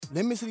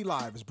Lemon City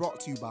Live is brought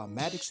to you by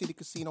Magic City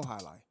Casino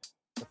Highlight.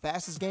 The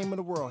fastest game in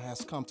the world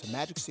has come to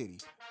Magic City.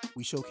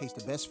 We showcase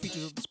the best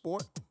features of the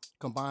sport,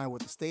 combined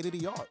with the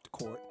state-of-the-art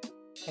court,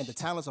 and the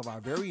talents of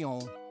our very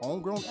own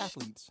homegrown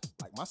athletes,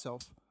 like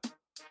myself,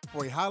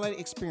 for a highlight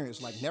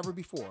experience like never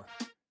before.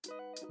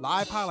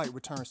 Live Highlight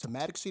returns to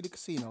Magic City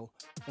Casino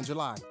in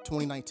July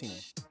 2019.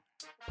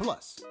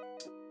 Plus,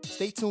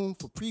 stay tuned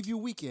for Preview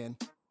Weekend,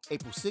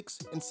 April 6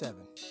 and 7.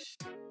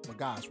 But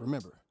guys,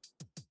 remember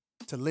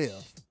to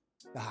live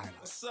the highlight.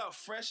 What's up?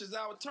 Fresh is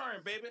our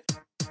turn, baby.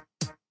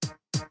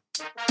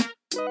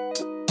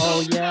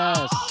 Oh,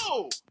 yes.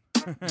 Oh!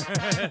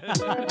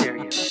 How dare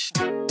you?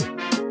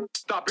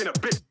 Stop being a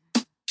bitch.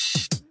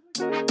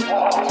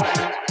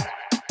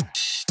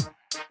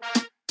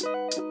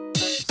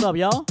 What's up,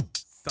 y'all?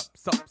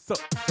 Sup.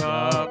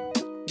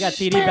 We got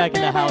TD back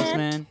in the house,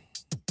 man.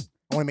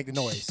 I want to make the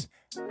noise.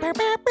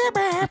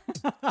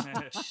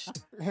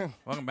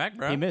 Welcome back,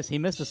 bro. He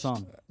missed the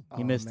song.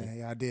 He missed man, it.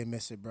 Yeah, I did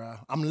miss it, bro.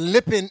 I'm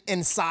lipping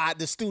inside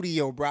the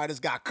studio, bro. I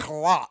just got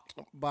clocked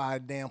by a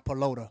damn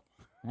pelota.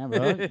 Yeah,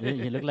 bro.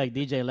 You look like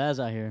DJ Laz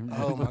out here.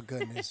 Oh, my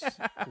goodness.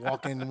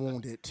 Walking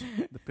wounded.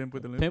 The pimp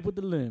with the limp. Pimp with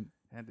the limp.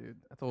 Yeah, dude.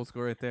 That's old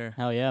school right there.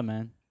 Hell yeah,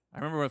 man. I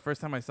remember the first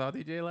time I saw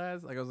DJ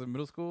Laz, like I was in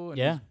middle school, and,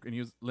 Yeah. he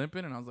was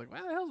limping, and I was like,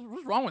 what the hell?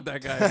 What's wrong with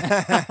that guy?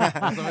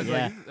 Somebody's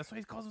Yeah. like, that's why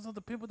he calls himself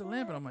the pimp with the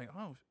limp. And I'm like,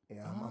 oh.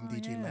 Yeah, I'm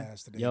DJ yeah.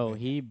 Laz today. Yo, baby.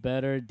 he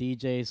better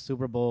DJ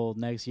Super Bowl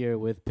next year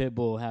with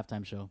Pitbull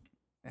halftime show.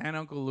 And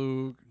Uncle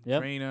Luke,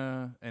 Yep.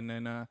 Trina, and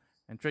then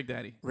and Trick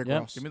Daddy. Rick Yep.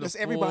 Ross. Give me the That's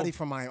everybody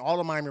full- from all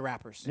of Miami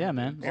rappers. Yeah,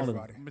 man. All of them.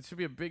 Everybody. It should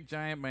be a big,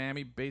 giant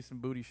Miami bass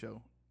and booty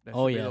show. That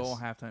Oh, should be the yes. whole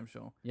halftime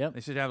show. Yep. They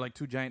should have like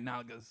two giant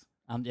nalgas.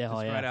 Yeah, Just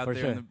oh, yeah, right out for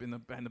there sure. in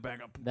the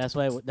background. That's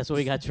what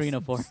we got Trina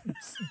for.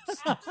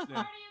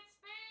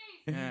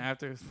 Yeah,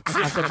 after.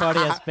 After party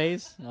at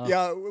Space. Oh,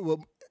 Yeah,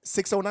 well,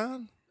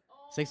 609?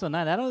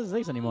 609. That don't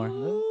exist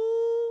anymore.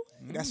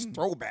 That's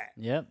throwback.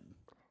 Yep.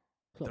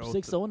 Club Throw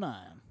 609.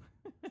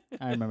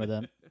 I remember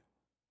that.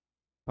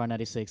 Part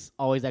 96.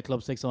 Always at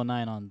Club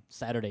 609 on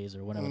Saturdays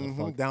or whatever the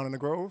fuck. Down in the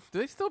Grove. Do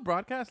they still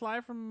broadcast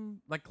live from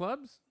like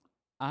clubs?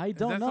 I Is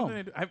don't that know. something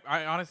they do?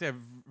 I honestly have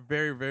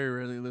very, very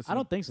rarely listened. I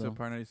don't think to so.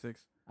 Par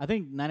 96. I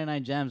think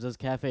 99 Jams does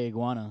Cafe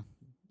Iguana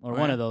or Oh,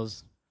 one yeah? of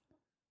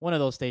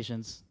those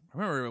stations. I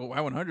remember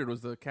Y100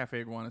 was the Cafe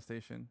Iguana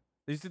station.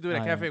 They used to do it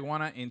at Oh, Cafe yeah.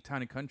 Iguana in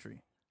Town and Country.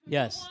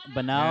 Yes,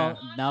 but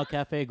now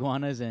Cafe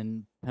Iguana is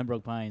in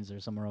Pembroke Pines or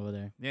somewhere over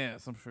there. Yeah,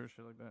 some sort of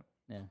shit like that.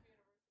 Yeah.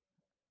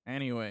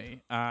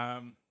 Anyway,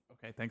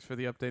 okay, thanks for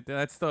the update there.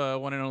 That's the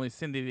one and only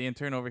Cindy, the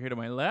intern, over here to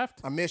my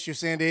left. I miss you,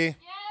 Cindy.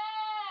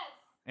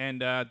 And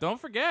don't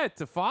forget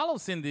to follow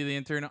Cindy, the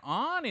intern,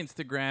 on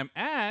Instagram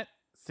at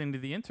Cindy,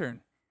 the intern.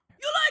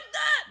 You like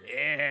that?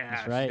 Yeah.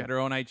 That's She's right. got her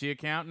own IG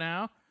account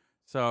now.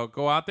 So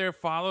go out there,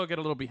 follow, get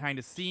a little behind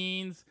the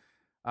scenes,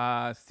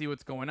 see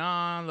what's going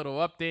on, little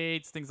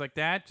updates, things like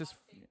that. Just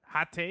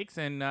hot takes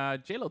and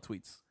J-Lo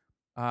tweets.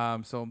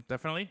 So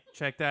definitely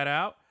check that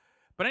out.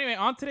 But anyway,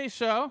 on today's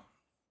show,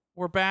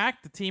 we're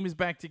back. The team is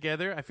back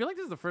together. I feel like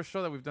this is the first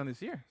show that we've done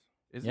this year.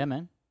 Yeah,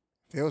 man.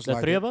 Feels The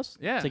like three it. of us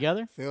Yeah.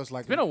 together? Feels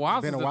like It's been a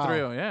while since a the while.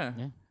 trio, yeah.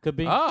 Yeah. Could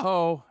be.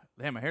 Oh,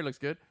 damn, my hair looks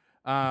good.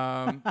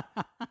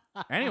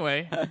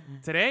 Anyway,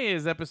 today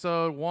is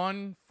episode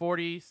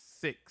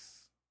 146.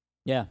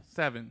 Yeah.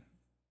 7.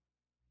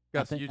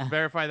 Gus, think- you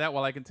verify that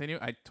while I continue.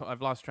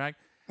 I've lost track.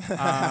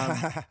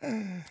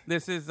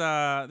 This is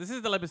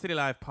the Lemon City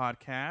Live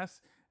podcast,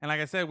 and like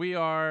I said,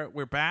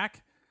 we're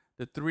back.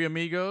 The three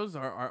amigos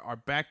are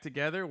back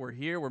together. We're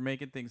here. We're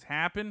making things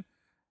happen,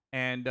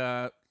 and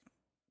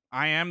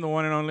I am the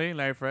one and only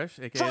Larry Fresh,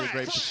 aka the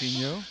Great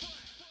Patino,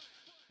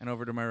 and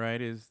over to my right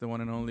is the one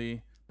and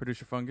only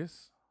Producer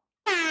Fungus.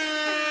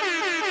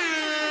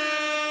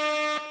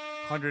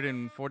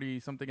 140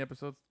 something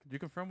episodes. Could you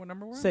confirm what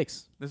number we're on? 6.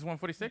 This is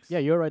 146. Yeah,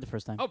 you were right the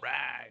first time. All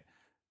right.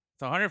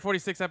 So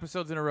 146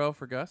 episodes in a row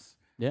for Gus.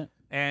 Yeah.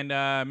 And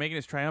making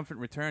his triumphant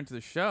return to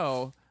the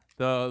show,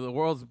 the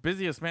world's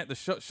busiest man, the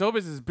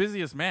showbiz's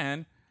busiest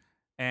man,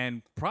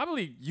 and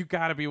probably you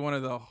got to be one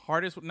of the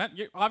hardest.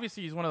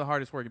 Obviously, he's one of the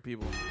hardest working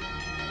people.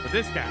 But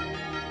this guy,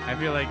 I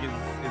feel like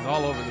is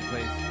all over the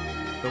place.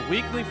 The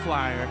weekly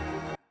flyer,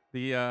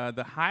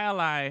 the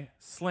high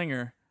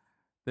slinger,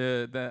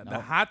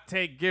 the hot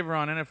take giver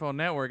on NFL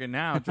Network, and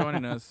now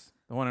joining us,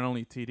 the one and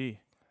only TD.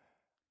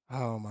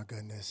 Oh, my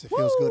goodness. It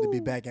feels good to be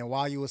back. And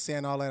while you were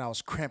saying all that, I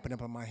was cramping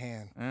up in my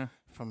hand Eh.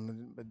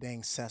 from the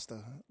dang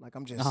cesta. Like,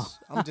 I'm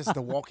just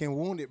the walking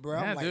wounded, bro.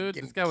 Yeah, I'm like dude,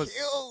 getting this guy was-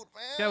 killed,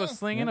 man. This guy was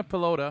slinging a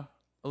pelota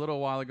a little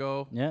while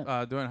ago,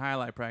 Yeah. doing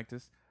highlight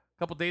practice. A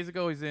couple days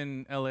ago, he's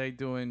in LA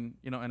doing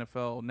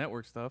NFL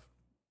Network stuff.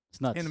 It's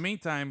nuts. In the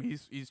meantime,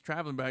 he's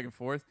traveling back and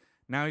forth.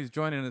 Now he's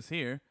joining us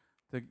here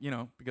to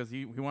because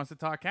he wants to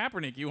talk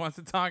Kaepernick. He wants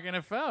to talk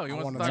NFL. He I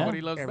wants wanna to talk know what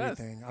he loves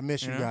everything. best. I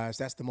miss you You know? guys.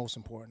 That's the most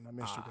important. I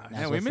miss you guys. That's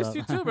Yeah, we what's missed up.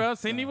 you too, bro.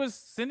 Cindy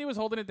was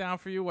holding it down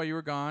for you while you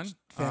were gone.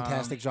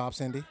 Fantastic job,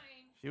 Cindy.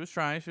 She was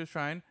trying.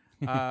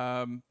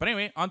 But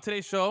anyway, on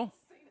today's show,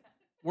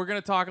 we're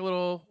gonna talk a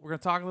little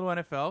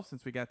NFL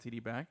since we got TD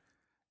back,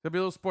 There'll be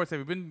a little sports day.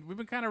 We've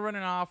been kind of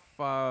running off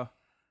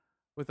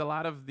with a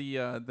lot of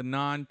the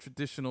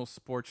non-traditional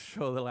sports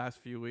show the last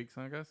few weeks.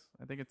 I guess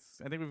I think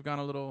we've gone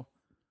a little.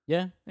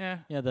 Yeah. Yeah.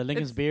 Yeah, the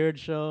Lincoln's It's- Beard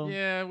show.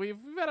 Yeah, we've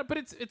had but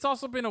it's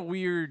also been a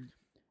weird.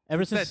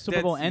 Ever It's since that Super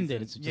dead Bowl season.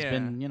 ended, it's just Yeah.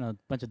 been, a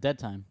bunch of dead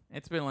time.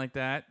 It's been like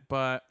that,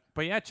 but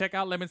yeah, check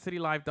out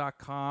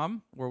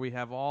lemoncitylive.com where we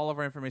have all of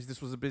our information.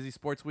 This was a busy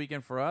sports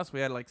weekend for us. We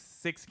had like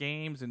 6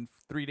 games in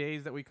 3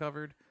 days that we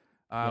covered.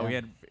 Yeah.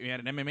 We had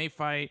an MMA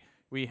fight.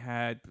 We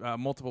had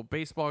multiple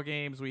baseball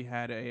games. We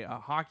had a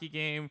hockey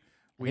game.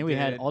 I think we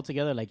had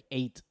altogether like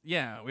 8.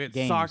 Yeah, we had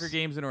games. soccer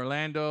games in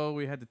Orlando.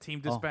 We had the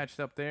team Oh. dispatched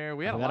up there.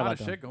 We had a forgot lot about of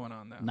them. shit going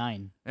on there.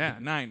 9. Yeah,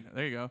 9.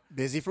 There you go.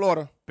 Busy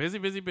Florida. Busy.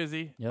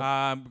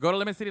 Yep. Go to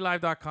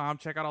lemoncitylive.com.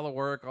 Check out all the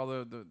work, all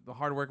the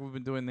hard work we've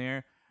been doing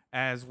there,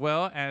 as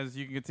well as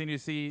you can continue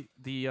to see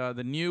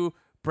the new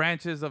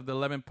branches of the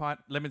Lemon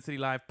City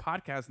Live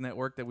podcast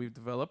network that we've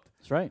developed.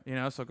 That's right.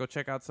 So go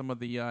check out some of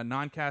the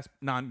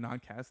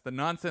the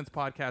nonsense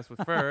podcast with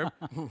Ferb,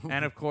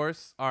 and of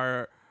course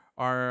our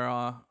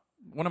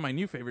one of my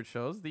new favorite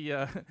shows, the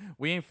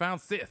We Ain't Found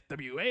Sith,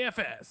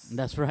 WAFS.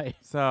 That's right.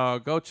 So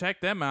go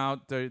check them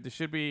out. They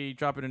should be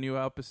dropping a new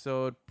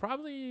episode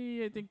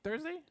probably, I think,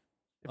 Thursday?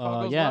 If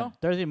all goes well.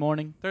 Thursday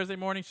morning. Thursday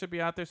morning should be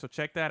out there, so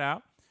check that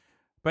out.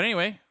 But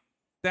anyway,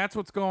 that's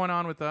what's going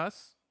on with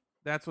us.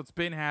 That's what's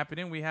been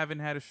happening. We haven't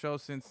had a show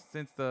since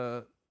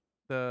the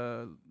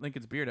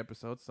Lincoln's Beard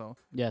episode, so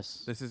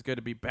Yes. this is good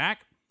to be back.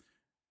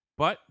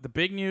 But the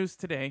big news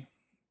today,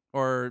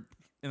 or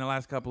in the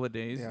last couple of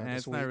days, Yeah, and this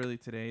it's not week. really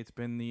today, it's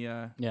been the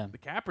Yeah.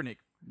 Kaepernick.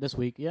 This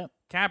week. Yep.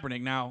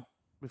 Kaepernick. Now,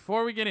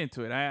 before we get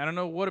into it, I don't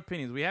know what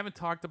opinions. We haven't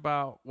talked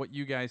about what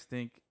you guys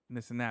think and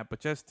this and that, but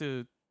just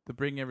to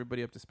bring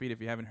everybody up to speed,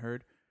 if you haven't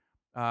heard,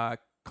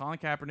 Colin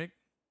Kaepernick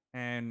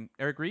and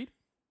Eric Reed,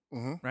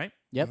 Mm-hmm. right,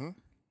 Yep. Mhm.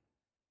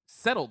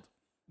 settled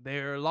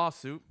their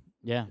lawsuit,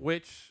 Yeah.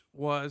 which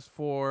was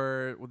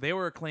they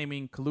were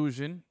claiming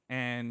collusion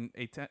and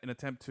an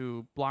attempt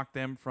to block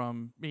them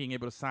from being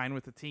able to sign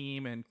with the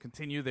team and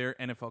continue their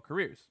NFL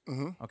careers.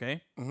 Mm-hmm.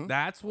 Okay, Mhm.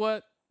 that's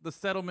what the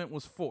settlement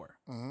was for.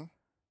 Mm-hmm.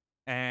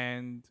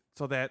 And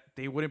so that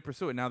they wouldn't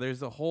pursue it. Now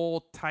there's a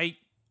whole tight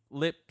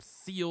lip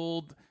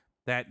sealed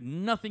that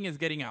nothing is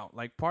getting out.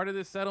 Like part of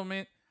this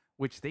settlement,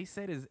 which they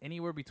said is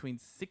anywhere between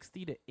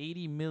 60 to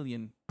 80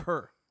 million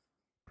per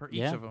each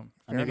Yeah. of them.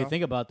 I mean, if you enough.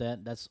 think about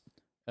that, that's It's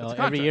a every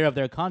contract. year of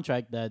their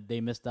contract that they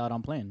missed out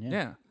on playing. Yeah.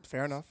 Yeah.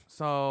 Fair enough.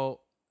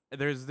 So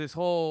there's this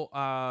whole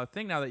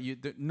thing now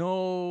that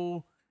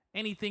no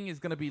anything is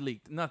going to be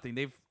leaked. Nothing.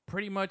 They've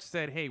pretty much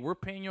said, hey, we're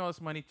paying you all this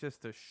money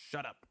just to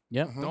shut up.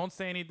 Yep. Mhm. Don't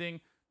say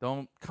anything.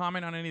 Don't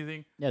comment on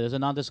anything. Yeah, there's a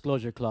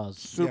non-disclosure clause.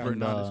 Super in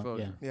the-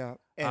 non-disclosure. yeah.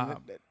 Yeah. go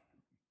ahead.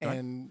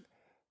 And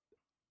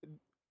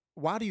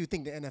why do you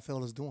think the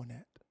NFL is doing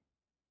that?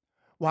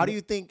 Why do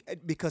you think?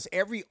 Because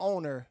every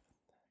owner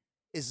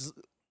is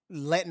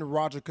letting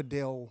Roger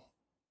Goodell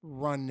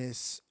run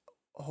this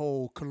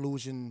whole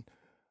collusion.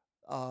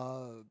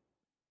 Well,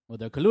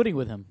 they're colluding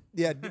with him.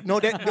 Yeah, no,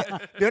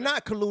 they're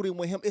not colluding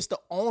with him. It's the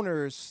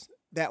owners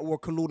that were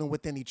colluding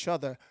within each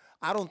other.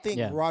 I don't think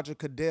Yeah. Roger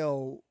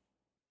Goodell.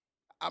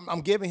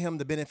 I'm giving him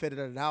the benefit of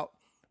the doubt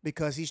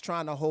because he's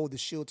trying to hold the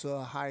shield to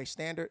a higher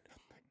standard.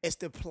 It's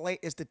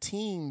the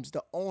teams,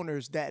 the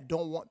owners that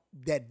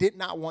did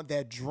not want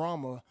that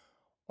drama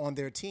on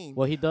their team.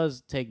 Well, he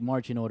does take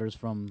marching orders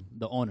from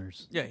the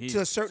owners. Yeah, he's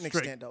To a certain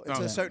strict. extent, though. Oh, To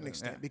a yeah. certain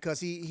extent, Yeah. because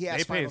he They has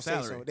pay final his say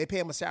so. salary. They pay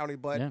him a salary,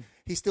 but Yeah.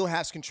 he still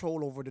has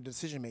control over the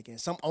decision making.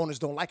 Some owners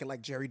don't like it,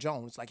 like Jerry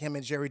Jones. Like him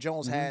and Jerry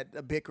Jones had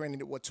a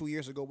bickering 2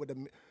 years ago with the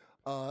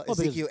because-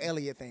 Ezekiel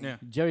Elliott thing. Yeah.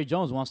 Jerry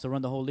Jones wants to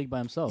run the whole league by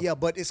himself. Yeah,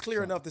 but it's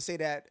clear enough to say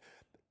that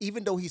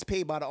even though he's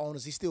paid by the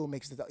owners, he still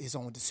makes his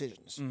own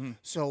decisions. Mm-hmm.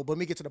 So, but let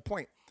me get to the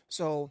point.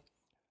 So,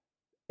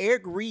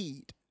 Eric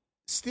Reed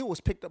still was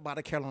picked up by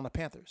the Carolina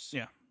Panthers.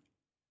 Yeah.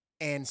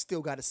 And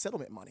still got his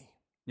settlement money.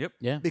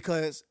 Yeah.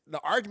 Because the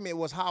argument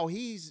was how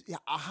he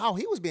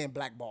was being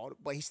blackballed,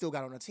 but he still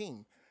got on the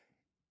team.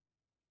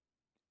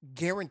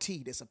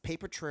 Guaranteed, it's a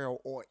paper trail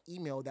or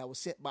email that was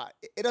sent by.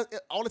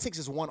 All it takes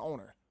is one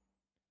owner,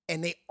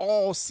 and they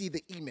all see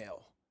the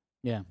email,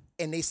 Yeah.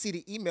 and they see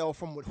the email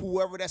from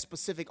whoever that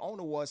specific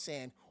owner was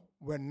saying,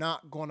 "We're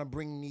not going to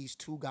bring these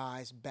two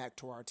guys back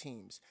to our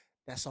teams."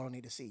 That's all I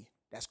need to see.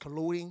 That's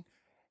colluding.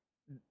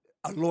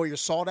 A lawyer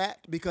saw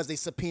that because they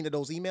subpoenaed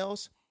those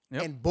emails.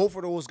 Yep. And both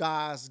of those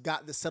guys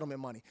got the settlement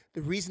money.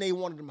 The reason they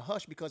wanted them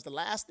hush because the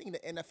last thing the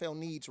NFL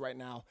needs right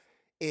now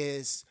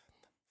is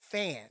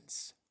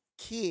fans,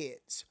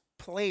 kids,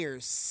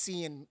 players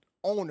seeing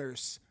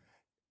owners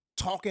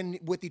talking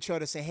with each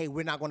other saying, hey,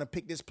 we're not going to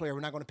pick this player.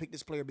 We're not going to pick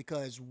this player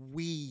because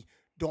we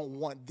don't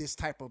want this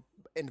type of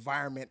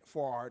environment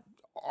for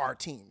our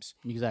teams.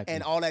 Exactly.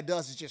 And all that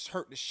does is just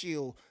hurt the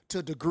shield to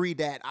a degree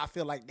that I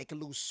feel like they could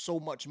lose so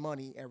much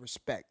money and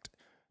respect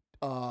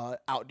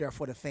out there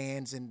for the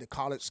fans and the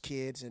college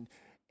kids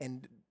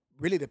and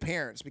really the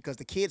parents, because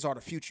the kids are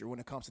the future when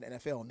it comes to the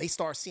NFL. And they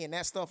start seeing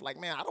that stuff like,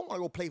 man, I don't want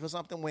to go play for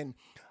something when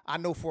I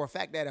know for a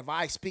fact that if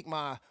I speak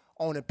my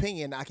own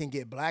opinion, I can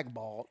get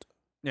blackballed.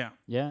 Yeah.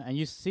 Yeah, and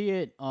you see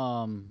it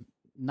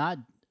not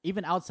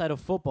even outside of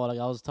football. Like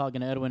I was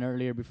talking to Edwin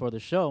earlier before the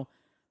show,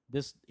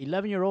 this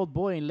 11-year-old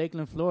boy in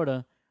Lakeland,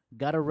 Florida,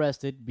 got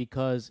arrested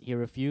because he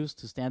refused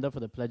to stand up for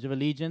the Pledge of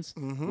Allegiance,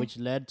 which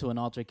led to an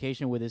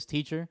altercation with his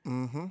teacher,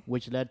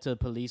 which led to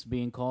police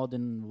being called.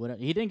 And whatever.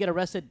 He didn't get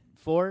arrested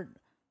for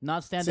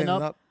not standing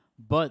up,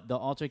 but the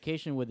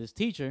altercation with his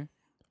teacher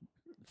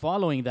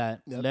following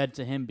that led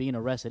to him being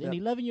arrested. An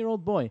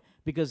 11-year-old boy,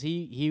 because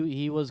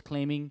he was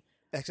claiming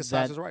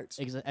Exercise his rights.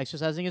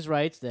 Exercising his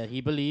rights, that he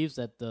believes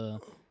that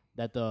the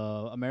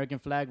American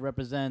flag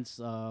represents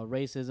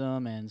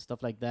racism and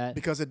stuff like that.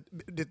 Because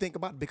to think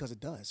about it, because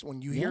it does.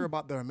 When you hear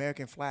about the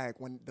American flag,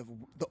 when the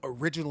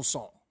original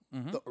song,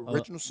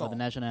 the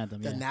national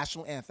anthem, the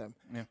national anthem,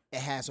 it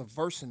has a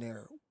verse in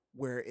there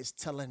where it's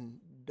telling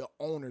the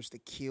owners to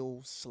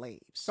kill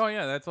slaves. Oh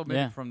yeah, that's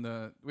omitted from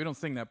the. We don't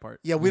sing that part.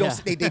 Yeah, we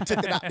don't. They took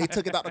it out. They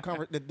took it out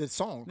the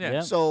song.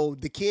 Yeah. So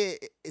the kid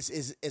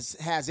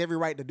has every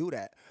right to do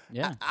that.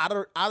 Yeah. Out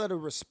of the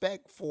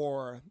respect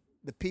for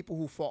the people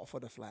who fought for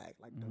the flag,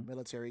 like the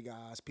military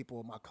guys, people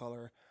of my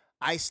color,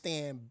 I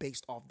stand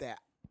based off that.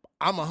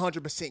 I'm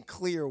 100%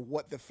 clear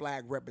what the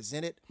flag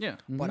represented. Yeah.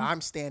 But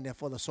I'm standing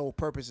for the sole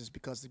purposes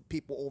because the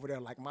people over there,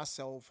 like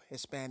myself,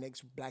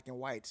 Hispanics, black and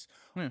whites,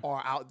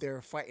 are out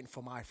there fighting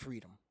for my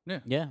freedom.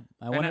 Yeah,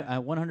 I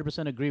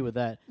 100% agree with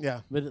that.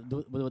 Yeah.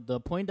 With the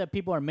point that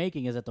people are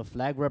making is that the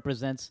flag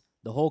represents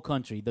the whole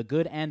country, the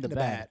good and the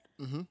bad.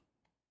 Mm-hmm.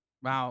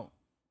 Wow,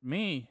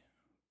 me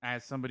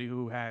as somebody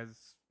who has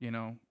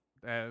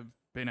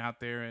been out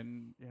there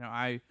and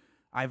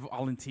I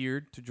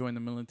volunteered to join the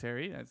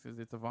military. That's because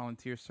it's a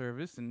volunteer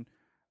service, and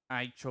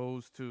I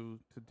chose to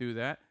do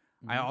that.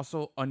 I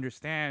also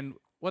understand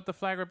what the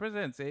flag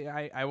represents.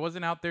 I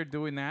wasn't out there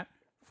doing that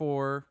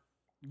for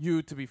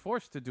you to be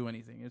forced to do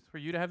anything. It's for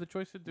you to have the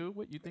choice to do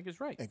what you think is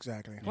right.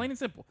 Exactly. Plain and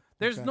simple.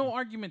 There's no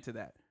argument to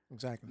that.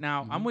 Exactly.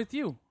 Now, I'm with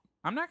you.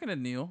 I'm not going to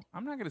kneel.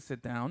 I'm not going to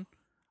sit down.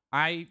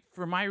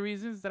 For my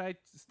reasons that I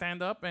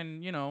stand up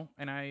and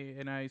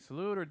I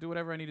salute or do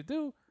whatever I need to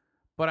do.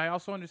 But I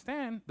also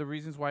understand the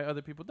reasons why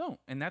other people don't.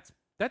 And that's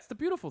the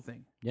beautiful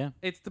thing. Yeah.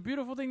 It's the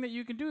beautiful thing that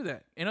you can do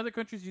that. In other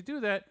countries, you do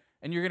that,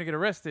 and you're going to get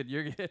arrested.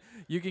 You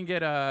can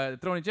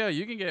get thrown in jail.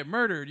 You can get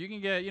murdered. You can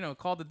get,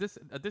 called a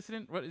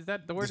dissident. What is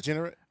that the word?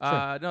 Degenerate?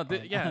 No,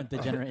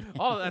 Degenerate.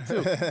 All of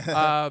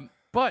that, too.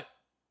 But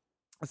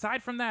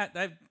aside from that,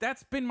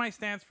 that's been my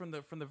stance from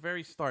the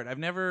very start. I've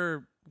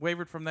never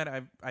wavered from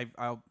that.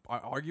 I'll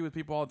argue with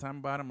people all the time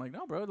about it. I'm like,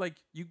 no, bro. Like,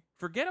 you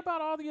forget about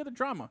all the other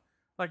drama.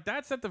 Like,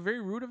 that's at the very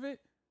root of it.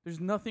 There's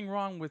nothing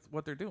wrong with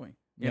what they're doing,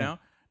 you know?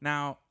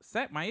 Now,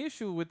 my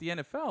issue with the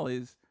NFL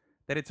is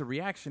that it's a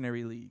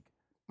reactionary league.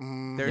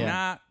 They're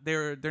not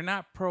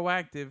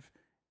proactive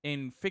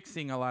in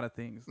fixing a lot of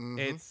things.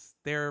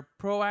 They're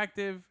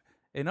proactive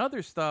in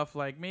other stuff,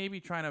 like maybe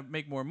trying to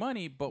make more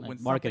money, but like when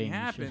something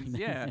happens,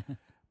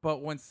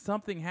 but when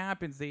something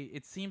happens,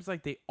 it seems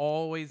like they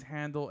always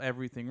handle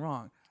everything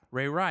wrong.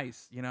 Ray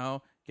Rice,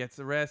 gets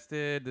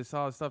arrested, there's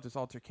all this stuff, this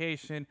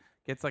altercation,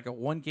 gets like a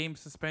 1-game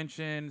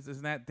suspension, this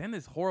and that. Then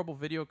this horrible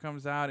video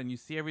comes out, and you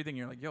see everything.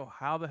 You're like, yo,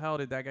 how the hell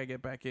did that guy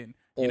get back in?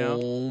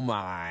 Oh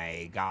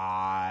my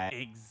God.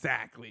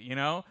 Exactly,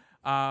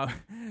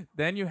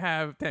 Then you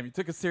have, damn, you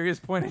took a serious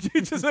point and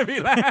you just made me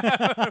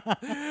laugh.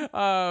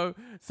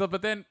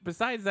 But then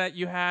besides that,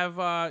 you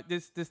have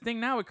this thing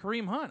now with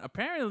Kareem Hunt.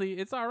 Apparently,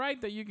 it's all right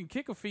that you can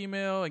kick a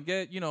female and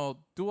get,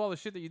 do all the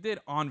shit that you did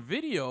on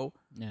video.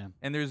 Yeah.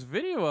 And there's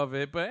video of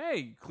it, but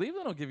hey,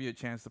 Cleveland will give you a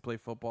chance to play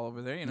football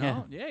over there,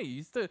 Yeah,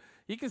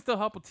 he can still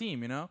help a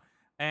team,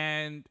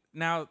 And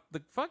now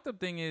the fucked up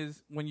thing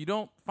is when you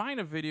don't find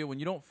a video, when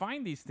you don't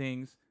find these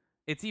things,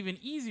 it's even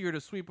easier to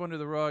sweep under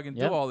the rug and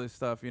do all this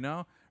stuff,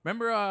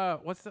 Remember,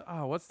 what's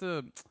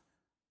the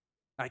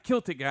I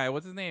killed it guy?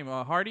 What's his name?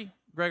 Hardy?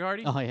 Greg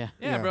Hardy? Oh, yeah.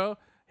 Yeah, bro.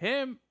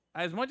 Him,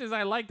 as much as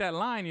I like that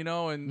line, and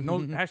no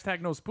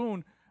hashtag no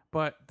spoon,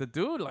 but the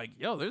dude, like,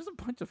 yo, there's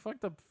a bunch of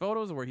fucked up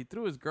photos where he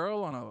threw his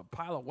girl on a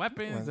pile of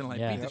weapons and, like,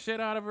 beat the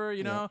shit out of her,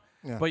 Yeah.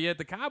 But yet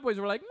the Cowboys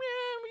were like, man,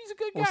 he's a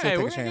good guy.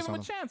 We're going to give him a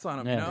chance on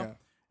him, Yeah.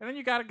 And then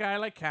you got a guy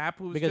like Cap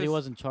who's because he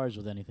wasn't charged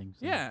with anything.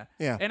 So. Yeah.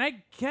 And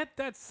I get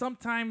that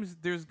sometimes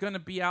there's going to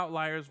be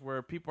outliers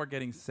where people are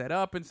getting set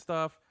up and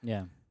stuff.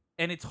 Yeah.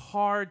 And it's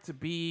hard to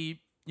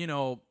be,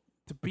 to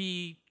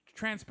be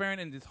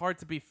transparent, and it's hard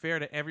to be fair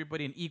to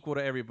everybody and equal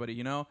to everybody,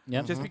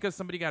 Yep. Just because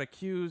somebody got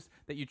accused,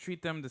 that you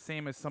treat them the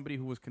same as somebody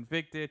who was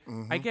convicted.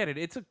 I get it.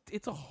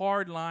 It's a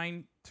hard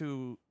line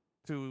to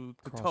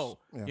toe,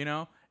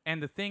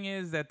 And the thing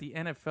is that the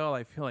NFL,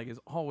 I feel like, is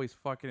always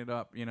fucking it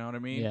up. You know what I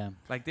mean? Yeah.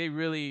 Like they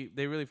really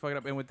fuck it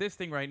up. And with this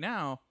thing right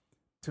now,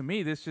 to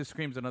me, this just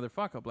screams another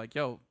fuck up. Like,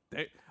 yo,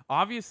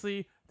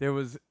 obviously there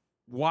was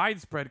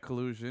widespread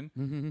collusion,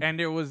 and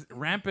there was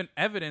rampant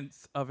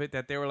evidence of it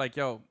that they were like,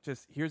 yo,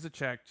 just here's a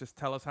check. Just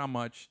tell us how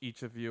much,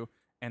 each of you,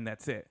 and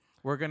that's it.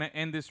 We're going to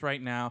end this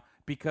right now,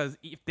 because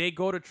if they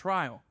go to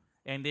trial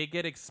and they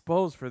get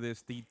exposed for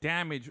this, the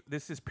damage,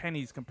 this is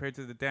pennies compared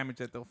to the damage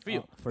that they'll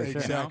feel. For sure.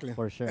 Exactly.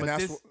 For sure. And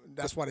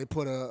that's why they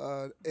put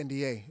a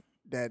NDA.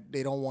 that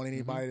they don't want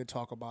anybody to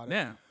talk about it.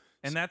 Yeah,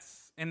 and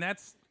that's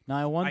Now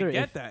I wonder I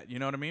get if that. You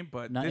know what I mean?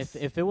 But now this,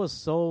 if it was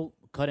so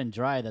cut and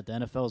dry that the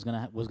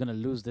NFL was gonna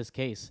lose this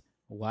case,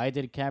 why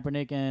did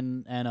Kaepernick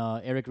and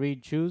Eric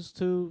Reed choose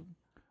to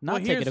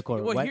not take it to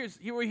court? Well, Why-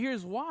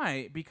 here's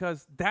why.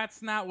 Because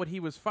that's not what he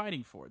was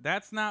fighting for.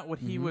 That's not what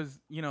he Mm-hmm. was,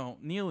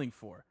 kneeling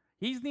for.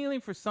 He's kneeling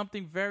for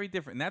something very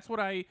different. And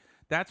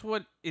that's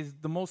what is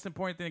the most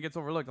important thing that gets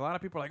overlooked. A lot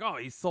of people are like, "Oh,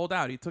 he's sold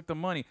out. He took the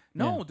money."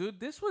 No, Yeah. dude,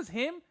 this was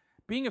him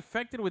being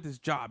affected with his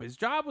job. His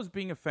job was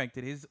being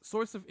affected. His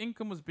source of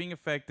income was being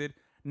affected,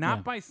 not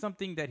Yeah. by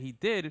something that he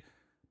did,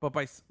 but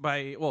by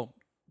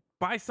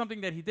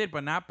something that he did,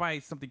 but not by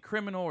something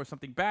criminal or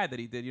something bad that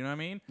he did. You know what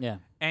I mean? Yeah.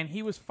 And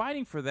he was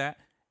fighting for that.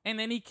 And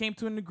then he came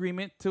to an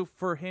agreement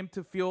for him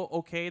to feel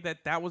okay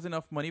that was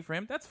enough money for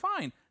him. That's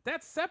fine.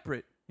 That's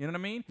separate. You know what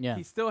I mean? Yeah.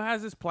 He still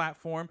has his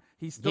platform.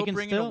 He's still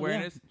bringing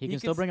awareness. He can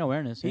still bring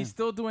awareness. He's yeah.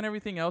 still doing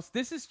everything else.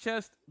 This is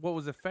just what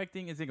was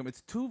affecting his income.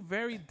 It's two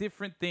very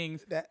different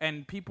things,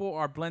 and people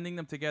are blending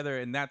them together,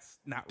 and that's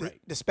not right.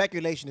 The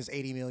speculation is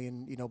 80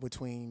 million,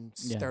 between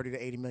Yeah. 30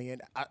 to 80 million.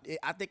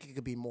 I think it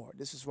could be more.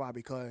 This is why,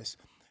 because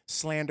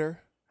slander,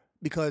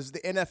 because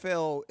the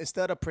NFL,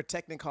 instead of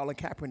protecting Colin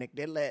Kaepernick,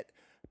 they let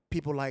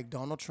people like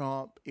Donald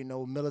Trump,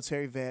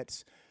 military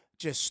vets,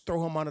 just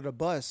throw him under the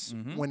bus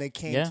when it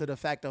came Yeah. to the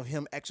fact of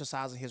him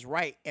exercising his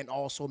right and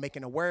also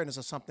making awareness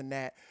of something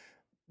that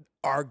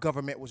our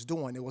government was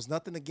doing. It was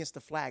nothing against the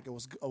flag. It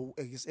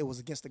was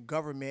against the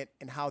government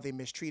and how they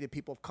mistreated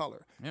people of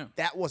color. Yeah.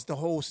 That was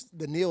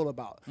the kneel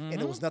about, and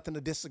it was nothing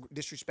to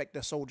disrespect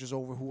the soldiers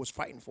over who was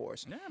fighting for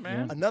us. Yeah,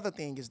 man. Another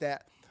thing is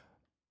that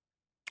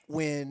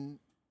when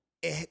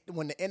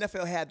the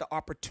NFL had the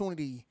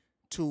opportunity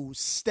to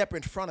step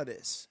in front of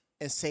this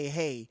and say,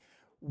 "Hey,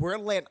 we're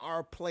letting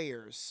our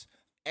players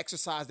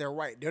exercise their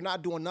right. They're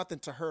not doing nothing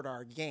to hurt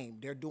our game.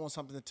 They're doing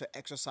something to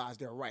exercise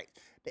their right."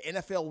 The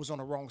NFL was on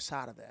the wrong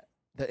side of that.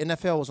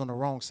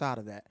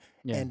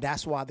 Yeah. And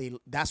that's why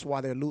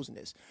they're losing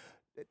this.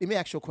 Let me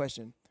ask you a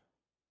question.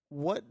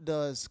 What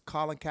does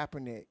Colin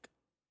Kaepernick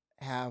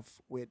have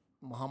with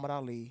Muhammad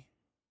Ali,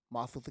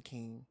 Martin Luther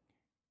King,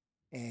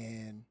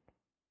 and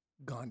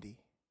Gandhi?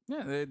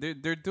 Yeah,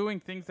 they're doing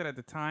things that at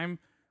the time,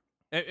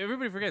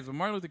 everybody forgets. When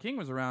Martin Luther King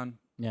was around,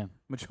 Yeah.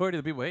 majority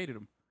of the people hated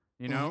him.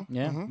 You know?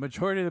 Yeah.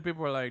 Majority of the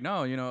people were like,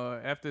 no,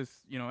 F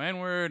this,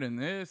 N-word and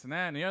this and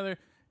that and the other,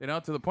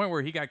 to the point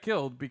where he got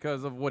killed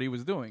because of what he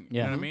was doing. You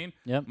Yeah. know what I mean?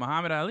 Yep.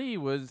 Muhammad Ali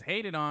was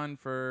hated on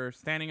for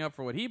standing up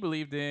for what he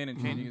believed in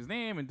and changing his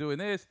name and doing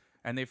this,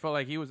 and they felt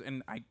like he was,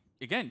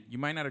 again, you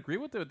might not agree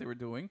with what they were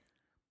doing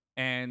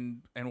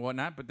and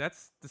whatnot, but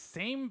that's the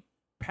same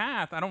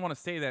path. I don't want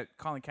to say that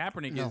Colin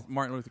Kaepernick is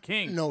Martin Luther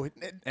King. No, and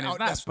it's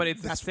not, but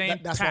it's the same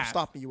That's what I'm path.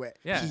 stopping you at.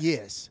 Yeah. He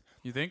is.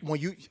 You think? When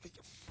you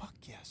fuck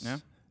yes. Yeah.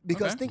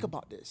 Because Okay. think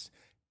about this.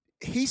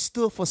 He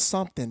stood for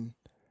something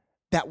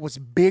that was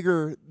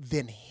bigger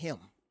than him.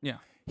 Yeah.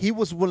 He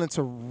was willing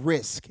to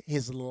risk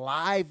his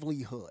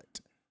livelihood,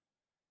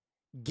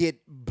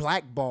 get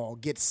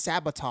blackballed, get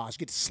sabotaged,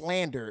 get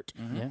slandered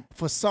Yeah.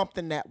 for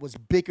something that was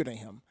bigger than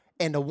him.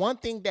 And the one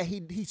thing that he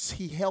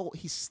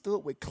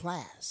stood with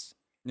class.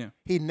 Yeah.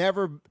 He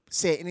never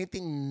said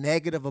anything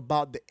negative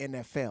about the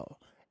NFL.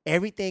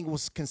 Everything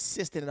was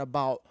consistent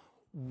about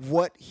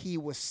what he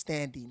was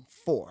standing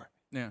for.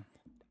 Yeah.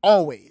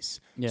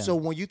 Always. Yeah. So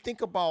when you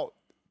think about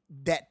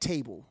that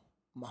table,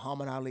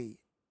 Muhammad Ali,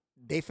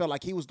 they felt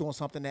like he was doing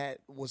something that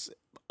was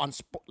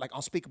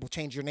unspeakable.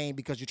 Change your name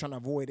because you're trying to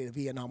avoid the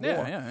Vietnam War.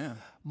 Yeah.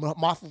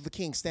 Martin Luther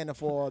King standing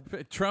for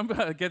Trump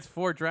gets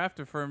 4 draft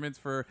deferments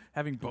for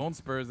having bone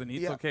spurs, and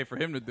it's Yeah. okay for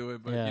him to do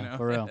it. But Yeah.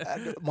 For real.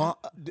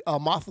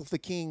 Martin Luther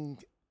King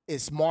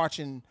is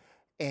marching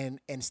and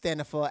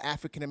standing for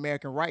African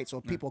American rights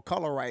or people of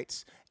color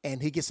rights,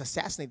 and he gets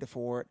assassinated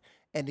for it.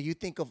 And then you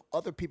think of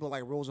other people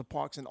like Rosa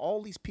Parks and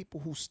all these people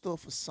who stood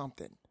for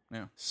something,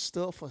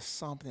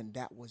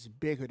 that was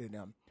bigger than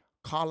them.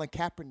 Colin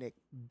Kaepernick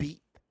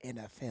beat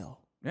NFL.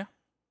 yeah.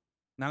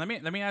 Now let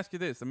me ask you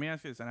this. And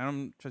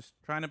I'm just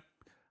trying to.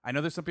 I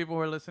know there's some people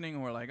who are listening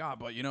who are like, oh,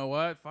 but you know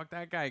what? Fuck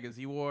that guy because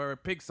he wore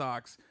pig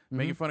socks,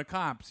 making fun of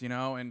cops,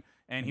 and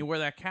he wore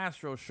that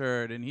Castro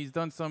shirt, and he's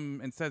done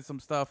and said some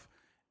stuff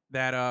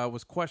that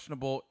was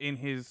questionable in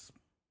his,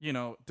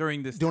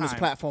 during this Doing time. his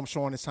platform,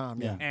 showing his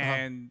time. Yeah.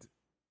 And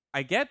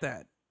I get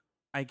that.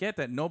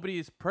 Nobody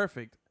is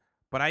perfect.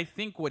 But I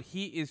think what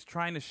he is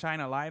trying to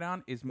shine a light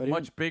on is But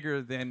much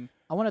bigger than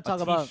I want to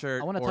talk about.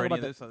 t-shirt I want to or talk any about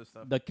of this other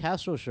stuff. the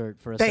Castro shirt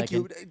for a Thank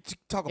second. you.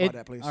 Talk about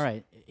that, please. All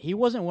right. He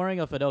wasn't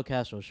wearing a Fidel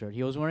Castro shirt.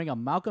 He was wearing a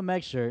Malcolm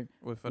X shirt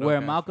With Fidel where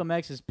Castro. Malcolm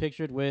X is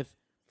pictured with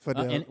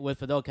Fidel.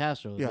 Fidel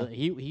Castro. Yeah.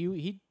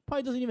 He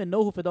probably doesn't even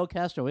know who Fidel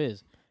Castro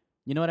is.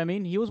 You know what I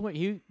mean?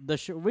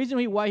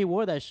 Reason why he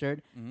wore that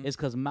shirt is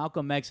because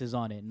Malcolm X is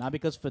on it, not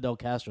because Fidel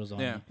Castro's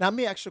on Yeah. it. Now, let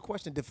me ask you a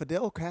question. Did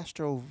Fidel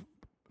Castro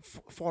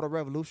fought a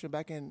revolution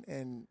back in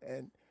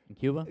In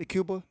Cuba?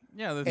 Cuba?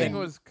 Yeah, the thing And-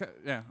 was,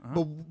 uh-huh.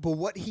 But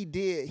what he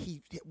did,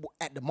 he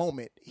at the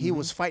moment, he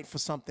was fighting for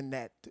something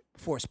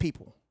for his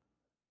people.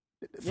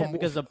 Yeah,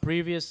 because the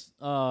previous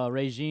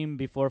regime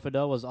before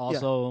Fidel was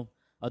also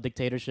a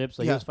dictatorship.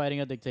 So he Yeah. was fighting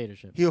a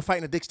dictatorship. He was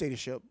fighting a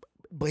dictatorship,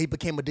 but he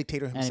became a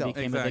dictator And he himself.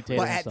 became Exactly. a dictator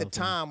But at the himself,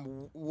 yeah.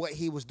 time, what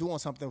he was doing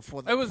something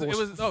for the It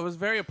was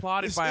very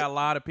applauded by a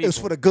lot of people. It was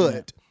for the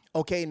good.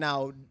 Okay,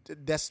 now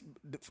that's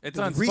It's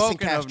the unspoken of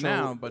Castro,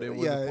 now, but it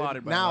was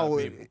applauded by a lot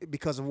of people.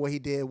 Because of what he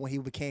did when he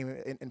became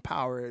in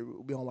power.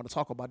 We don't want to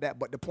talk about that.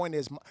 But the point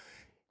is,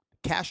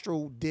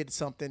 Castro did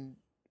something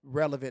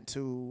relevant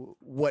to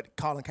what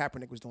Colin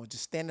Kaepernick was doing,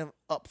 just standing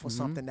up for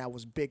something that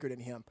was bigger than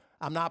him.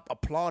 I'm not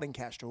applauding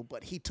Castro,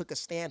 but he took a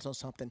stance on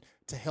something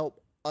to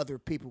help other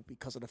people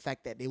because of the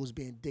fact that they was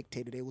being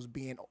dictated, they was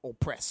being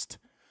oppressed.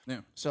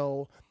 Yeah.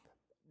 So,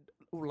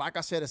 like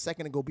I said a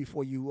second ago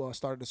before you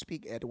started to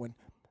speak, Edwin,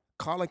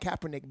 Colin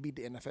Kaepernick beat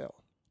the NFL,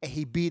 and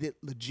he beat it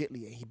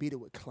legitly, and he beat it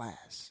with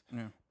class.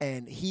 Yeah.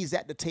 And he's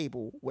at the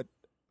table with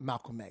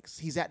Malcolm X.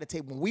 He's at the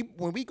table.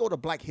 When we go to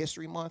Black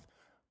History Month,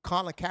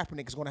 Colin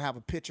Kaepernick is going to have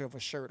a picture of a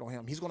shirt on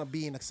him. He's going to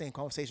be in the same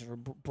conversation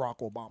with Barack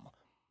Obama.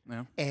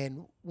 Yeah.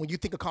 And when you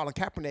think of Colin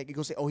Kaepernick, you're going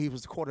to say, oh, he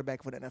was the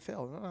quarterback for the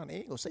NFL. No, they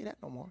ain't going to say that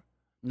no more.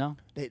 No.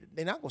 They're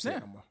not going to say Yeah.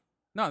 that no more.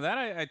 No, that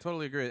I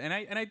totally agree with. And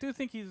I do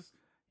think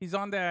he's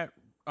on that.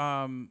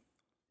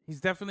 He's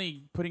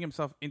definitely putting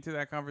himself into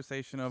that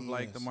conversation of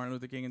like the Yes. Martin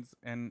Luther King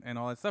and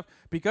all that stuff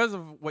because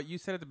of what you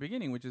said at the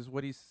beginning, which is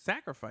what he's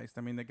sacrificed.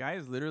 I mean, the guy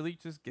is literally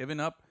just given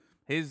up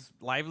his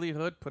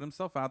livelihood, put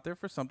himself out there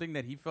for something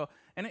that he felt.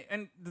 And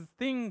the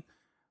thing,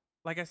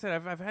 like I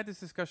said, I've had this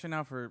discussion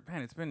now for,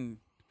 man, it's been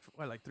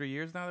like 3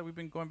 years now that we've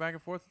been going back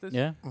and forth with this.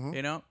 Yeah.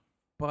 You know,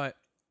 but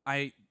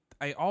I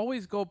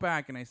always go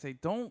back and I say,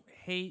 don't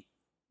hate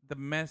the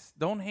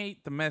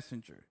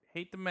messenger,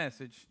 hate the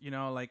message. You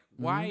know, like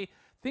why?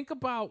 Think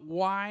about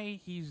why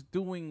he's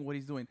doing what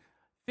he's doing.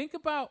 Think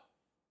about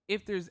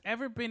if there's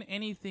ever been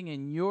anything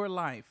in your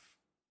life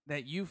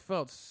that you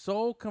felt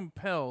so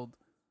compelled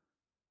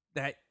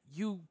that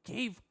you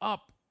gave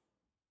up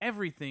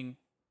everything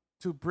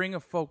to bring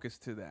a focus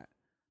to that.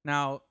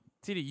 Now,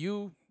 Titi,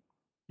 you're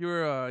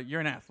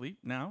an athlete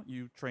now.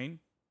 You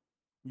train.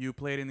 You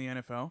played in the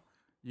NFL.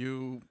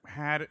 You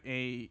had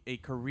a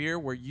career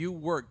where you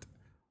worked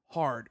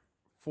hard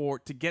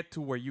to get to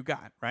where you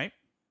got, right?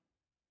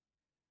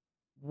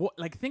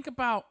 Think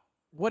about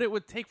what it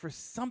would take for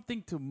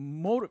something to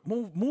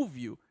move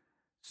you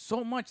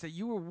so much that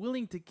you were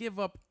willing to give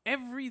up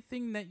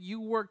everything that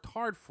you worked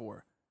hard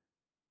for.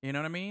 You know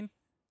what I mean?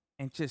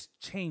 And just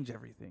change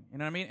everything. You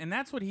know what I mean? And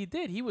that's what he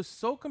did. He was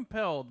so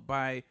compelled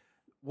by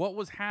what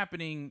was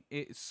happening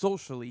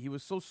socially. He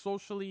was so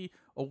socially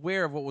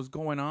aware of what was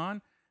going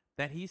on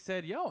that he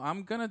said, yo,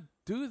 I'm going to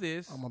do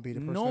this I'm gonna be the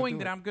person to knowing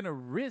do that it. I'm going to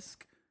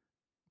risk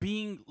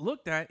being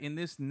looked at in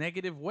this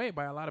negative way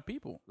by a lot of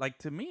people. Like,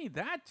 to me,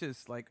 that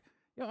just like,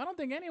 yo, I don't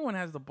think anyone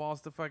has the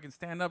balls to fucking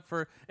stand up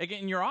for,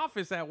 again, in your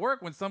office at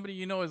work when somebody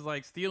you know is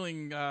like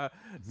stealing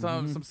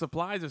some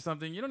supplies or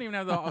something. You don't even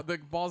have the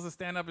balls to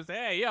stand up and say,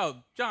 hey, yo,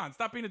 John,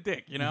 stop being a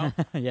dick, you know?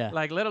 Yeah.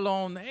 Like, let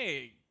alone,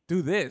 hey,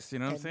 do this, you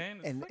know what I'm saying?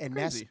 It's And fucking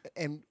that's crazy.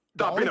 and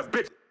Stop being a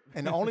bitch.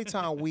 And the only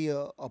time we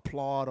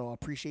applaud or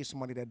appreciate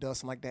somebody that does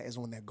something like that is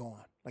when they're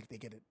gone, like they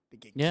get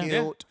Yeah.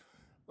 killed.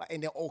 Like,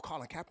 and then,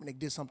 Colin Kaepernick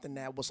did something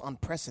that was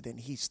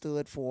unprecedented. He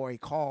stood for a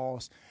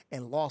cause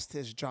and lost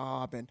his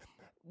job, and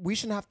we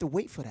shouldn't have to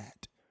wait for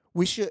that.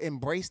 We should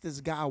embrace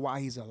this guy while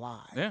he's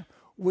alive. Yeah.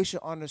 We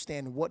should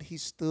understand what he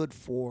stood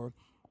for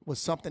was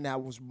something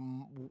that was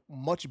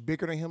much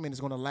bigger than him and is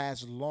going to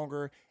last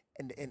longer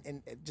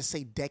and just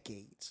say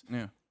decades.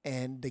 Yeah.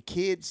 And the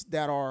kids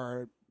that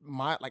are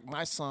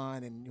my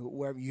son and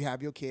wherever you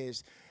have your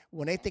kids,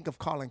 when they think of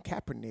Colin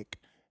Kaepernick,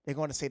 they're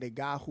going to say the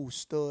guy who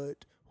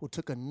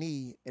took a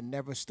knee and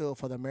never stood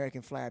for the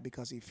American flag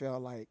because he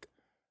felt like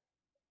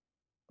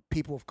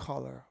people of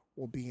color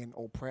were being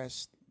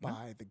oppressed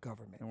by the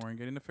government And weren't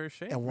getting a fair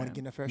shake. and weren't man.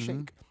 getting a fair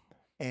shake.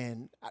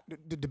 And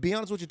to be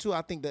honest with you, too,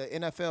 I think the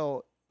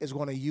NFL is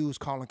going to use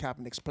Colin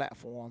Kaepernick's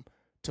platform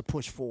to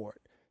push forward.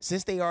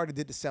 Since they already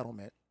did the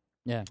settlement,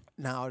 Yeah.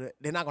 now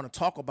they're not going to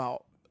talk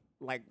about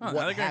like Oh, what now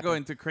they're gonna happened. go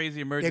into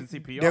crazy emergency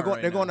PR. They're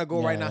right going now. to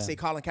go Yeah, right now yeah. and say,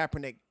 Colin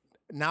Kaepernick,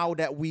 now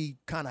that we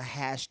kind of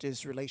hashed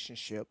this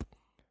relationship,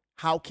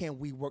 how can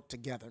we work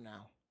together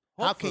now?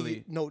 How can you?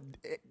 Hopefully. No,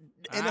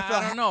 the NFL.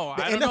 I don't know.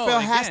 The I don't NFL know.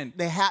 has. Again.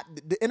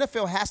 The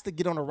NFL has to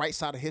get on the right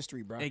side of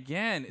history, bro.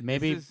 Again,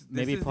 Maybe-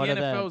 maybe this part is of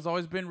the that- NFL has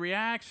always been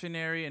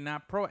reactionary and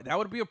not pro. That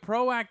would be a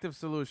proactive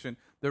solution.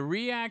 The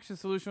reaction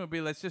solution would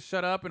be let's just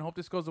shut up and hope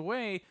this goes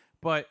away.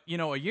 But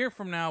a year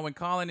from now, when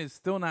Colin is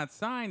still not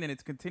signed and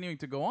it's continuing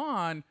to go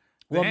on,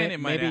 then it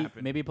might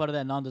happen. Maybe part of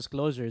that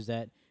non-disclosure is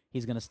that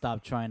he's gonna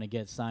stop trying to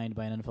get signed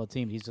by an NFL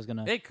team. He's just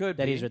gonna. It could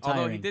that be. he's retiring.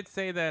 Although he did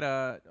say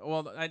that.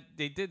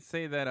 They did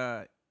say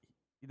that.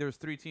 There was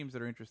 3 teams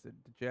that are interested: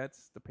 the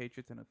Jets, the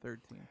Patriots, and a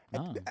third team.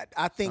 Oh.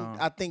 I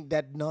think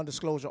that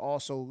non-disclosure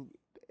also,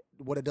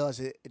 what it does,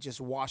 it just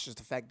washes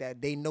the fact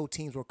that they know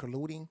teams were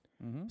colluding.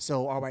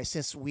 So, all right,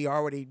 since we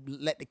already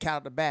let the cat out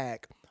of the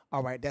bag,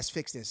 all right, let's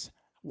fix this.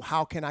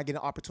 How can I get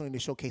an opportunity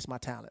to showcase my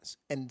talents?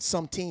 And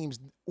some teams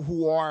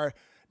who are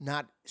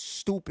not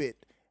stupid,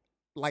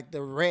 like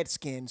the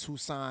Redskins who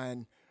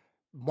signed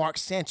Mark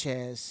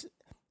Sanchez,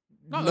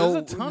 No,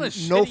 there's a ton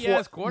of know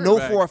shitty-ass for know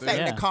for a quarterbacks, fact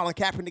dude. that Colin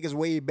Kaepernick is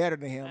way better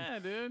than him. Yeah,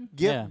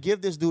 dude. Give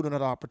this dude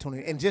another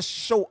opportunity and just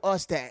show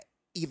us that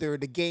either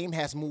the game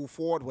has moved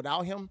forward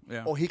without him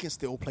Yeah. or he can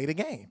still play the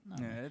game.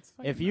 Yeah, it's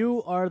If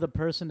you are the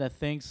person that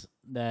thinks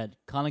that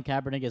Colin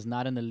Kaepernick is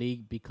not in the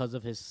league because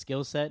of his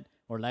skill set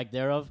or lack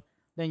thereof,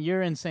 then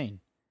you're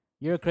insane.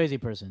 You're a crazy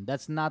person.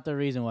 That's not the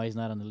reason why he's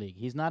not in the league.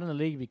 He's not in the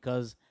league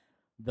because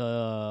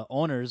the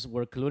owners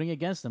were colluding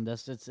against him.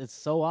 It's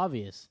so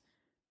obvious.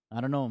 I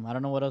don't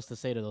know what else to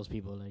say to those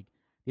people. Like,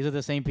 these are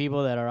the same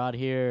people that are out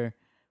here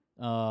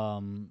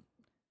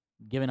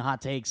giving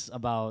hot takes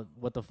about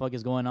what the fuck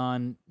is going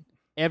on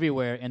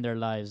everywhere in their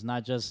lives,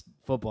 not just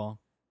football.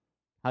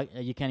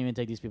 You can't even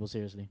take these people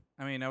seriously.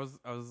 I mean, I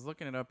was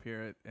looking it up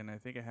here, and I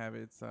think I have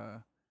it. It's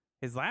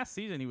his last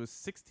season, he was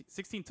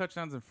 16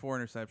 touchdowns and 4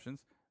 interceptions.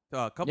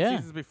 A couple Yeah.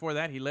 seasons before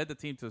that, he led the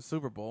team to a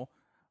Super Bowl.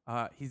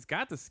 He's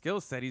got the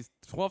skill set. He's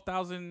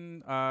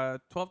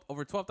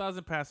over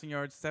 12,000 passing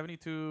yards,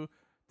 72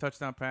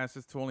 touchdown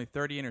passes to only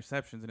 30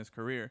 interceptions in his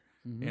career.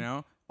 Mm-hmm. You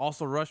know,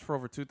 also rushed for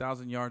over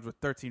 2,000 yards with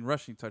 13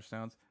 rushing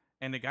touchdowns.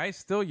 And the guy's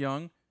still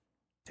young,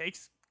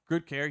 takes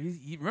good care.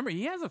 Remember,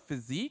 he has a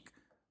physique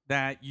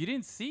that you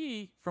didn't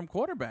see from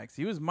quarterbacks.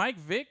 He was Mike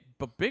Vick,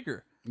 but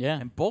bigger. Yeah.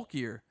 And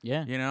bulkier.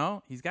 Yeah. You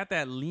know, he's got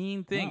that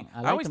lean thing.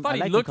 No, I always thought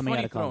he looked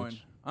funny throwing.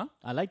 Huh?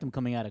 I liked him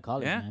coming out of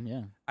college, Yeah? man.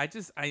 Yeah. I've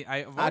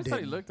I always thought he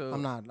didn't. looked.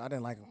 I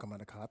didn't like him coming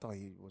out of college. I thought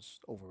he was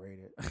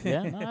overrated.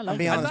 Yeah, no, I like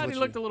being him. I honest thought with he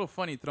looked you. a little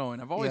funny throwing.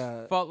 I've always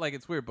Yeah. felt like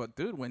it's weird, but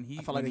dude, when he,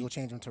 I felt like they would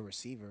change him to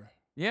receiver.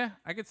 yeah,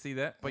 I could see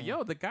that. But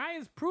yo, the guy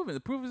is proven. The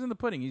proof is in the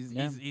pudding.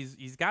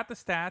 He's got the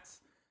stats,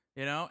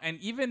 you know. And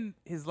even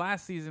his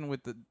last season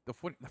with the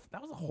 40,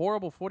 that was a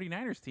horrible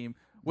 49ers team.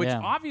 Which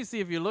Yeah. obviously,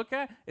 if you look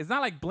at, it's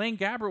not like Blaine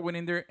Gabbert went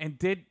in there and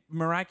did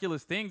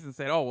miraculous things and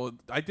said, "Oh well,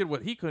 I did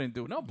what he couldn't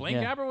do." No, Blaine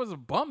Yeah. Gabbert was a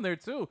bum there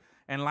too.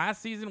 And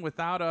last season,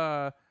 without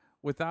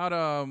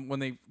when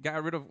they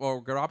got rid of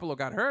or Garoppolo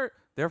got hurt,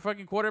 their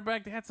fucking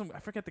quarterback, they had some. I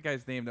forget the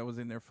guy's name that was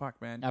in there.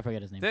 Fuck, man. I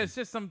forget his name. There's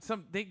just some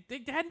they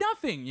had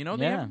nothing, you know.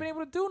 They Yeah. haven't been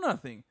able to do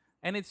nothing,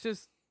 and it's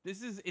just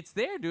it's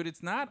there, dude.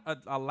 It's not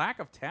a lack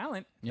of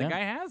talent. Yeah. The guy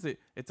has it.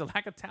 It's a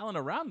lack of talent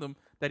around him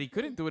that he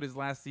couldn't do it his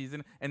last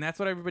season, and that's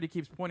what everybody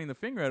keeps pointing the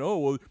finger at. Oh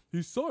well,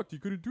 he sucked. He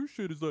couldn't do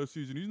shit his last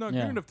season. He's not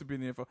Yeah. good enough to be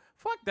in the NFL.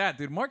 Fuck that,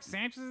 dude. Mark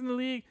Sanchez in the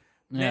league.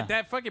 Yeah.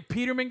 That fucking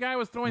Peterman guy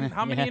was throwing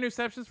how many Yeah.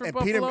 interceptions for And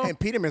Buffalo?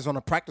 Peterman's on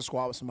a practice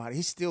squad with somebody.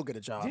 He still get a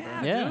job. yeah,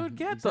 man. Yeah, dude,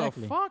 get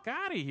exactly. the fuck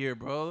out of here,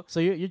 bro. So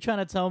you're trying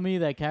to tell me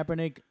that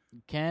Kaepernick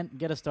can't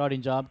get a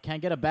starting job,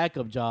 can't get a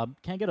backup job,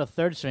 can't get a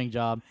third string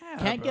job, Yeah,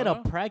 can't get a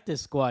bro.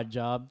 practice squad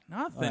job?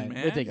 Nothing, All right,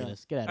 man.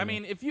 ridiculous. Get out of I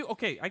here. mean, if you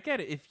I get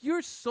it. If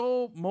you're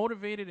so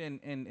motivated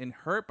and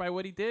hurt by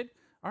what he did,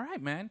 all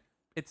right, man.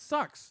 It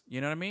sucks.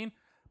 You know what I mean?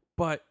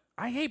 But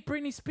I hate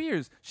Britney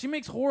Spears. She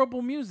makes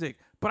horrible music,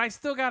 but I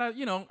still gotta,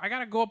 I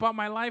gotta go about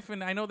my life,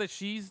 and I know that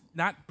she's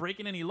not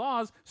breaking any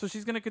laws, so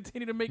she's gonna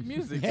continue to make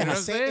music. You know And what the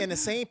I'm same- saying? and the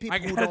same people I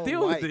who gotta don't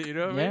deal like- with it. You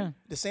know what I yeah, mean?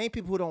 The same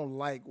people who don't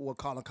like what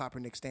Colin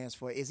Kaepernick stands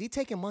for, is he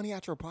taking money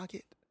out your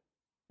pocket?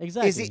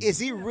 exactly. Is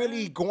he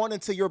really going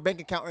into your bank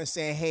account and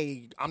saying,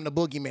 "Hey, I'm the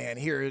boogeyman.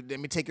 Here, let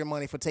me take your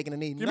money for taking a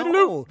knee"? Give me the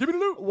loot. Give me the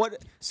loot.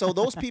 What? So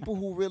those people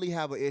who really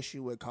have an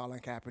issue with Colin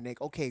Kaepernick,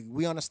 okay,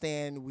 we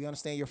understand. We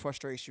understand your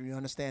frustration. We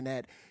understand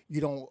that you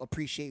don't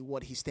appreciate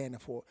what he's standing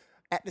for.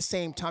 At the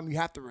same time, you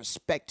have to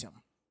respect him.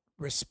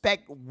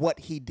 Respect what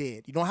he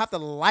did. You don't have to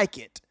like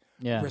it.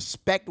 Yeah.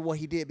 Respect what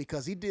he did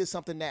because he did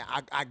something that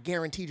I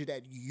guarantee you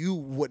that you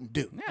wouldn't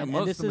do. Yeah, and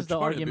most this is the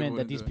majority of people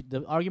argument that wouldn't do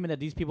it. the argument that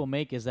these people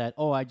make is that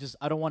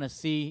I don't want to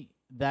see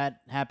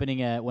that happening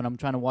when I'm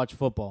trying to watch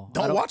football.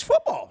 I Don't watch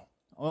football.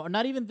 Or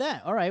not even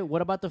that. All right.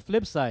 What about the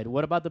flip side?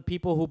 What about the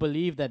people who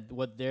believe that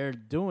what they're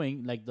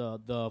doing, like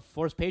the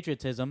forced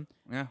patriotism,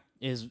 Yeah.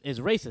 is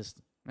racist,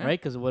 Yeah.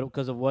 right? Because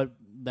of what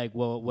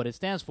it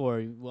stands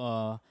for.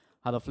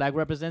 How the flag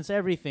represents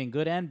everything,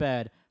 good and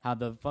bad. How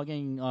the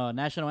fucking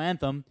national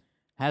anthem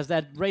has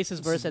that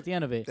racist verse at the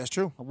end of it. That's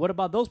true. What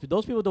about those people?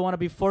 Those people don't want to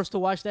be forced to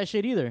watch that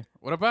shit either.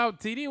 What about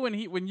TD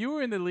when you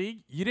were in the league?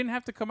 You didn't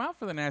have to come out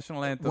for the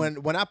national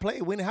anthem. When I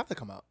played, we didn't have to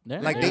come out.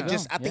 There Like you they go.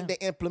 just, I think Yeah.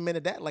 they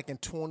implemented that like in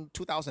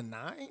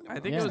 2009. I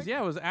think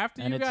Yeah. it was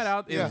after And you got it's-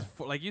 out. It Yeah.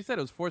 was like you said,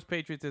 it was forced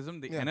patriotism.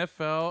 The Yeah.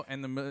 NFL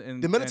and The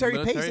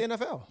military pays the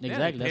NFL. Yeah,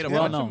 Exactly. they paid That's a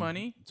well bunch known. of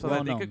money so well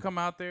that they known. could come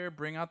out there,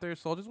 bring out their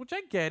soldiers, which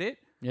I get it.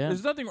 Yeah.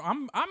 There's nothing.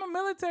 I'm a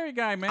military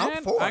guy, man.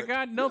 I'm for I it.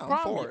 got no Yeah, I'm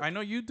problem. for it. I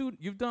know you do.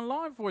 You've done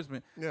law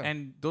enforcement, Yeah.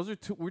 and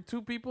we're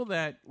two people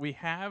that we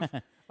have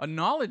a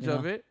knowledge You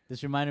of know, it.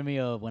 This reminded me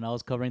of when I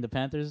was covering the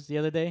Panthers the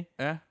other day.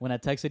 Yeah. When I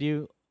texted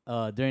you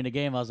during the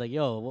game, I was like,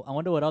 "Yo, I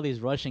wonder what all these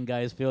Russian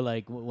guys feel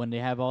like when they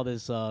have all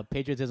this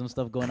patriotism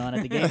stuff going on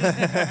at the game.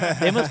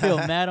 They must feel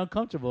mad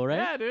uncomfortable, right?"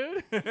 Yeah,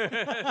 dude.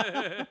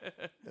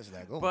 That's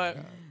like, oh my but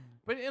God.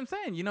 but I'm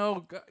saying,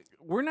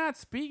 we're not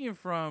speaking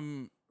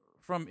from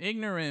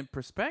ignorant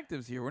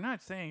perspectives here. We're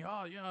not saying,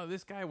 oh,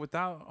 this guy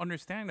without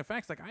understanding the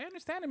facts. Like, I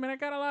understand him, and I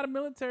got a lot of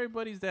military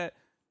buddies that,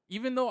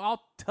 even though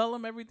I'll tell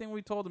them everything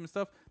we told them and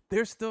stuff,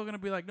 they're still going to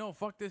be like, no,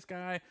 fuck this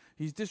guy.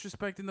 He's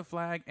disrespecting the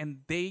flag. And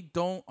they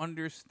don't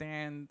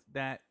understand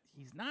that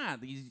he's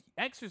not. He's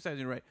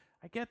exercising right.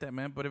 I get that,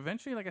 man. But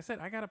eventually, like I said,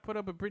 I got to put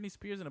up with Britney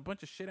Spears and a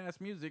bunch of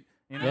shit-ass music,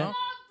 you know?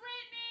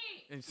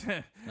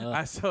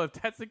 Yeah. So if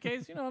that's the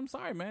case, I'm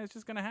sorry, man. It's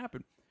just going to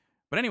happen.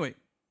 But anyway,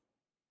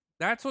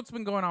 that's what's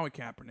been going on with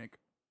Kaepernick.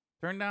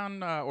 Turned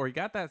down, or he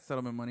got that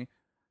settlement money.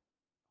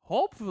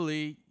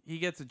 Hopefully, he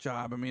gets a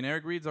job. I mean,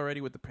 Eric Reed's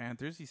already with the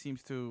Panthers. He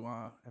seems to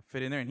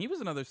fit in there. And he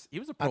was a pro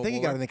I think he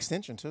bowler. got an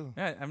extension, too.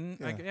 Yeah,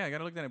 I got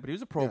to look at it. But he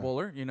was a pro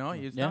bowler, He's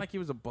not like he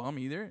was a bum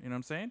either. You know what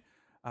I'm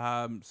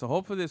saying? So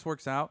hopefully this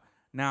works out.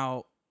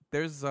 Now,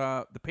 there's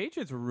the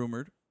Patriots were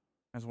rumored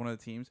as one of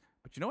the teams.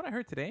 But you know what I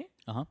heard today?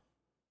 Uh-huh.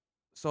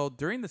 So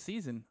during the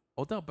season,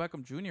 Odell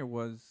Beckham Jr.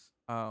 was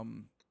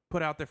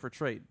put out there for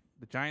trade.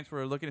 The Giants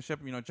were looking to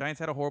ship him. Giants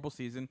had a horrible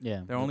season.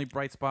 Yeah. Their only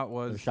bright spot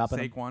was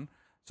Saquon.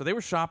 So they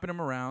were shopping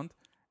him around.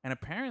 And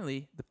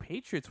apparently, the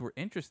Patriots were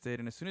interested.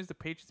 And as soon as the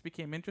Patriots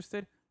became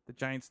interested, the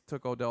Giants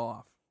took Odell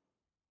off.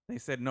 They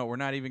said, no, we're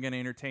not even going to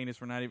entertain this.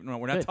 We're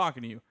not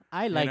talking to you.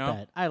 I like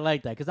that. I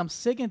like that because I'm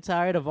sick and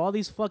tired of all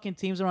these fucking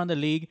teams around the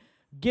league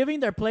giving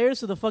their players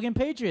to the fucking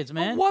Patriots,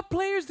 man. Well, what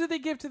players did they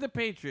give to the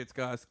Patriots,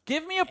 Gus?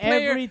 Give me a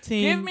player. Every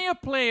team. Give me a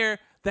player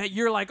that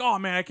you're like, oh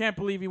man, I can't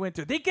believe he went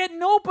to. They get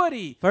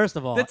nobody. First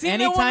of all, the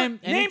team anytime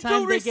name they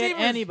two receivers. get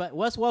anybody,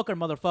 Wes Welker,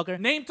 motherfucker.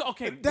 Name two.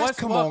 Okay, That's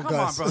come on,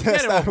 Gus. bro.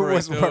 That's Get not over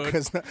Wes it, dude.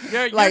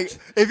 Welker's. Like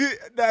if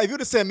you'd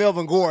have said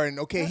Melvin Gordon,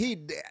 okay,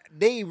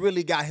 they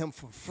really got him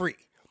for free.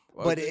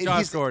 Well,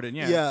 Josh Gordon,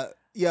 yeah.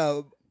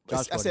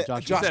 Josh I said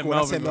Gordon. Josh Gordon.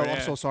 I said Melvin. Yeah.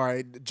 I'm so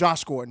sorry.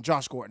 Josh Gordon.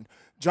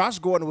 Josh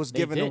Gordon was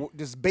did.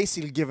 just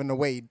basically given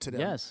away to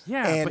them. Yes.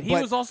 Yeah, but he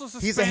was also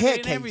suspended he's a head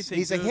and case. everything.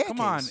 He's a dude. head Come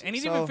case. on, and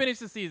he didn't even finish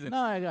the season.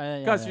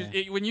 No, Gus,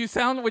 when you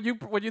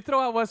throw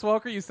out Wes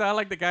Welker, you sound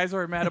like the guys who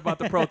are mad about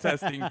the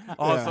protesting.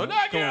 Also, no,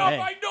 get off! Hey.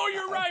 I know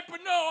you're right, but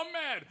no, I'm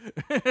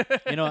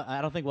mad.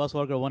 I don't think Wes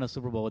Welker won a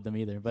Super Bowl with them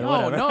either. But No,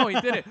 whatever. no, he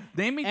didn't.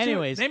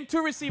 Anyways, name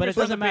two receivers. but it for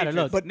doesn't the matter.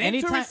 Patriots. Look, name two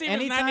anytime-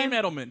 receivers not named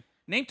anytime- Edelman.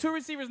 Name two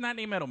receivers not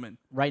named Edelman.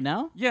 right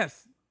now,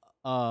 Yes.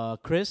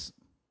 Chris,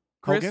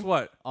 Chris, Hogan?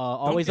 what?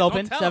 always Don't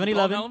open, tell him.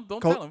 7-Eleven.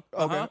 Don't tell him.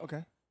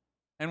 Okay.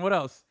 And what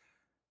else?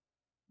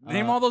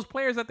 Name all those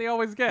players that they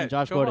always get. and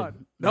Josh Go Gordon.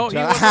 on. No, he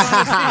wasn't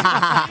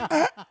on the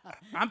team.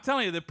 I'm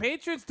telling you, the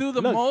Patriots do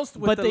the Look, most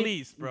with but the they-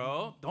 least,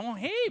 bro. Don't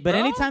hate, But bro.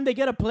 anytime they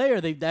get a player,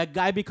 that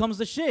guy becomes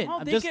the shit.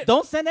 No, they Just get-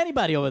 don't send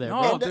anybody over there.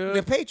 No, bro. And dude.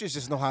 the Patriots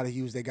just know how to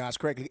use their guys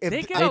correctly. If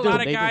They get They a do, lot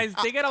of they do. guys.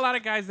 They get a lot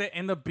of guys that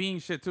end up being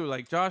shit too.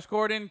 Like Josh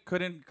Gordon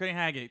couldn't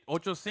hang it.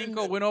 Ocho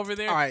Cinco went over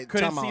there. all right,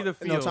 couldn't time see out. the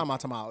field. No,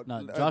 time out.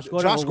 No, Josh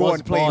Gordon was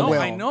played balling. No,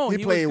 well. I know he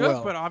he played was good,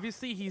 well, but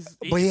obviously he's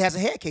but he has a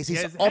head case. he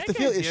He's has off the head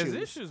field case. issues. He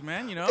has issues,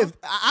 man.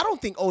 I don't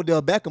think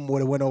Odell Beckham would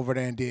have went over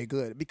there and did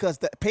good because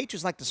the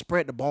Patriots like to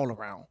spread the ball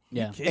around.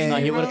 Yeah, kidding no,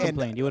 me, he would have bro?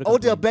 complained. He would have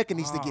Odell complained. Beckham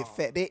needs to get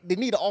fed. They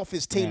need an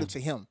offense tailored to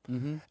him.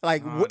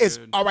 Like Oh, it's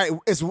dude. all right.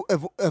 If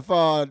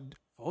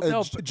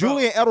Odell,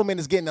 Julian Edelman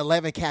is getting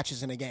 11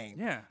 catches in a game.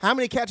 Yeah. How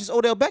many catches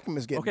Odell Beckham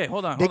is getting? Okay,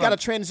 hold on, They hold got to on.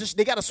 transition.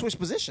 They got to switch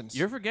positions.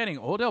 You're forgetting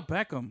Odell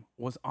Beckham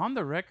was on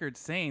the record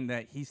saying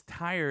that he's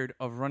tired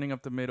of running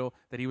up the middle,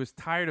 that he was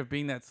tired of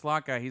being that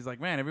slot guy. He's like,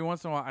 man, every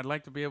once in a while I'd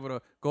like to be able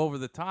to go over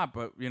the top,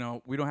 but we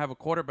don't have a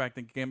quarterback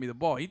that can get me the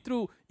ball. He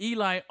threw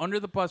Eli under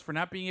the bus for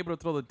not being able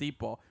to throw the deep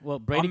ball. Well,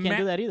 Brady can't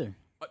do that either.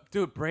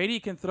 Dude, Brady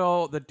can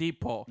throw the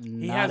deep ball. He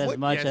Not has as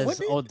much yes. as What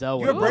did- Odell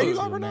You're a would Brady do,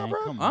 lover now, man.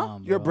 bro? Come Huh?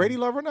 on, You're a bro. Brady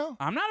lover now.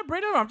 I'm not a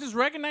Brady lover. I'm just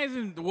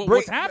recognizing what's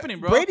Bra- happening,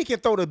 bro. Brady can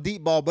throw the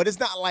deep ball, but it's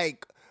not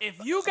like If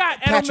you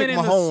got Patrick Edelman in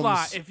the Mahomes.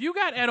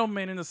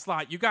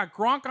 slot, you got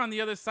Gronk on the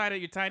other side of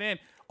your tight end.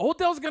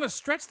 Odell's gonna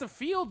stretch the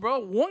field, bro.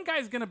 One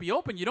guy's gonna be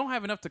open. You don't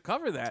have enough to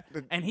cover that,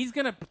 and he's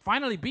gonna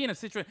finally be in a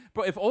situation.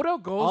 Bro, if Odell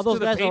goes All those to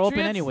the guys Patriots, are open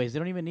anyways. They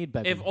don't even need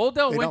Beckham. if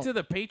Odell They went don't. to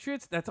the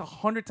Patriots, that's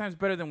 100 times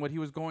better than what he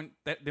was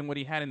than what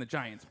he had in the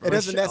Giants. Bro. it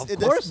doesn't. Of It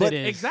course but,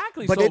 it is.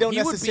 Exactly, But so they don't he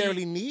would be-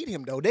 necessarily need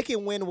him though. They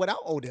can win without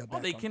Odell Beckham. Oh,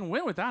 they can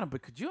win without him,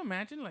 but could you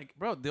imagine, like,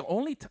 bro, the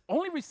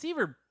only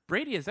receiver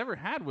Brady has ever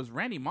had was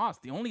Randy Moss,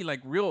 the only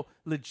like real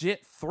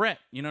legit threat.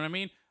 You know what I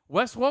mean?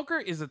 Wes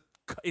Welker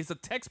is a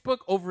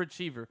textbook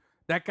overachiever.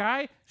 That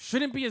guy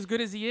shouldn't be as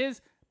good as he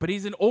is, but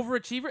he's an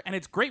overachiever, and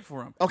it's great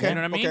for him. Okay, you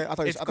know what I mean? okay. I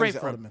thought you it's said great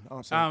for Edelman. him.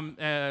 Oh, sorry.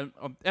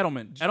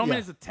 Edelman. Edelman Yeah.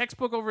 is a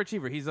textbook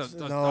overachiever. He's a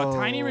No.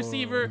 tiny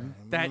receiver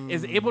that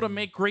is able to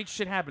make great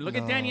shit happen. Look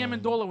at Danny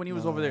Amendola when he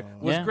was over there.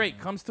 Was Yeah. great.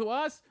 Comes to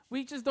us,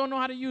 we just don't know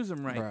how to use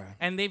him right. Right.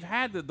 And they've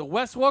had the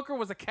Wes Welker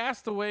was a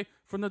castaway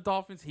from the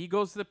Dolphins. He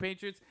goes to the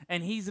Patriots,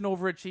 and he's an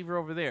overachiever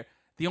over there.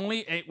 The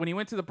only when he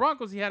went to the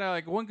Broncos, he had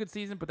like one good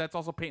season, but that's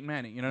also Peyton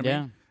Manning. You know what I Yeah.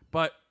 mean?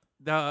 But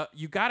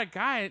you got a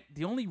guy.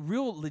 The only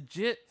real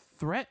legit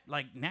threat,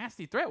 like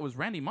nasty threat, was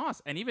Randy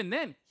Moss, and even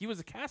then, he was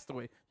a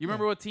castaway. You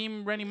remember what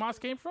team Randy Moss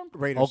came from?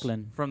 Raiders.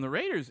 Oakland. From the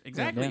Raiders,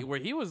 exactly. Yeah. Where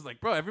he was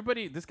like, bro,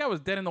 everybody, this guy was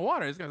dead in the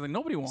water. This guy's like,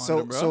 nobody wanted So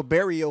him, bro. so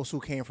Barrios,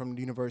 who came from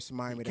the University of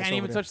Miami, that's Can't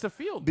even over there. touch the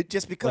field. But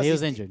just because he was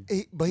he's- injured.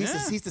 but he's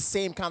Yeah. he's the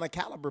same kind of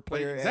caliber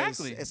player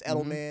exactly. as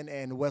Edelman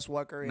and Wes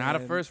Welker. Not a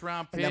and- first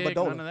round and pick,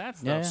 Amendola. none of that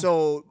stuff. Yeah.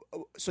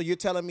 So you're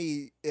telling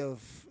me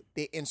if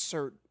they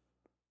insert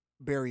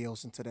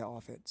Berrios into their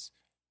offense,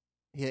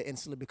 he'll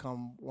instantly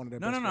become one of their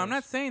best No. I'm players.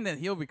 not saying that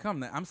he'll become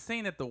that. I'm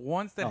saying that the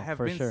ones that have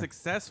for been sure.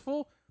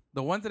 successful,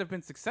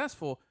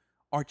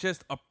 are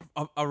just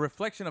a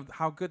reflection of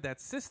how good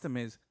that system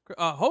is.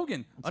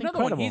 Hogan, another one.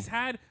 incredible. He's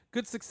had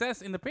good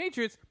success in the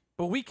Patriots,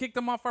 but we kicked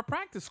him off our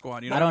practice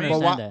squad. You know I what don't I mean?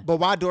 But understand why, that. but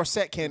why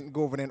Dorsett can't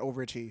go over there and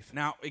overachieve?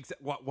 Now,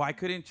 why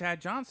couldn't Chad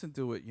Johnson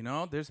do it? You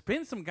know, there's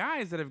been some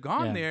guys that have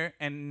gone Yeah. there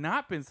and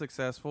not been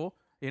successful.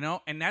 You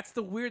know, and that's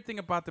the weird thing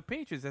about the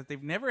Patriots, that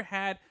they've never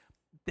had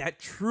that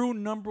true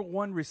number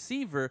one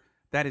receiver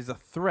that is a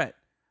threat.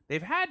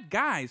 They've had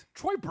guys,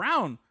 Troy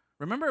Brown.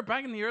 Remember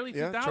back in the early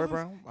 2000s? Yeah, Troy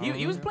Brown. I He was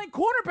remember. playing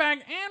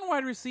quarterback and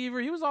wide receiver.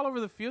 He was all over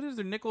the field. He was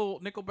their nickel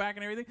back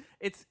and everything.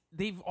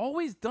 They've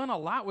always done a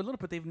lot with little,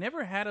 but they've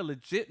never had a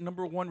legit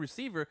number one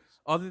receiver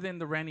other than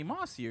the Randy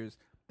Moss years.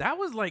 That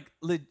was like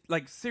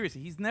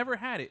seriously, he's never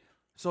had it.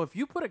 So if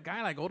you put a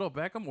guy like Odell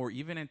Beckham or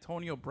even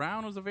Antonio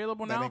Brown who's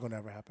available That now, ain't gonna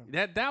ever happen.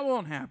 that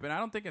won't happen. I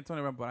don't think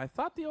Antonio Brown, but I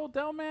thought the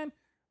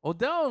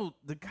Odell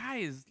the guy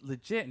is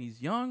legit and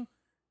he's young.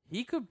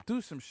 He could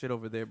do some shit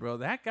over there, bro.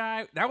 That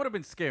guy, that would have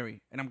been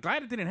scary. And I'm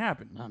glad it didn't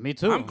happen. Me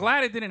too. I'm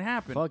glad it didn't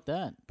happen. Fuck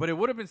that. But it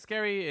would have been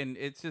scary, and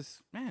it's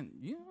just, man,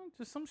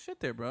 just some shit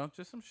there, bro.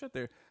 Just some shit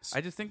there.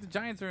 I just think the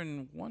Giants are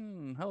in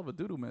one hell of a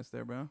doo-doo mess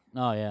there, bro.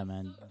 Oh yeah,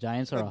 man.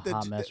 Giants are a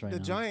hot mess right now.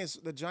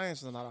 The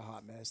Giants are not a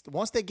hot mess.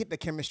 Once they get the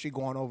chemistry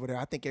going over there,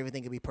 I think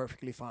everything will be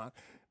perfectly fine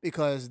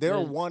because they're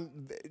Yeah.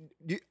 one.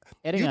 You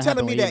It ain't gonna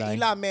telling me happen that with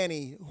Eli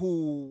Manning,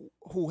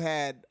 who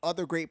had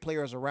other great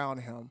players around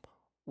him,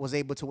 was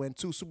able to win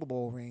 2 Super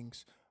Bowl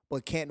rings,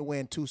 but can't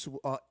win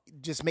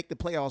just make the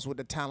playoffs with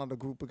the talented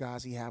group of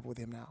guys he have with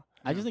him now.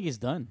 I just think he's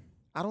done.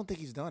 I don't think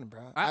he's done,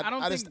 bro. I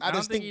don't think Eli's I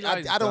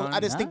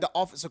done. just think the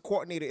offensive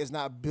coordinator is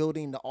not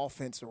building the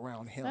offense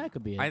around him. That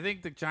could be it. I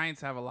think the Giants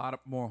have a lot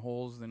of more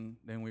holes than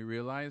we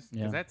realize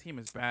because Yeah. that team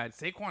is bad.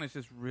 Saquon is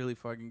just really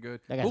fucking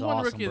good. That Who guy's won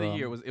awesome, Rookie of bro. the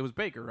Year? It was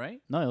Baker,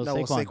 right? no, it was No,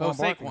 it was Saquon. Saquon.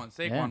 Barkley.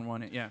 Saquon Yeah.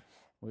 won it. Yeah.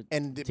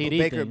 And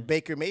TD thing.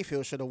 Baker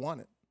Mayfield should have won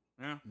it.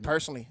 Yeah.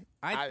 Personally,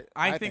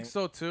 I think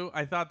so too.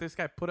 I thought this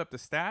guy put up the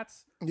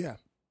stats Yeah,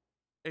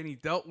 and he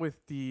dealt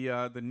with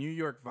the New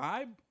York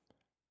vibe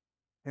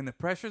and the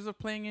pressures of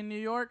playing in New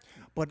York.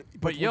 but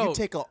when yo- you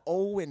take a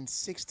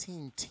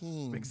 0-16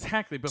 team,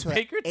 Exactly. But To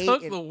Baker 8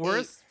 took and the 8.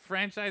 worst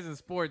franchise in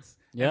sports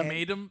Yep. and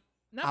made him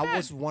not I bad.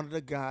 was one of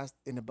the guys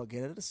in the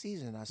beginning of the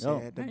season. I Yo.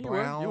 said the Yeah, you were.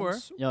 Browns. You were.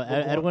 Yo, were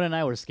going- Edwin and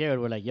I were scared.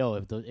 We're like, yo,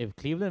 if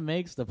Cleveland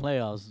makes the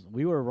playoffs,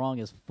 we were wrong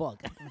as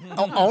fuck.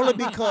 Only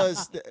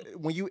because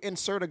when you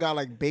insert a guy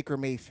like Baker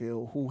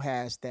Mayfield, who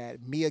has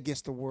that me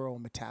against the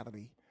world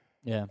mentality,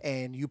 yeah.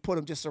 and you put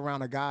him just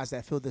around the guys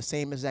that feel the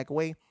same exact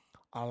way,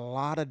 a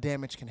lot of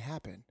damage can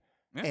happen.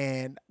 Yeah.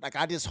 And like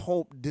I just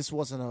hope this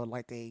wasn't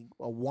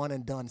a one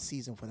and done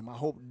season for them. I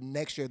hope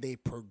next year they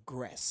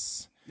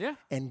progress Yeah.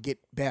 and get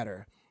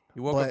better. He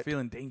woke But- up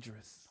feeling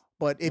dangerous.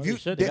 But if Well, they you,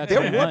 should. They got they're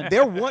Cam one, Hunt.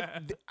 they're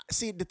one.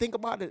 See, the thing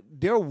about it,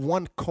 they're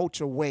one coach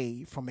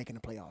away from making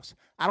the playoffs.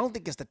 I don't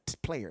think it's the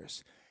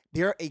players.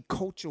 They're a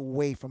coach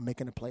away from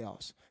making the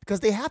playoffs because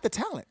they have the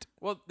talent.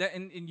 Well,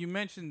 and you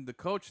mentioned the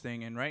coach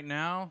thing, and right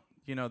now,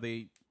 you know,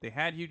 they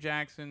had Hugh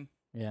Jackson,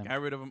 Yeah. got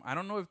rid of him. I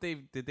don't know if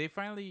did they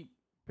finally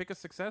pick a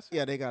successor?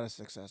 Yeah, they got a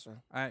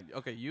successor.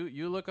 Okay,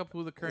 you look up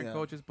who the current Yeah.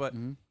 coach is, but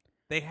Mhm.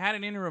 they had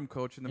an interim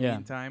coach in the Yeah.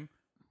 meantime,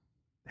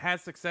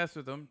 had success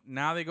with them.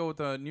 Now they go with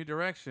a new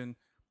direction.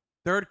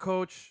 Third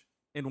coach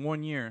in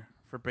 1 year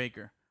for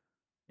Baker.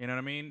 You know what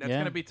I mean? That's Yeah.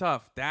 gonna be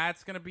tough.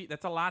 That's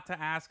a lot to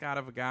ask out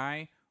of a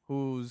guy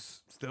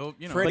who's still,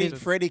 you know,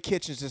 just- Freddie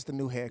Kitchens is the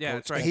new head coach. Yeah,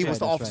 that's right. And he That's was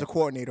the right, that's offensive right.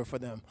 coordinator for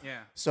them.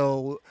 yeah.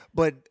 So,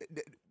 but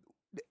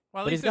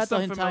Well, at But least he's there's got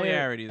the some entire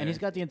familiarity there. and he's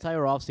got the entire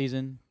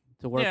offseason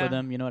to work Yeah. with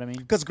them. You know what I mean?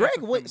 because Greg,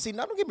 That's what- see,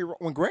 now don't get me wrong.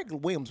 When Greg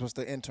Williams was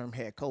the interim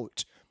head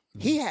coach,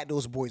 he had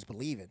those boys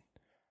believing.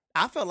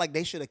 I felt like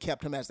they should have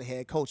kept him as the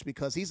head coach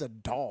because he's a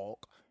dog.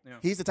 Yeah.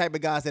 He's the type of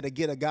guys that'll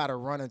get a guy to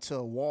run into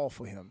a wall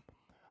for him.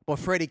 But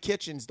Freddie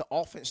Kitchens, the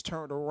offense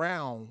turned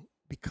around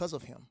because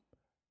of him.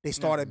 They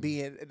started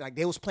being like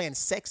they was playing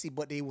sexy,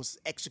 but they was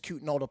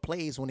executing all the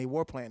plays when they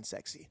were playing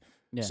sexy.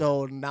 Yeah.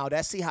 So now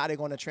let's see how they're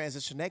going to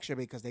transition next year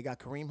because they got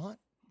Kareem Hunt.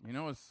 You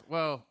know,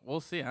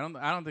 we'll see. I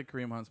don't think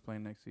Kareem Hunt's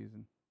playing next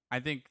season. I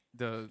think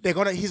He's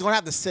gonna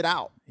have to sit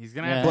out. he's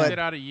gonna Yeah. have to But- sit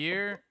out a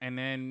year, and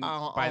then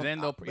by then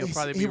he'll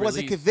probably be he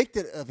wasn't released.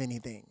 convicted of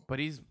anything. But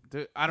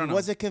I don't He know.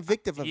 wasn't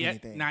convicted of Yet-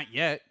 anything. Not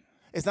yet.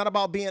 It's not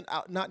about being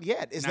out. Not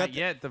yet. It's Not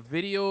yet. The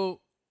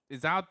video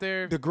is out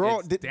there. The girl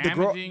It's did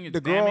damaging. the It's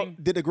girl damning.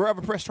 did the girl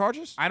ever press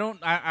charges? I'm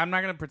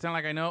not gonna pretend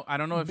like I know. I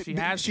don't know if she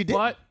has. She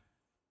didn't.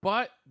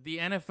 But the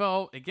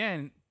NFL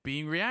again,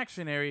 being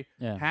reactionary,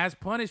 Yeah. has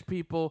punished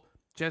people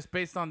just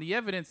based on the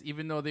evidence,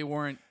 even though they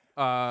weren't. So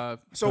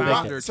found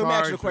why, or so let me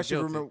ask you charged a or question.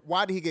 guilty. Remember,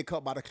 why did he get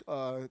cut by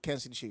the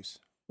Kansas City Chiefs?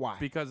 Why?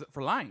 Because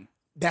for lying.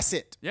 That's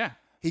it. Yeah.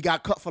 He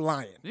got cut for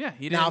lying. Yeah.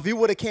 He Now, didn't. if he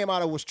would have came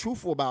out and was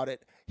truthful about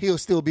it, he'll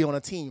still be on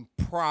a team,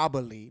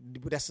 probably.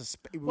 But that's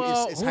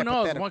Well, it's who knows?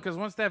 hypothetical. Because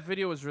once that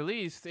video was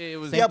released, it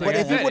was. Yeah, Same but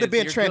thing. if he Yeah, would have been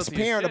you're guilty as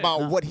transparent shit.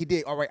 about what he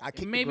did, all right, I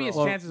kicked Maybe the his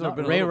girl. chances would have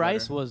been a Ray little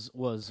Rice better.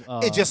 was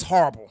It's just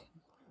horrible.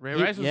 Ray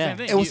Rice was the yeah. same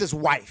thing. It was his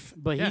wife.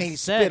 But and he he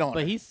said, spit on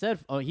but her.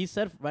 he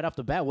said right off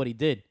the bat what he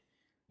did.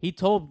 He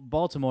told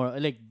Baltimore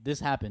like this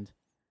happened,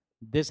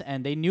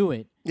 and they knew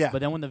it. Yeah. But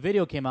then when the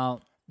video came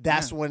out,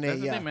 That's when they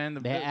That's the thing, man.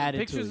 They added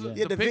to pictures, it,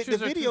 Yeah, the the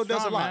pictures are video too does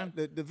a strong, lot.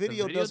 man. The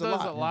video does a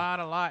lot.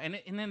 a lot.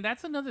 And then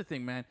that's another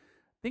thing, man.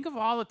 Think of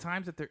all the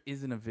times that there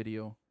isn't a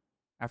video.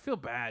 I feel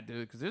bad,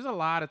 dude, because there's a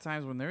lot of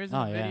times when there isn't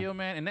Oh, a yeah. video,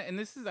 man. And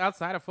this is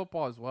outside of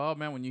football as well,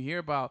 man. When you hear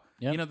about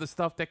Yep. the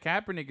stuff that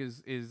Kaepernick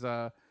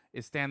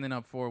is standing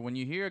up for. When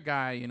you hear a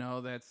guy,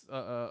 that's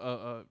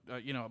a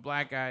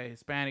black guy,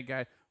 Hispanic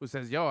guy who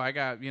says, "Yo, I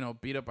got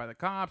beat up by the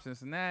cops," and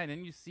this and that, and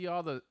then you see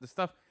all the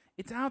stuff.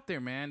 It's out there,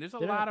 man. There's a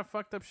There lot are- of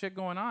fucked up shit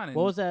going on. And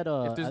what was that?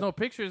 if there's no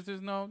pictures,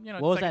 there's no what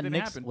it's was like that it didn't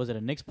Knicks? happen. Was it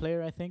a Knicks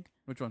player? I think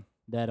Which one?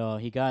 that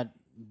he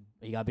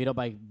got beat up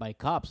by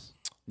cops.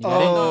 He Oh.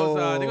 got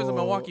in. I think it was a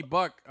Milwaukee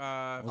Buck.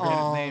 I forget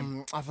his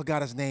name. I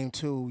forgot his name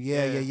too.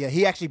 Yeah. Yeah.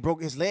 He actually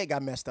broke his leg,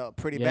 got messed up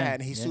pretty Yeah, bad,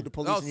 and he yeah. sued the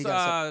police. Oh, and he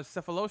got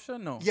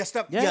Cephalosha? No. yeah, Yeah,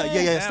 Steph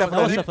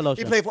that was He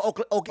Cephalosha. played for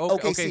OKC.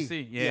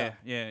 OKC. Yeah.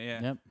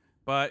 Yep.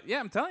 But yeah,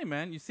 I'm telling you,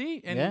 man. You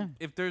see, and Yeah.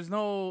 if there's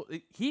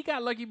he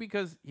got lucky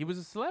because he was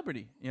a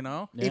celebrity.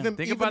 Yeah. Even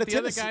Think even about the the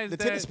other tennis, guys the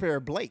that- tennis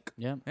player Blake.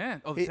 Yeah. Yeah.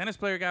 Oh, the He- tennis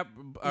player got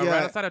Yeah.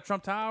 right outside of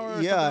Trump Tower.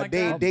 Or Yeah, something like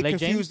they that. they Blake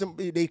confused him.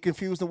 They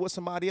confused him with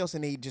somebody else,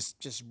 and they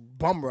just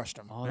bum rushed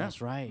him. Oh, Yeah.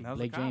 that's right. That was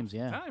Blake the cops. James.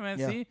 Yeah. Tell you, man.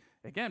 Yeah. See,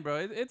 again, bro,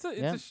 it's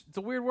Yeah.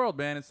 a weird world,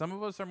 man, and some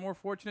of us are more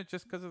fortunate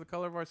just because of the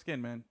color of our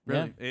skin, man.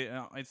 Really,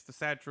 it's the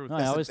sad truth. No,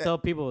 I always tell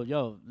people,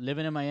 yo,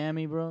 living in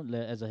Miami, bro,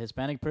 as a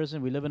Hispanic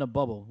person, we live in a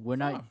bubble. We're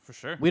not. Oh, for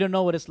sure. We don't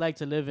know what it's like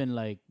to live in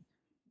like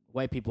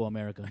white people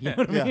America. You know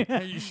what I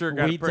mean? You sure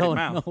got we a pretty don't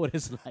mouth. know what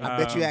it's like. I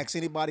bet you Um, ask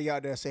anybody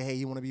out there, say, "Hey,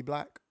 you want to be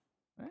black?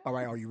 Eh. All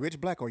right, are you rich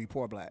black or are you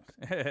poor black?"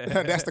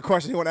 That's the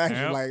question you want to ask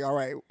Yep. you. Like, all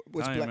right,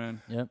 what's Tell you, black?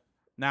 man. Yep.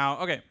 Now,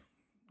 okay,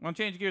 I want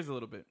to change gears a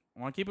little bit. I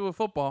want to keep it with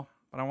football,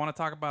 but I want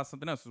to talk about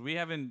something else. We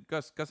haven't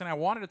Gus and I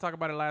wanted to talk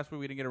about it last week.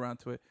 We didn't get around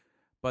to it,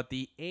 but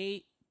the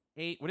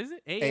what is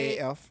it?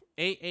 AAF,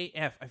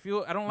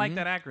 AAF. I don't like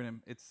that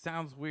acronym. It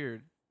sounds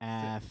weird.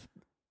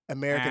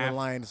 American AF.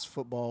 Alliance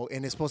Football,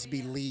 and it's supposed to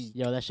be league.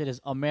 Yo, that shit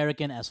is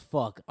American as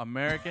fuck.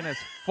 American as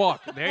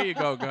fuck. There you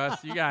go,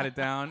 Gus. You got it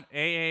down.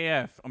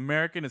 AAF.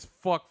 American as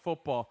fuck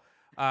football.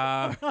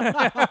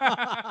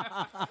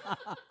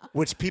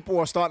 Which people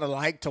are starting to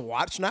like to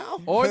watch now.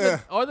 or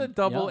the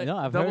double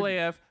I've double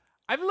heard- AF.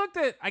 I've looked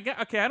at. I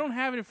don't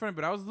have it in front of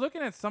me, but I was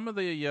looking at some of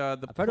the I've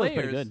heard it was pretty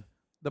players, good.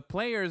 the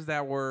players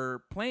that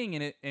were playing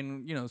in it,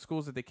 and the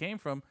schools that they came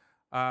from.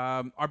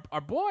 Our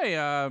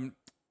boy,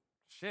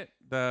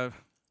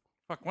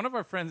 one of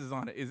our friends is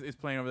on it. Is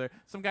playing over there.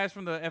 Some guys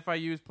from the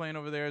FIU is playing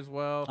over there as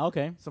well.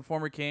 Okay. Some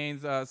former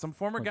Canes. Some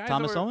former guys.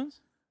 Thomas that were, Owens?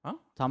 Huh?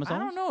 Thomas I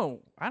Owens? don't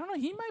know.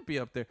 He might be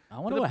up there. I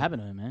wonder what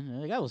happened to him,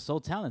 man. The guy was so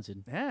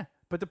talented. Yeah,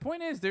 but the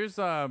point is, it's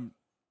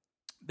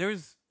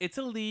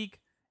a league.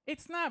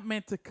 It's not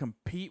meant to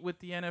compete with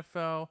the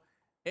NFL.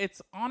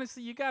 It's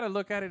honestly, you got to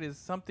look at it as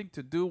something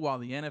to do while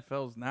the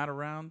NFL's not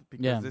around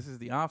because Yeah. this is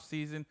the off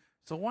season.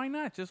 So why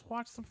not just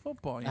watch some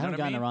football? You I know haven't what I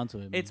gotten mean? around to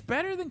it. It's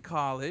better than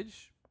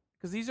college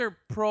because these are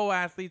pro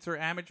athletes or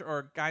amateur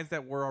or guys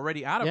that were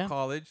already out of Yeah.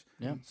 college.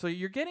 Yeah. So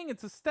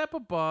it's a step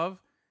above.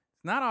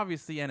 It's not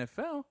obviously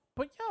NFL,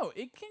 but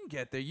it can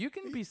get there. You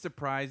can be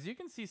surprised. You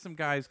can see some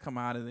guys come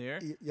out of there.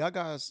 Y'all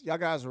guys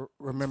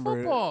remember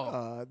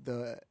football.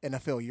 the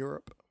NFL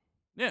Europe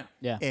Yeah.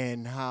 Yeah.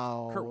 and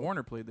how Kurt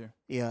Warner played there.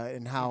 Yeah,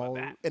 and how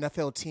about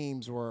NFL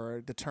teams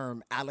were the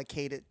term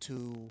allocated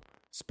to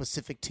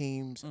specific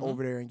teams Mm-hmm.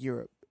 over there in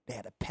Europe. They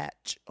had a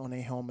patch on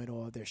their helmet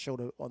or their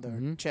shoulder or their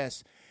Mm-hmm.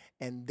 chest,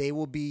 and they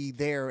will be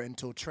there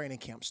until training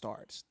camp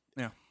starts.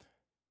 Yeah.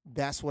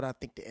 That's what I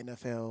think the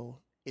NFL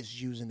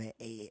is using the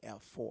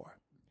AAF for.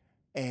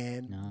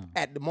 And No.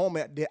 at the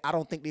moment, I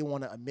don't think they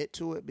want to admit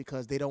to it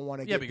because they don't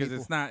want to Yeah, get because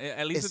people, it's not.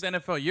 At least it's-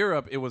 with NFL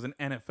Europe, it was an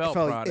NFL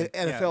product.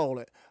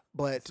 NFL.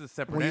 But It's a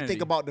separate when you entity.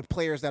 think about the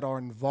players that are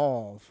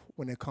involved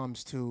when it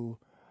comes to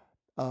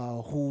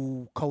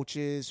who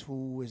coaches,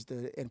 who is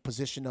in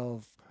position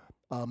of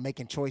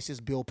making choices,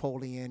 Bill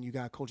Polian, you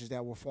got coaches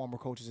that were former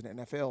coaches in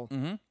the NFL.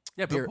 Mm-hmm.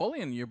 Yeah, Bill They're-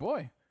 Polian, your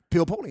boy.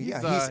 Bill Polian, yeah,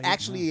 He's, he's he's-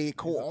 actually a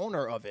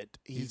co-owner of it.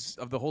 He's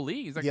of the whole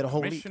league. He's like Yeah, the the whole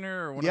league.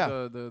 commissioner or one Yeah.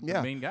 of the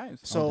Yeah. main guys.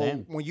 So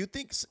damn. when you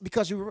think,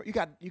 because you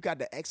got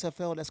the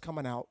XFL that's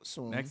coming out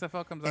soon, The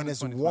XFL comes out and in there's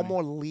 2020. one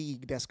more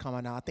league that's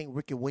coming out. I think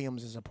Ricky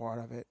Williams is a part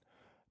of it.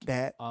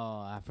 That Oh,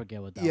 I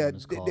forget what that yeah, one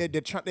is called.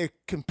 they're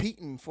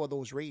competing for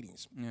those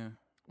ratings. Yeah.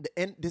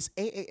 And this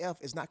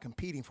AAF is not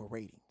competing for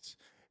ratings.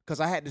 Because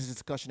I had this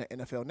discussion at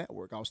NFL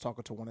Network. I was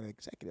talking to one of the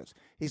executives.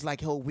 He's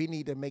like, we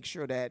need to make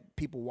sure that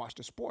people watch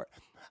the sport.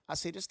 I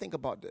say, just think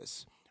about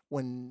this.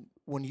 When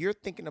you're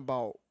thinking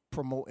about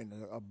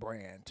promoting a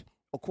brand,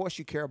 of course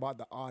you care about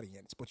the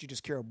audience, but you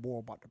just care more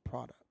about the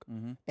product.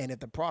 Mm-hmm. And if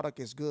the product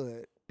is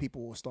good,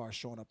 people will start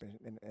showing up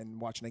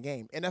and watching the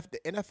game. And if the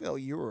NFL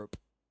Europe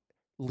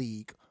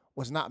League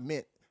was not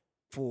meant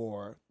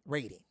for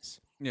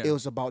ratings. Yeah. It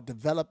was about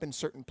developing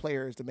certain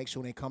players to make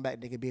sure when they come back,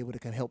 they can be able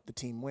to help the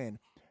team win.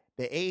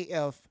 The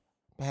AAF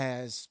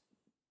has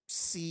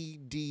C,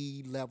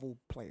 D level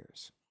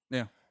players.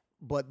 Yeah.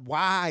 But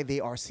why they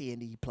are seeing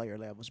the player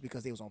levels?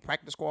 Because they was on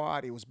practice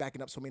squad, they was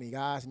backing up so many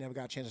guys, never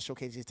got a chance to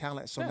showcase his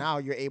talent. So now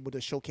you're able to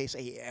showcase,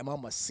 hey, am I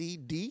a C,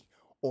 D,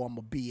 or I'm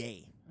a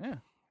BA? Yeah.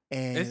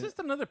 And It's just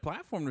another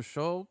platform to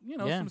show,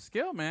 some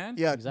skill, man.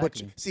 yeah,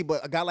 Exactly.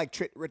 but a guy like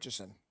Trent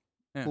Richardson,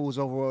 Yeah. who's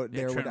over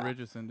there Trent with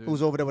Richardson, dude.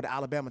 who's over there with the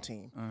Alabama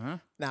team. Uh-huh.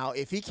 Now,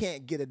 if he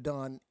can't get it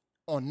done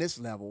on this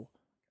level,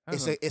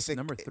 it's a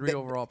number 3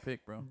 overall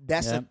pick, bro.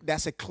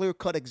 that's a clear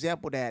cut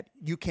example that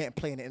you can't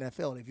play in the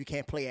NFL if you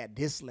can't play at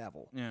this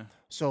level. Yeah.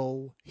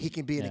 So he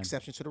can be an Yeah.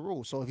 exception to the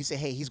rule. So if you say,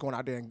 hey, he's going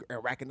out there and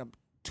racking up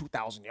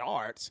 2,000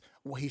 yards,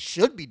 what he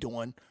should be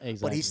doing, but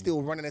Exactly. he's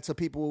still running into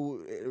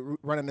people,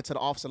 running into the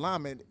offensive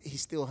lineman. He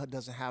still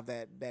doesn't have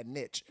that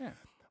niche. Yeah.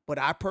 But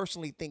I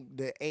personally think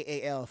the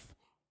AAF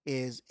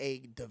is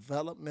a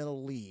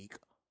developmental league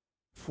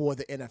for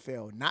the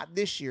NFL. Not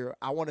this year.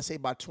 I want to say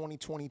by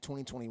 2020,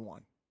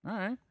 2021. All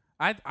right.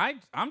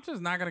 I'm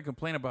just not gonna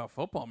complain about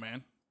football,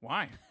 man.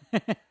 Why?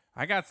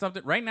 I got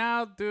something right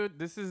now, dude.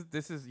 This is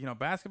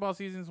basketball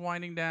season's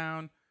winding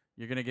down.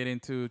 You're gonna get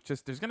into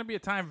there's gonna be a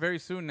time very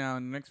soon now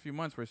in the next few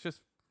months where it's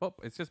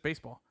just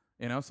baseball.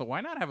 So why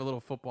not have a little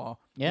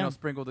football,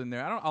 sprinkled in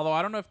there? Although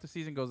I don't know if the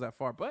season goes that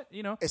far, but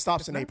It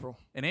stops in not- April.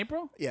 In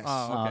April? Yes.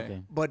 Oh,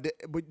 okay. But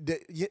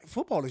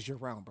football is year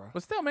round, bro.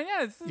 But still, man,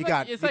 yeah,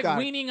 it's like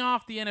weaning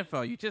off the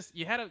NFL.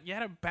 You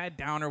had a bad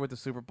downer with the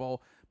Super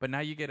Bowl, but now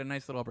you get a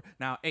nice little.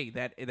 Now, hey,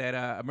 that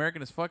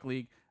American as Fuck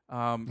League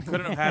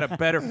couldn't have had a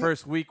better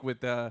first week with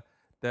the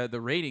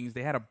ratings.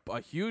 They had a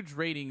huge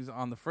ratings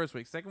on the first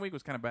week. Second week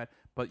was kind of bad,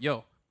 but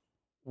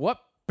what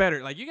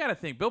better? Like, you got to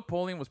think, Bill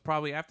Polian was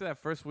probably after that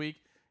first week.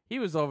 He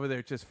was over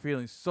there just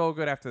feeling so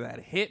good after that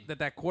hit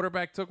that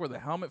quarterback took where the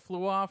helmet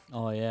flew off.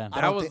 Oh yeah.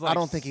 I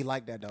don't think he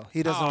liked that though.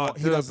 He doesn't. Oh, want,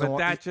 he dude, doesn't. but want,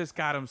 that just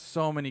got him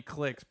so many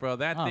clicks, bro.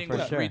 That thing for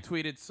was sure.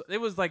 retweeted.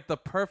 It was like the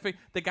perfect.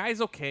 The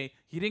guy's okay.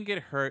 He didn't get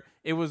hurt.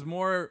 It was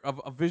more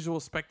of a visual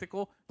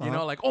spectacle.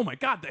 Like, oh my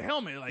god, the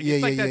helmet. Like,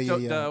 it's like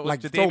that.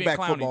 Like Jadeveon throwback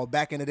Clowney. football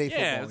back in the day. Yeah,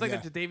 football, it was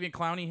like the Jadeveon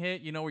Clowney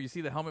hit. Where you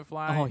see the helmet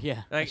fly. Oh,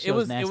 yeah. That Like shit it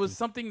was was nasty.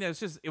 something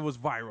that's just it was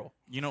viral.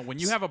 When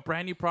you have a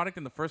brand new product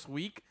in the first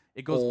week,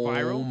 it goes Oh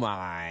viral.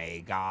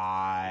 my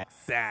god.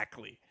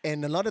 Exactly.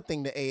 And another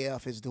thing the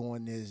AF is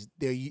doing is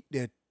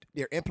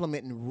they're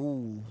implementing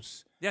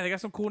rules Yeah, they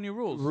got some cool new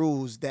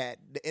rules. that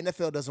the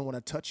NFL doesn't want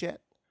to touch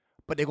yet,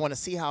 but they're going to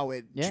see how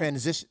it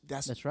transitions.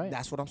 That's right.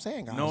 That's what I'm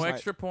saying, guys. No Like,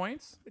 extra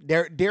points.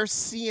 They're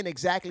seeing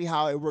exactly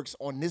how it works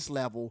on this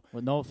level.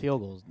 With no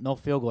field goals, no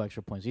field goal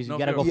extra points. You No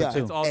got to go field for goals.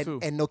 two. It's all two.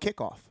 and no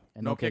kickoff.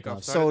 And no no kickoff.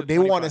 kickoffs. Started So at they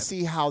want to 25.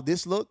 see how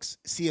this looks,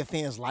 see if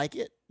fans like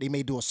it. They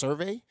may do a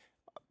survey.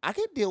 I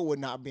can deal with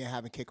not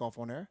having kickoff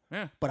on there,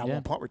 Yeah. but I Yeah.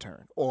 want punt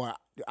return, or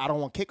I don't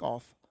want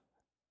kickoff,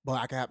 but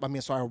I can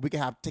have. We can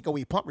have take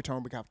away punt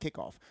return. We can have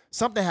kickoff.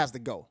 Something has to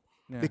go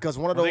Yeah. because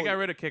one of Well, those. they got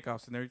rid of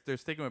kickoffs and they're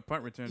sticking with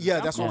punt returns. Yeah,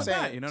 I'm that's cool what I'm with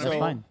that, saying. You know what That's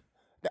I mean?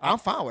 fine. I'm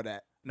fine with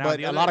that, Now, but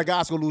the a other- lot of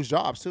guys gonna lose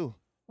jobs too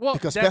Well,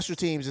 because that's- special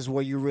teams is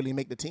where you really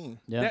make the team.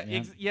 Yeah,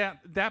 Yeah,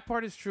 that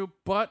part is true.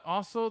 But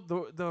also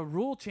the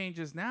rule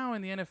changes now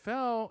in the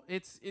NFL.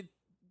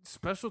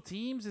 Special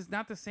teams is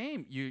not the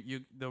same.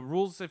 The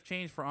rules have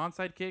changed for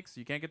onside kicks.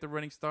 You can't get the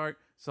running start.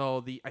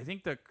 So I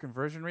think the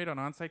conversion rate on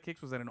onside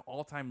kicks was at an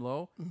all-time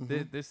low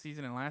this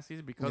season and last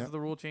season because Yep. of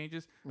the rule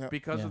changes, Yep.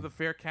 because Yeah. of the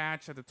fair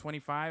catch at the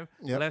 25.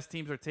 Yep. Less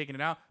teams are taking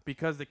it out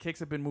because the kicks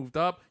have been moved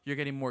up. You're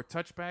getting more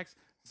touchbacks.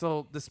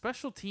 So the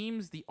special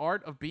teams, the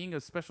art of being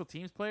a special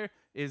teams player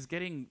is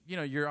getting,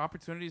 your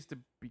opportunities to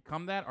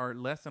become that are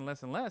less and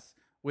less and less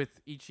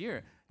with each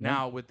year.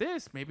 Now with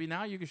this, maybe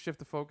now you can shift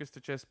the focus to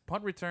just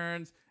punt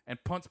returns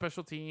and punt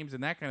special teams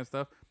and that kind of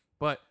stuff.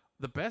 But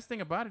the best thing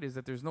about it is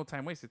that there's no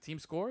time wasted. Team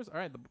scores, all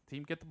right, the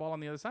team get the ball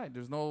on the other side.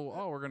 There's no,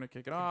 we're going to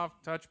kick it off,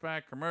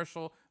 touchback,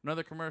 commercial,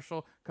 another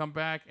commercial, come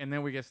back, and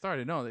then we get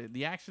started. No,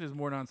 the action is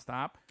more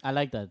nonstop. I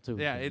like that too.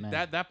 Yeah,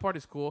 man. that part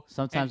is cool.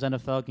 Sometimes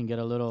NFL can get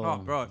a little. Oh,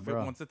 bro!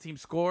 Once the team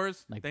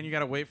scores, Like- then you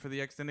gotta wait for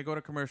the Then they go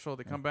to commercial.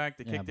 They come back.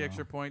 They Yeah, kick the bro.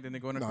 extra point. Then they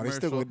go into No, they commercial.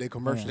 still go with their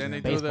commercials. Then Yeah.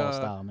 they do Baseball the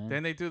style, man.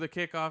 Then they do the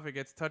kickoff. It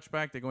gets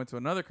touchback. They go into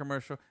another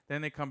commercial.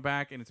 Then they come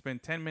back, and it's been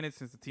 10 minutes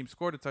since the team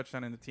scored a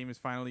touchdown, and the team is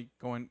finally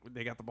going.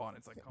 They got the ball, and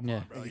it's like, come Yeah.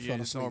 on, bro, And you fell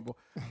it's asleep. horrible.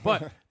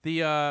 But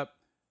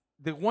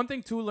the one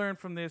thing to learn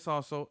from this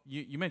also,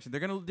 you mentioned they're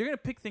gonna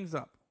pick things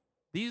up.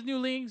 These new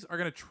leagues are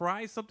gonna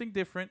try something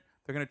different.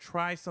 They're gonna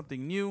try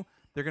something new.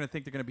 They're gonna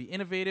think they're gonna be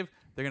innovative.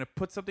 They're gonna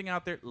put something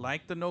out there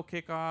like the no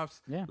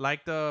kickoffs, Yeah.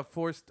 like the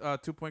forced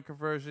 2-point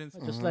conversions.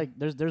 Just like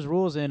there's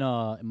rules in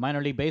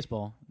minor league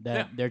baseball that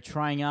Yeah. they're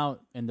trying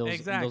out in those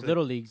Exactly.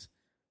 little leagues.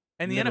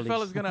 And the Little NFL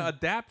leagues. is going to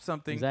adapt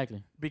something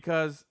Exactly.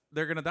 because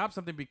they're going to adopt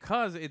something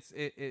because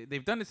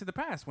they've done this in the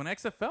past. When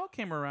XFL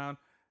came around,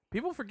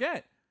 people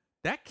forget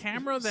that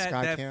camera that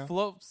Skycam.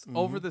 floats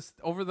over the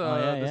Oh,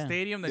 yeah, the yeah.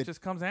 stadium that They-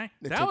 just comes in.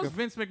 they That took was it-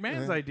 Vince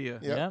McMahon's yeah. idea.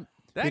 Yep. Yeah.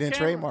 That He didn't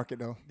camera- trademark it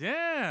though.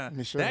 Yeah,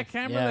 He should've. that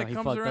camera Yeah, that he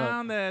comes fucked up.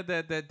 around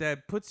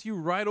that puts you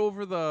right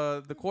over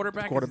the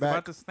quarterback. As he's quarterback.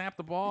 about to snap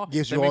the ball.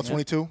 Gives that you all makes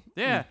 22.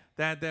 Yeah,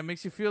 that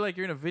makes you feel like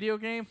you're in a video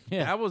game.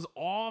 Yeah. That was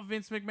all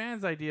Vince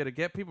McMahon's idea to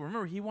get people.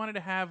 Remember, he wanted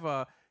to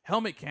have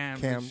helmet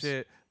cams and Cams.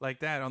 shit like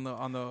that on the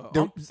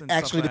The- umps and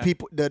actually, stuff the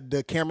people,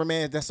 the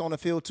cameraman that's on the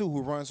field too,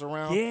 who runs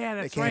around. Yeah,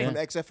 they that's came right. from the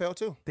XFL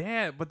too.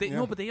 Yeah, but they Yeah.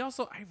 no, but they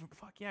also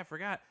I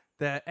forgot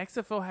that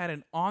XFL had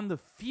an on the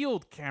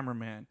field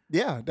cameraman.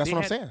 Yeah, that's They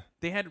what had- I'm saying.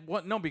 They had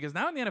what? No, because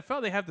now in the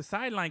NFL they have the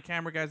sideline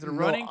camera guys that are No,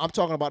 running. I'm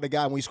talking about the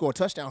guy when you score a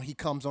touchdown, he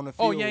comes on the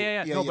Oh field.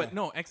 yeah. No, but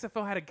no,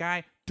 XFL had a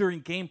guy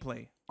during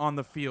gameplay on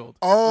the field.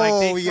 Oh, like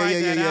they yeah, tried yeah,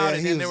 that yeah, out, yeah.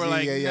 and He then they was- were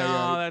like, yeah, yeah,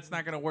 no, yeah. that's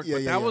not gonna work. Yeah,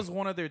 but yeah, that yeah. was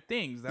one of their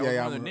things. That Yeah, was yeah,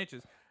 one of I their remember.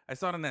 niches. I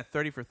saw it in that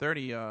 30 for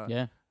 30.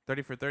 Yeah.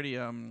 30 for 30.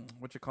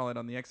 What you call it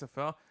on the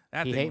XFL?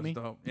 That He thing Hate was Me?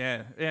 dope.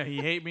 Yeah. He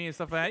hate me and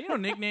stuff like that. You know,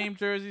 nickname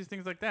jerseys,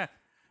 things like that.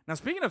 Now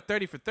speaking of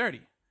 30 for 30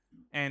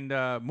 and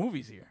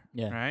movies here,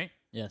 Yeah. right?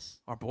 Yes.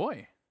 Our boy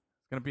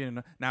is gonna be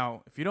in.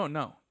 Now, if you don't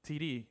know,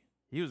 TD,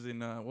 he was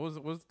in what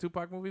was the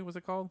Tupac movie? What's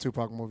it called?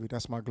 Tupac movie.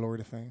 That's my glory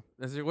to fame.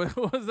 What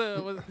was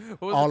the what was it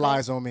All called?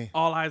 eyes on me.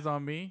 All Eyes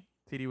on Me.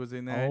 TD was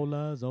in that. All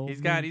eyes on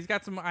He's me.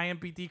 got some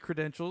IMBD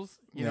credentials.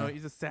 You know, Yeah.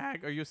 he's a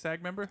SAG. Are you a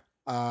SAG member?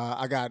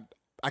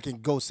 I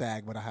can go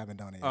SAG, but I haven't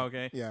done it yet. Oh,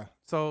 okay. Yeah.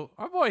 So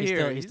our boy He's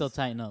here, he's still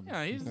tightening up.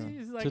 Yeah, he's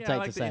like Too yeah, tight I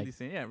like to the sag. indie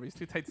scene. Yeah, but he's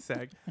too tight to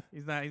SAG.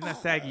 He's not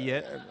saggy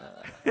yet.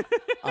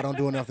 I don't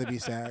do enough to be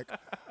SAG.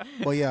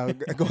 But yeah,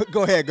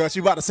 go ahead, Gus.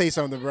 You about to say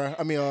something, bro.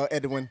 I mean,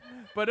 Edwin.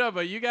 But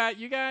you got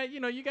you got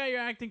your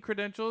acting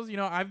credentials. You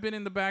know, I've been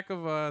in the back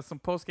of some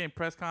post game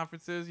press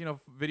conferences. You know,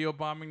 video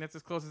bombing. That's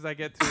as close as I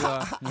get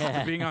to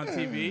Yeah. being on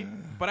TV.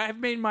 But I've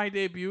made my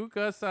debut.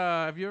 Gus,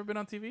 have you ever been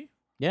on TV?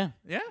 Yeah.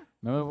 Yeah.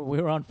 Remember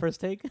we were on First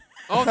Take?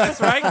 Oh,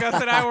 that's right. Gus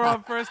and I were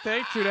on First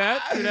Take. True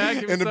that.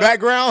 Give me In the some.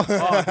 background.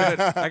 Oh, dude,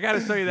 I got to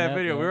show you that Yeah,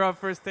 video. bro. We were on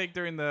First Take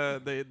during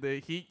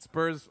the Heat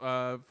Spurs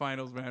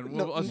finals, man.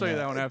 I'll show you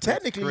that one after. It's a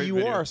Technically, great you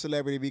video. are a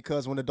celebrity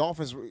because when the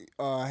Dolphins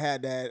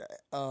had that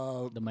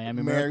The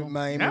Miami Miracle?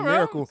 Miami Yeah, bro.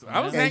 Miracle, I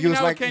was and hanging you was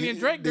out like, with Kenny and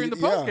Drake during the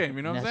yeah. post game.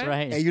 You know what I'm That's saying?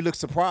 right. And you look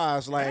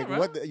surprised, like bro.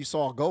 what? You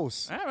saw a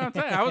ghost. Yeah, man, I'm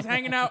telling you, I was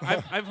hanging out.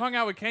 I've hung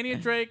out with Kenny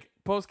and Drake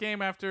post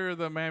game after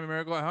the Miami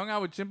Miracle. I hung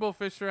out with Jimbo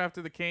Fisher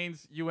after the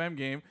Canes UM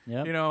game.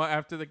 Yep. You know,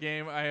 after the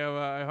game,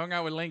 I hung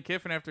out with Lane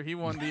Kiffin after he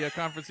won the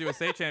Conference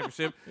USA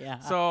championship. Yeah.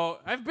 So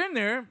I've been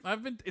there.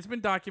 It's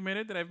been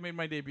documented that I've made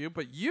my debut.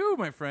 But you,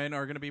 my friend,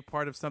 are going to be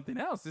part of something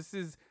else. This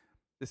is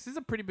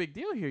a pretty big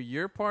deal here.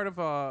 You're part of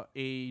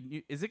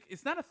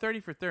it's not a 30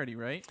 for 30,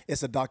 right?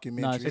 It's a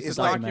documentary. it's It's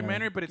a a like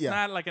documentary, but it's Yeah.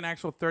 not like an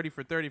actual 30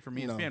 for 30 for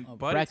me. No. ESPN. Oh,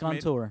 But Back it's on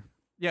made- tour.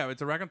 Yeah,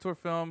 it's a raconteur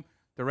film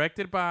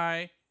directed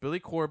by Billy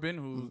Corbin,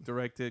 who's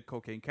directed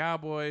Cocaine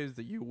Cowboys,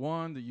 the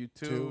U1, the U2.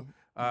 Two.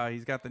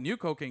 He's got the new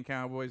Cocaine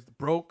Cowboys, the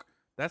Broke.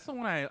 That's the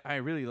one I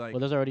really like. Well,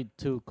 there's already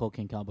 2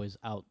 Cocaine Cowboys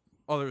out.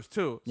 Oh, there's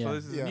 2. Yeah. So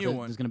this is Yeah. a new There's,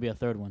 one. there's going to be a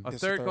third one. A It's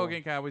the third third Cocaine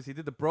one. Cowboys. He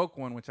did the Broke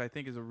one, which I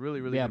think is a really,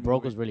 really Yeah, good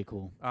Broke movie. was really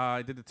cool.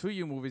 I did the 2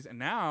 U movies, and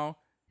now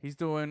he's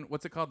doing,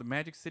 what's it called, the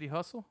Magic City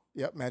Hustle?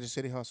 Yep, Magic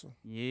City Hustle.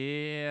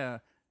 Yeah.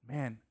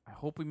 Man, I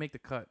hope we make the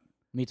cut.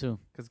 Me too.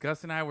 Because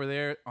Gus and I were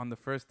there on the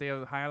first day of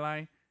the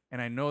highlight, and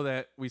I know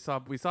that we saw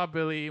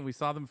Billy, and we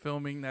saw them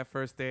filming that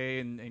first day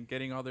and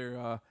getting all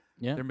their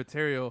Yeah.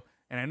 material.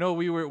 And I know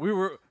we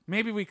were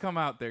maybe we come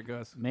out there,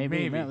 Gus.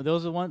 Maybe. Man, there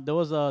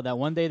was that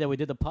one day that we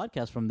did the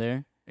podcast from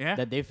there Yeah.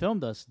 that they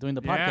filmed us doing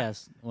the Yeah.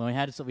 podcast. When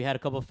we had a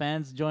couple of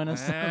fans join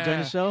us join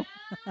Yeah. the show.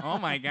 Oh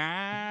my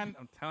God!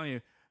 I'm telling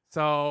you.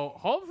 So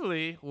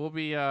hopefully we'll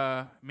be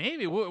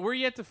maybe we're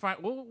yet to find.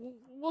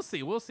 We'll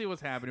see. We'll see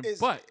what's happening.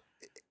 But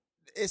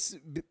It's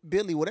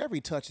Billy. Whatever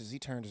he touches, he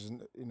turns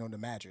to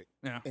magic.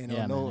 yeah. And Yeah,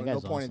 man, no that no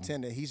guy's point awesome.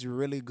 intended. He's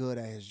really good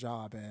at his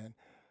job, and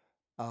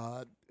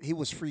he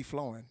was free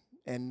flowing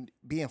and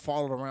being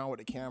followed around with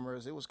the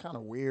cameras. It was kind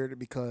of weird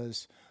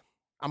because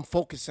I'm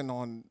focusing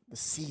on the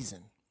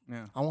season.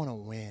 Yeah. I want to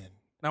win.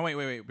 Now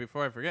wait.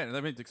 Before I forget,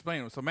 let me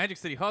explain. So Magic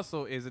City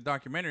Hustle is a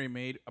documentary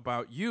made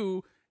about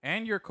you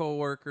and your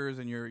coworkers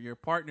and your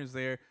partners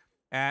there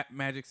at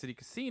Magic City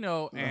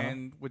Casino,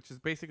 and which is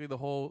basically the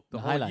whole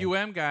highlight.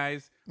 UM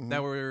guys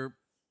that were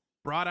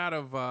brought out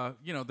of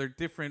their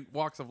different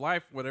walks of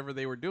life, whatever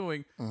they were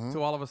doing,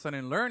 to all of a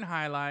sudden learn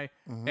highlight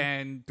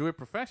and do it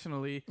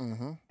professionally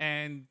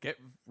and get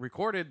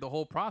recorded the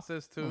whole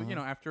process to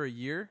after a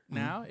year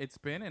now it's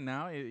been, and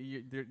now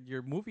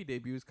your movie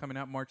debut is coming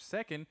out March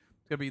 2nd.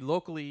 It's gonna be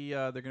locally.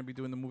 They're gonna be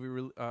doing the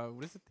movie.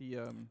 What is it?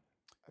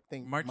 I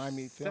think March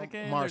Miami film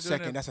 2nd, March they're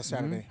doing 2nd. That's a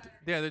Saturday.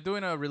 Yeah, they're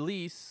doing a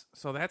release,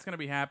 so that's gonna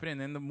be happening.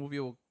 And then the movie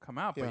will come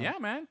out. But Yeah. yeah,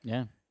 man,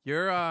 Yeah.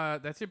 you're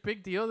that's your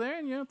big deal there,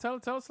 and tell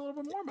us a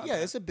little bit more about Yeah,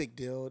 that. it's a big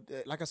deal.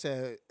 Like I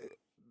said,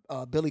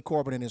 Billy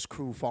Corbin and his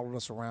crew followed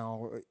us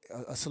around.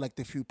 A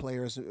selected few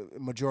players,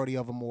 majority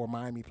of them were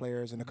Miami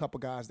players, and a couple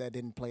guys that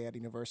didn't play at the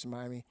University of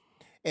Miami.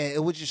 And it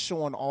was just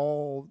showing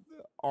all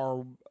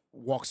our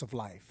walks of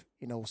life.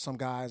 Some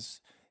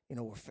guys,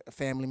 were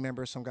family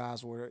members. Some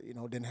guys were,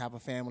 didn't have a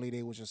family.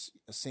 They was just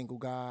a single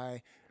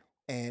guy.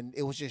 And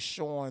it was just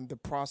showing the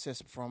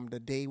process from the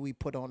day we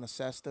put on the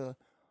Cesta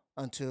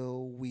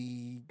until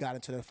we got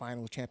into the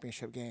final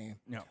championship game.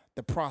 Yeah.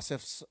 The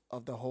process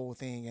of the whole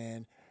thing,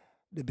 and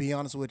to be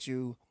honest with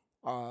you,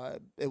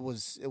 it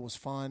was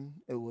fun.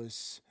 It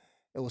was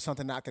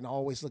something I can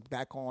always look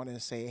back on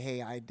and say,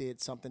 hey, I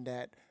did something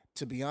that,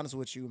 to be honest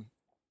with you,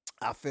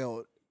 I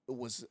felt it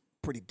was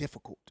pretty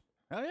difficult.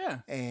 Hell yeah.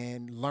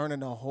 And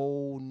learning a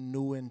whole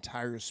new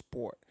entire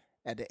sport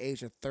at the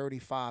age of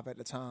 35 at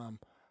the time,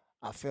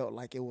 I felt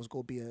like it was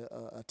going to be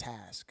a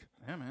task.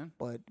 Yeah, man.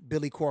 But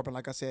Billy Corbin,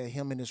 like I said,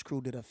 him and his crew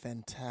did a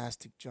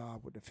fantastic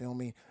job with the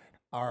filming.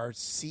 Our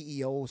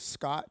CEO,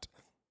 Scott,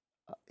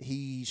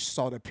 he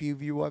saw the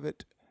preview of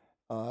it,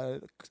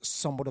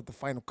 somewhat of the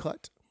final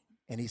cut,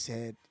 and he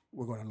said,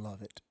 we're going to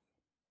love it.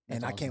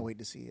 And I can't wait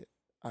to see it.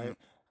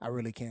 I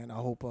really can. I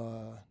hope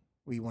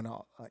we win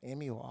an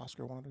Emmy or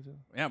Oscar, one of the two.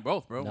 Yeah,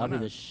 both, bro. That'd be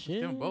the shit.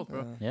 Give them both,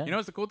 bro. Yeah. You know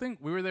what's the cool thing?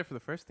 We were there for the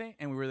first day,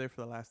 and we were there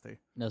for the last day.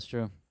 That's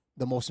true.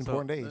 The most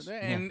important days.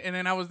 And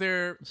then I was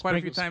there quite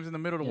a few times in the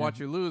middle to watch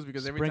you lose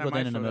because every time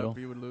I showed up,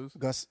 you would lose.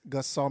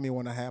 Gus saw me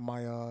when I had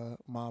my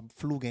my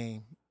flu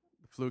game.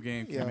 The flu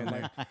game came Yeah, in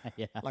there.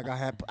 Yeah. Like I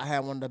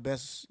had one of the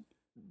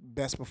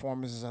best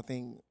performances I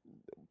think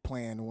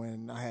playing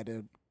when I had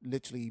to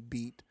literally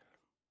beat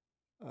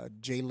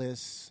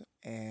J-List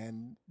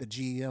and the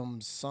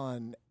GM's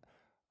son,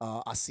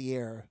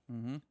 Asier.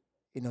 Mm-hmm.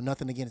 You know,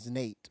 nothing against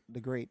Nate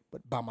the Great,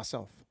 but by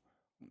myself.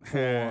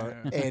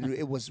 And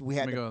it was we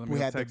had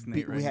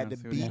to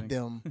beat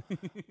them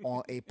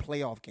on a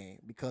playoff game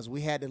because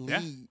we had to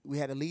lead. Yeah. We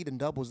had to lead in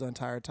doubles the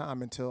entire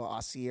time until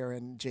Asier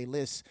and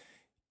J-List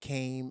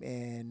came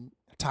and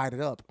tied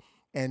it up.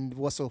 And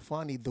what's so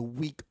funny, the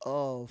week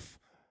of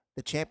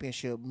the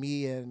championship,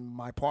 me and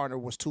my partner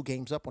was 2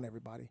 games up on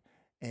everybody.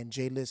 And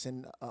J-List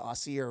and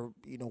Asier,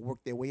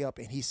 worked their way up.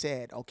 And he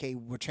said, okay,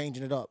 we're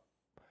changing it up.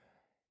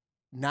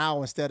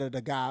 Now, instead of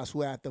the guys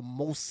who had the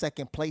most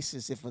second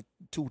places, if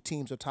 2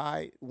 teams are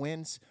tied,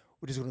 wins,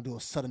 we're just going to do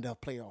a sudden death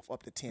playoff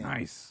up to 10.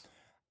 Nice.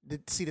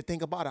 See, the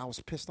thing about it, I was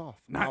pissed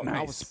off. Not nice.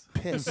 I was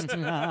pissed.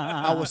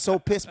 I was so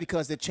pissed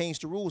because they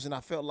changed the rules, and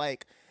I felt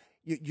like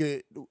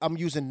I'm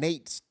using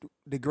Nate's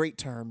the great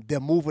term.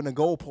 They're moving the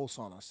goalposts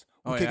on us.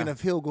 We're kicking a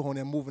field goal and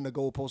they're moving the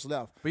goalposts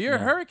left. But you're a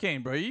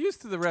hurricane, bro. You're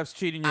used to the refs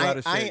cheating you out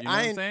of shit. You know what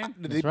I'm saying?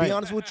 To be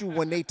honest with you,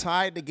 when they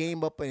tied the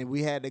game up and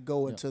we had to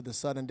go into the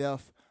sudden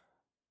death,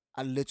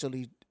 I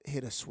literally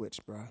hit a switch,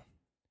 bro.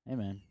 Hey,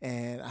 man.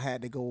 And I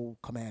had to go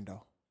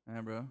commando.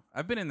 Yeah, bro.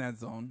 I've been in that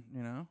zone,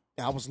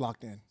 I was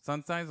locked in.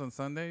 Sunsides on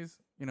Sundays,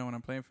 when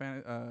I'm playing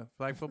flag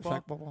football.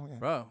 Flag football, yeah.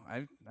 Bro,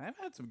 I've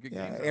had some good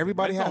games.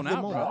 Everybody has Red good zone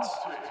out, moments.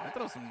 bro. I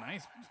throw some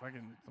nice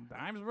some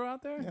dimes, bro,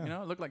 out there.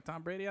 Yeah. It looked like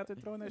Tom Brady out there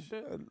throwing that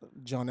shit.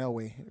 John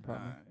Elway,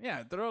 probably.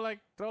 Yeah, throw like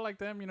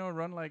them,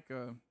 run like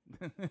like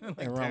And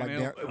run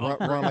Tannehill.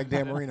 run like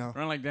Dan Marino.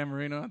 Run like Dan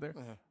Marino out there.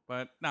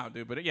 But no,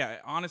 dude. But yeah,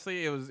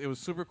 honestly, it was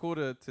super cool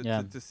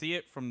to see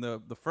it from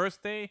the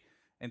first day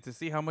and to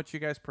see how much you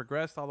guys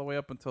progressed all the way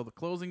up until the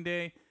closing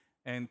day,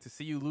 and to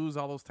see you lose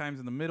all those times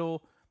in the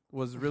middle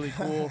was really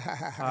cool.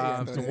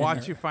 To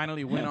watch you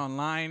finally win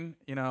online,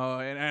 and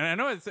I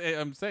know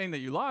I'm saying that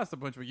you lost a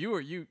bunch, but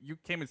you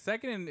came in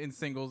second in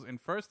singles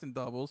and first in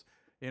doubles.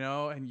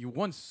 And you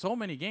won so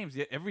many games.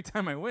 Yet every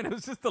time I win, it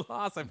was just a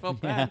loss. I felt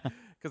bad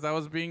because I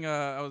was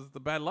the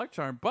bad luck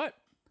charm. But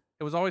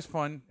it was always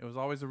fun. It was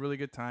always a really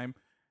good time.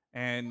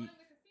 And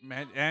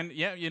I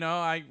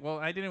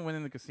didn't win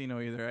in the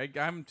casino either.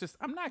 I'm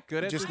not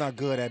good at. Just not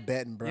good at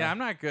betting, bro. Yeah, I'm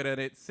not good at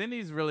it.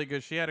 Cindy's really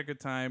good. She had a good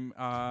time.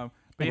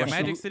 But yeah,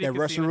 Magic City that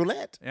Casino. Russian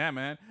roulette. Yeah,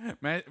 man.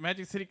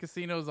 Magic City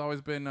Casino has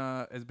always been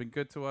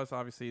good to us.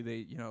 Obviously,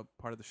 they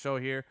part of the show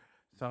here.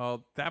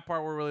 So that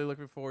part we're really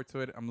looking forward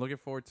to it. I'm looking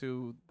forward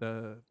to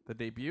the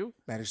debut.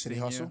 Magic City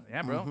Hustle.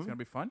 Yeah, bro. It's gonna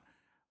be fun.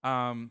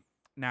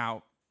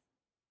 Now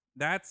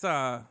that's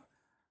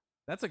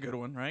a good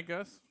one, right,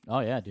 Gus? Oh,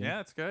 yeah, dude. Yeah,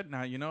 that's good.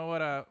 Now you know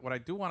what I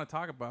do want to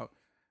talk about.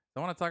 I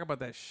want to talk about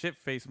that shit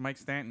face Mike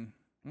Stanton.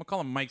 I'm going to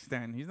call him Mike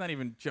Stanton. He's not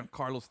even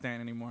Giancarlo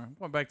Stanton anymore. I'm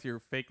going back to your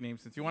fake name.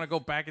 Since you want to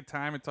go back in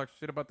time and talk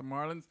shit about the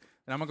Marlins,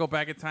 then I'm going to go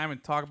back in time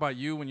and talk about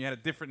you when you had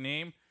a different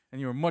name and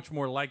you were much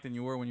more liked than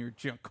you were when you were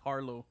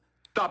Giancarlo.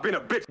 Stop being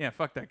a bitch. Yeah,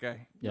 fuck that guy. Yep.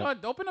 You know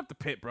what? Open up the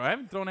pit, bro. I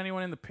haven't thrown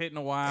anyone in the pit in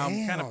a while.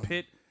 I'm kind of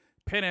Damn.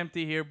 pit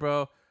empty here,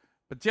 bro.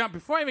 But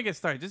before I even get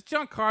started, just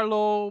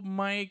Giancarlo,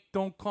 Mike,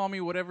 don't call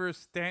me whatever,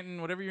 Stanton,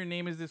 whatever your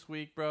name is this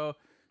week, bro.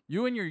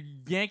 You and your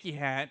Yankee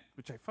hat,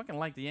 which I fucking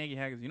like the Yankee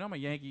hat because I'm a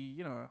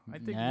Yankee, I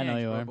think Yeah, I know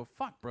Yankees, you bro, are. But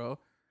fuck, bro.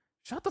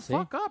 Shut the See?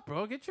 fuck up,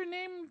 bro. Get your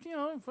name,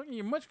 fucking,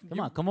 you're much. Come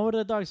on, come over to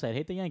the dark side.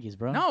 Hate the Yankees,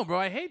 bro. No, bro,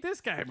 I hate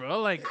this guy, bro.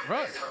 Like,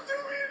 bro.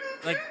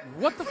 Like,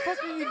 what the fuck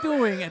are you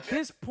doing at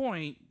this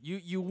point?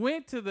 You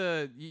went to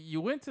the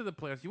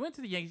playoffs. You went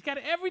to the Yankees. You got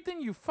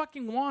everything you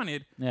fucking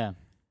wanted. Yeah.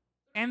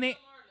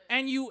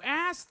 And you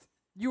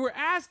were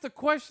asked a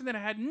question that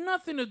had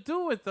nothing to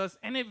do with us,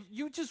 and if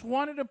you just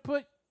wanted to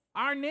put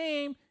our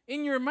name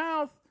in your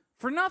mouth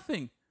for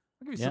nothing,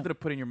 I'll give you Yeah. something to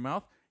put in your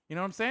mouth. You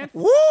know what I'm saying?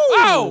 Woo!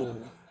 Oh!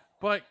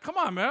 But come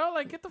on, man,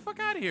 like get the fuck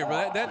out of here,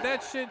 bro.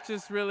 That shit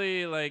just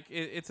really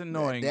it's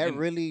annoying. That And-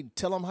 really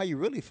tell them how you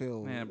really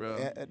feel. Yeah, bro.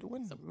 At the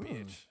win.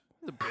 Bitch.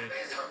 He's a bitch.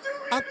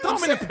 I'm Throw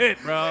him in the saying- pit,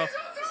 bro.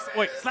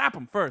 Wait, slap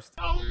him first.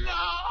 Oh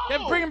no!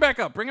 Yeah, bring him back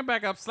up. Bring him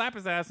back up. Slap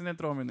his ass and then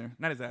throw him in there.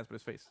 Not his ass, but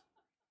his face.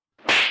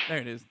 There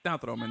it is. Now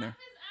throw him in there.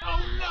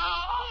 Oh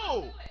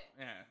no!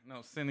 Yeah,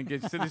 no. Cindy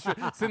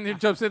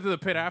jumps into the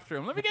pit after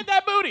him. Let me get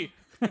that booty.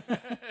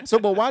 So,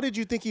 but why did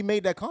you think he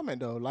made that comment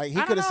though? Like he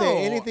I could have don't said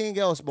know. anything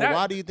else, but That-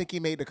 why do you think he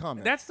made the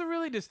comment? That's the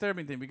really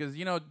disturbing thing because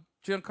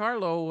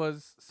Giancarlo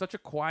was such a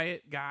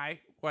quiet guy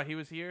while he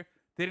was here.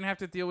 They didn't have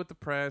to deal with the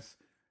press.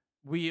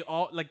 We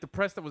all the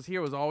press that was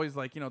here was always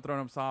throwing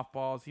him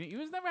softballs. He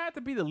was never had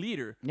to be the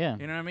leader. Yeah.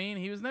 You know what I mean?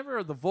 He was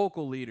never the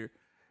vocal leader.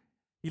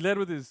 He led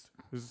with his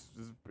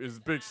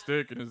big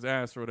stick and his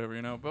ass or whatever,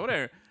 But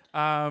whatever.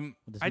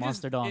 With his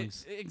monster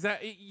dongs.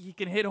 Exactly. He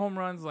can hit home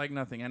runs like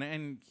nothing,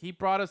 and he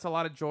brought us a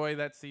lot of joy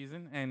that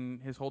season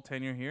and his whole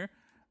tenure here.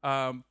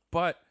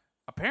 But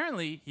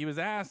apparently he was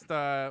asked,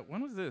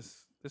 when was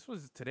this? This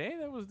was today.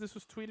 This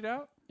was tweeted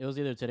out. It was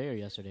either today or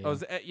yesterday. Oh, it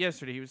was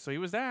yesterday. He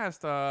was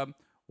asked,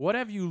 what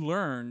have you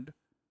learned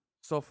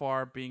so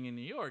far being in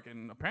New York?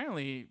 And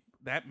apparently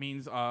that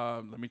means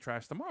let me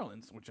trash the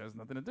Marlins, which has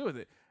nothing to do with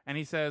it. And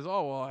he says,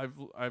 oh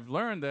well, I've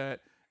learned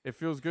that it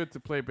feels good to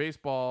play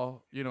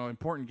baseball,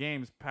 important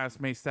games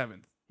past May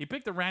 7th. He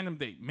picked a random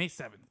date, May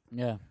 7th.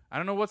 Yeah. I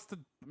don't know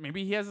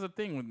maybe he has a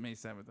thing with May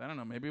 7th. I don't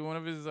know. Maybe one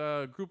of his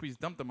groupies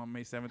dumped him on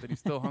May 7th and he's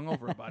still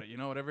hungover about it,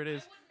 whatever it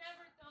is.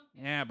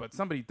 Yeah, but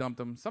somebody dumped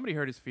him. Somebody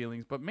hurt his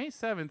feelings. But May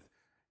 7th,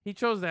 he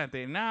chose that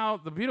day. Now,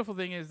 the beautiful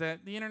thing is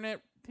that the internet,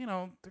 they're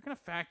going to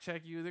fact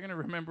check you. They're going to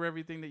remember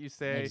everything that you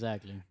say.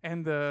 Exactly.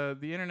 And the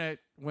internet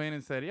went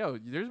and said, yo,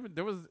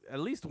 there was at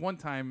least one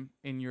time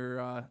in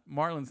your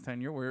Marlins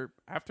tenure where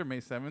after May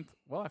 7th,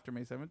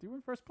 you were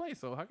in first place.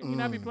 So how can you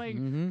not be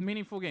playing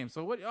meaningful games?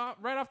 So what?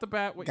 Right off the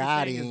bat, what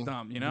Got you're saying him. is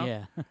dumb,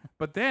 Yeah.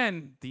 But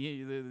then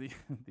the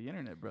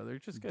internet, brother,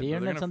 it's just good. The bro. They're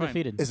internet's gonna find-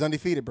 undefeated. It's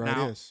undefeated, bro.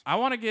 Now, It is. I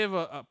want to give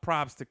a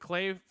props to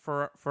Clay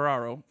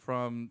Ferraro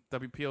from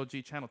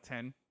WPLG Channel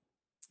 10.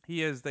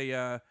 He is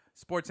the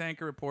sports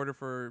anchor reporter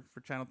for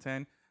Channel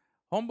 10.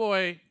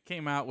 Homeboy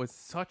came out with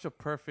such a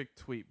perfect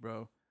tweet,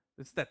 bro.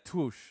 It's that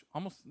twoosh.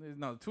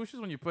 Twoosh is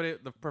when you put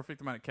it the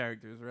perfect amount of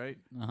characters, right?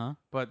 Uh-huh.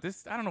 But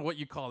this, I don't know what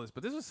you call this,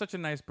 but this was such a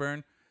nice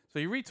burn. So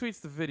he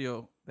retweets the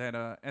video that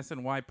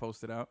SNY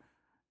posted out,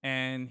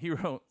 and he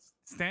wrote,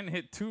 Stanton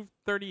hit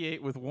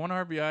 238 with 1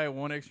 RBI and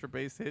 1 extra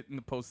base hit in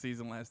the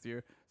postseason last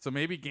year. So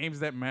maybe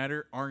games that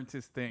matter aren't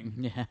his thing.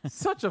 Yeah.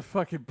 Such a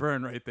fucking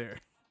burn right there.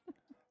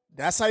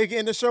 That's how you get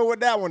in the show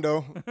with that one,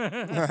 though.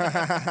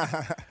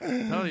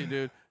 Tell you,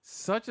 dude.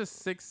 Such a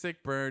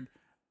sick bird.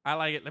 I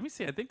like it. Let me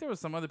see. I think there was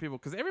some other people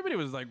because everybody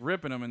was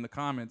ripping him in the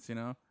comments,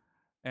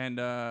 And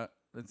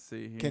let's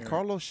see here. Can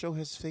Carlos show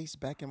his face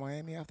back in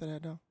Miami after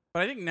that, though?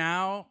 But I think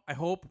now, I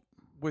hope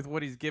with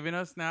what he's giving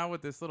us now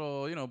with this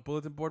little,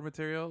 bulletin board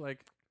material,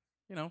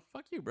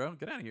 fuck you, bro.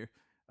 Get out of here.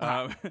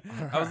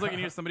 I was looking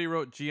here. Somebody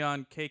wrote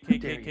Gian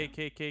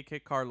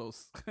KKKKKKK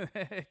Carlos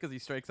because he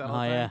strikes out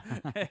all the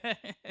time.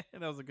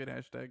 That was a good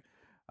hashtag.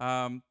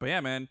 But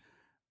yeah, man,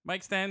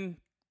 Mike Stanton,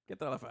 get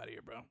the hell out of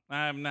here, bro.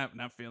 I'm not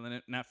feeling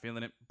it. Not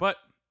feeling it. But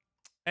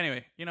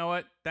anyway, you know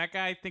what? That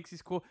guy thinks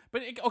he's cool.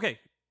 But okay,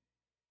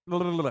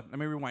 let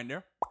me rewind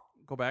there.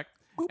 Go back.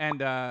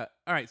 And all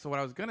right. So what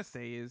I was gonna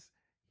say is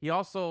he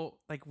also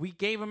we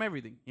gave him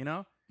everything.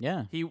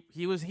 Yeah.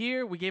 He was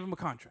here. We gave him a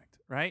contract,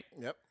 right?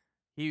 Yep.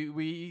 He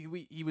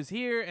was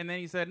here, and then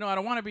he said, no, I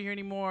don't want to be here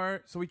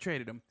anymore, so we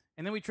traded him.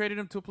 And then we traded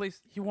him to a place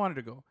he wanted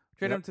to go.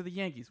 Traded him to the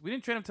Yankees. We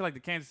didn't trade him to, the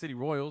Kansas City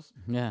Royals,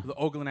 Yeah. the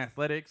Oakland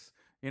Athletics,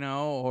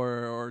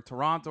 or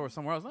Toronto or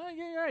somewhere else.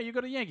 Yeah, all right, you go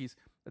to the Yankees,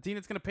 a team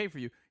that's going to pay for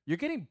you. You're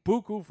getting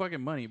buku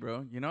fucking money,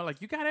 bro. You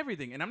got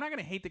everything. And I'm not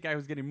going to hate the guy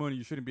who's getting money.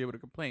 You shouldn't be able to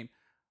complain.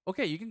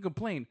 Okay, you can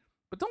complain,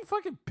 but don't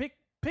fucking pick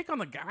on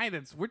the guy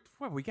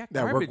we got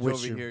That work garbage with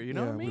over you. here. You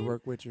know Yeah, what I mean? we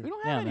work with you. We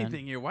don't have Yeah, man.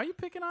 anything here. Why are you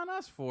picking on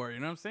us for? You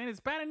know what I'm saying?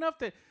 It's bad enough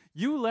that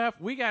you left.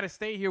 We got to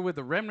stay here with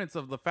the remnants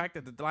of the fact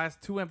that the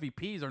last 2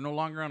 MVPs are no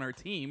longer on our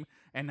team,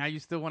 and now you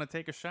still want to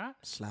take a shot?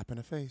 Slap in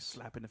the face.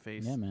 Slap in the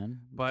face. Yeah,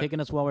 man. But-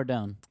 Kicking us while we're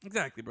down.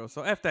 Exactly, bro.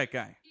 So F that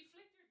guy.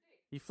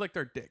 He flicked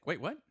our dick.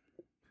 Wait, what?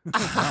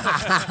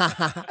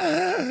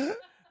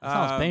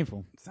 Sounds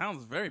painful.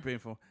 Sounds very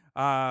painful.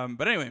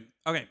 But anyway,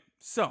 okay.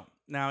 So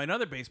now in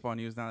other baseball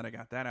news, now that I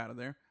got that out of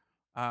there,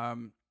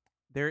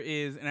 there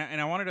is,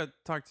 and I wanted to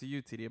talk to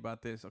you, TD,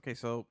 about this. Okay,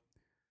 so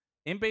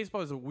in baseball,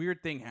 there's a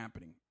weird thing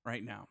happening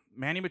right now.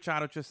 Manny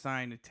Machado just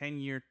signed a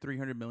 10-year,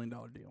 $300 million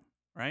deal,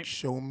 right?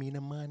 Show me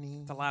the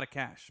money. It's a lot of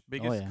cash.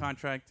 Biggest yeah.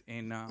 contract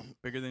in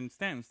bigger than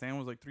Stan. Stan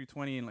was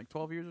 320 in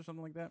 12 years or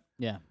something like that.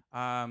 Yeah.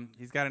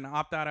 He's got an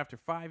opt-out after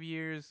 5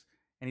 years,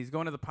 and he's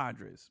going to the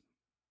Padres.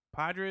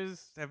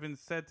 Padres have been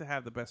said to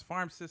have the best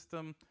farm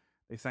system.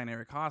 They signed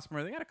Eric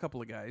Hosmer. They got a couple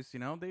of guys.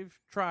 They've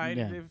tried.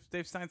 Yeah.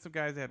 They've signed some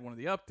guys. They had one of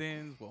the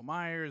Uptons, Will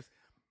Myers.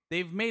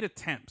 They've made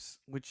attempts,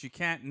 which you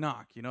can't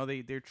knock.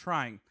 They're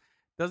trying.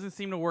 Doesn't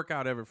seem to work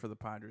out ever for the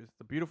Padres.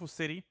 It's a beautiful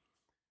city,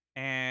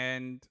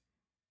 and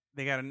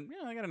they got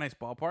a nice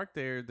ballpark.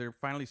 They're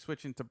finally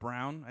switching to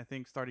brown. I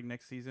think starting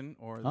next season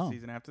or the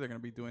season after, they're going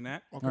to be doing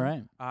that. All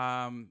right.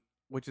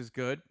 Which is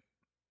good.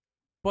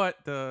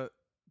 But the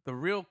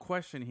real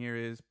question here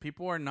is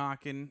people are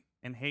knocking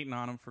and hating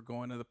on him for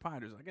going to the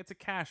Padres. Like, it's a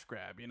cash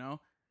grab, you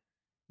know?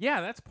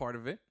 Yeah, that's part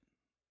of it.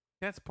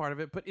 That's part of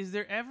it. But is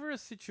there ever a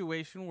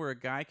situation where a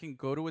guy can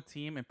go to a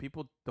team and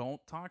people don't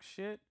talk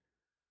shit?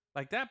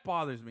 Like, that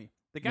bothers me.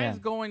 The guy's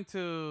going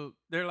to,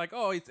 they're like,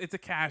 oh, it's a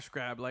cash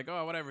grab. Like,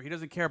 oh, whatever. He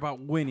doesn't care about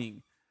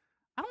winning.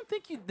 I don't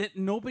think that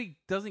nobody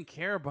doesn't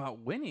care about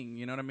winning.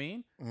 You know what I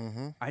mean?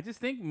 Mm-hmm. I just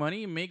think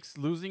money makes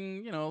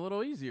losing, a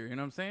little easier. You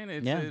know what I'm saying?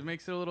 It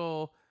makes it a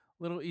little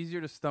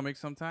easier to stomach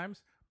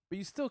sometimes. But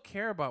you still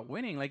care about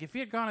winning. Like, if he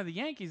had gone to the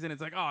Yankees, then it's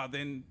like, oh,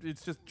 then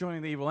it's just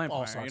joining the evil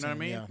empire. You know what I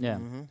mean? Yeah.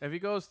 Mm-hmm. If he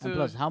goes to... And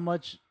plus, how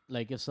much,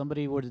 like, if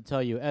somebody were to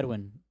tell you,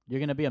 Edwin, you're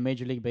going to be a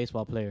Major League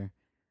Baseball player,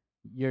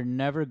 you're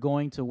never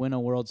going to win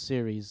a World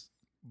Series,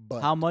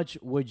 But how much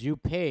would you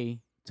pay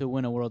to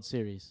win a World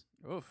Series?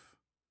 Oof.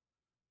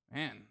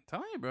 Man, I'm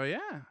telling you, bro,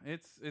 yeah.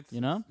 It's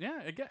You know?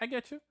 Yeah, I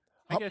get you.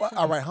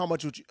 all right, how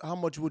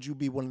much would you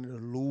be willing to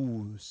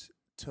lose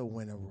to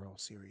win a World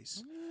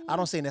Series? I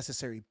don't say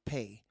necessary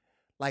pay.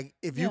 Like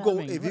if you go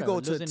to a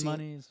losing team,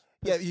 money is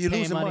yeah, you're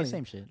paying losing money.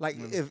 same shit. Like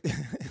if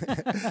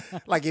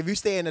like if you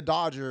stay in the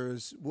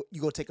Dodgers, you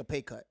go take a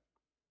pay cut.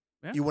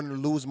 Yeah. You want to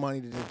lose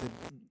money to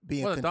be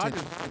in Well, the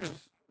contention.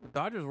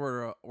 Dodgers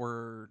were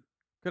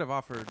could have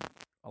offered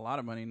a lot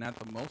of money, not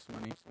the most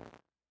money.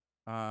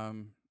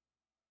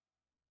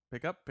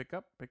 Pick up.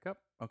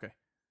 Okay.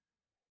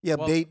 Yeah,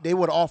 well- they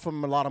would offer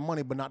him a lot of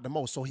money, but not the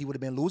most. So he would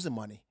have been losing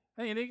money.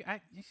 I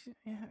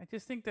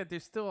just think that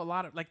there's still a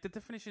lot of, like, the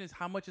definition is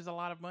how much is a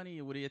lot of money.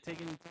 Would he have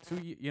taken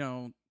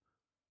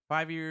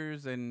 5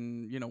 years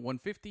and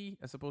 150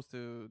 as opposed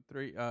to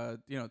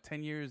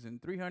 10 years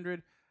and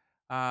 300?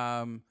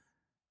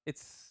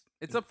 It's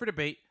up for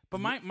debate. But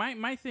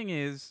my thing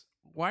is,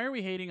 why are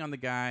we hating on the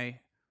guy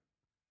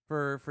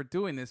for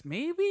doing this?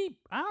 Maybe,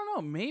 I don't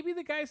know. Maybe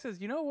the guy says,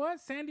 you know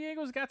what, San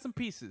Diego's got some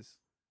pieces.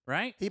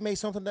 Right? He may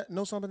something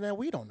that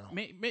we don't know.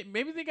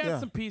 Maybe they got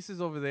some pieces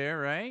over there,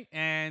 right?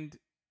 And,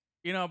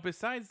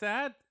 besides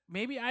that,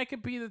 maybe I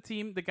could be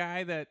the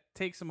guy that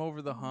takes him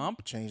over the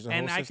hump. Change the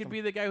and whole I system. could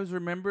be the guy who's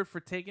remembered for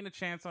taking a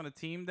chance on a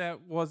team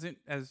that wasn't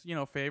as,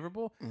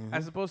 favorable,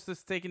 as opposed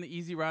to taking the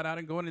easy route out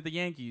and going to the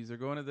Yankees or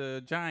going to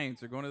the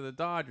Giants or going to the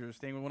Dodgers,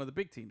 staying with one of the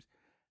big teams.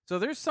 So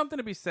there's something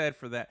to be said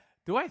for that.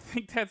 Do I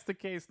think that's the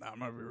case? No, I'm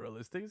not be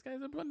realistic. This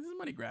guy's a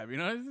money grab.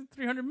 This is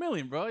 $300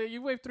 million, bro. You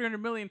wave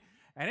 $300 million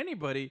at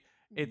anybody.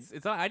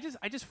 It's I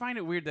just find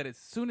it weird that as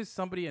soon as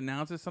somebody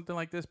announces something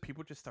like this,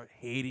 people just start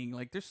hating.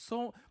 Like, this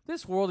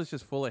world is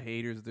just full of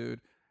haters, dude.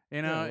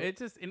 It's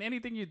just, in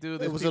anything you do,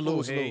 It was a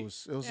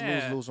lose-lose. It was a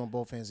Yeah. lose-lose on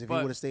both ends. If he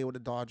would have stayed with the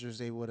Dodgers,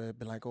 they would have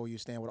been like, oh, you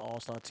stand with an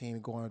all-star team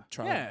and go and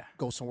try to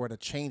go somewhere to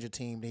change a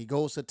team. Then he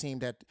goes to a team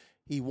that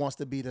he wants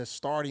to be the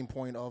starting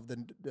point of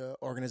the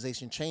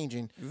organization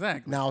changing.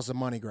 Exactly. Now it's a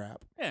money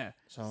grab. Yeah.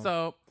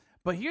 So-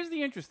 But here's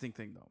the interesting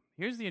thing, though.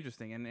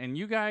 And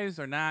you guys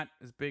are not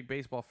as big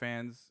baseball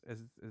fans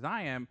as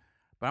I am,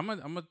 but I'm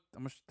gonna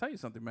tell you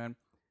something, man.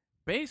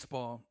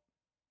 Baseball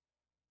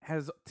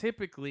has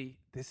typically,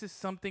 this is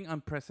something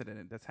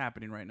unprecedented that's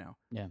happening right now.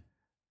 Yeah.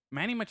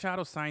 Manny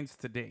Machado signs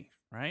today,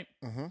 right?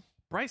 Mm-hmm.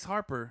 Bryce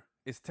Harper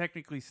is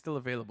technically still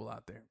available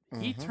out there.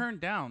 He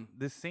turned down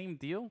this same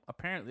deal,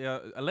 apparently,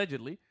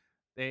 allegedly.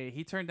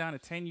 He turned down a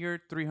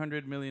 10-year,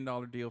 $300 million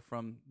deal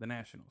from the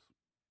Nationals.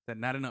 Said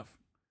not enough.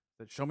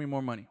 Said show me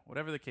more money.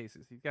 Whatever the case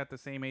is, he's got the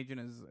same agent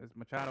as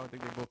Machado. I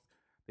think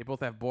they both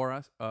have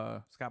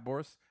Scott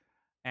Boras,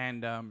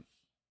 and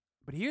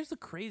but here's the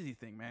crazy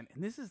thing, man,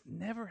 and this has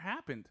never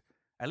happened,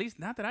 at least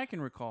not that I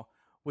can recall,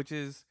 which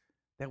is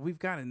that we've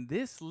gotten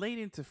this late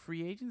into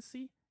free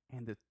agency,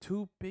 and the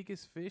two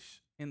biggest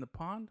fish in the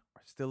pond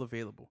are still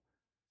available.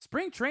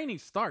 Spring training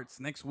starts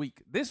next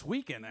week. This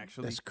weekend,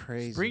 actually. That's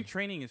crazy. Spring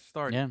training is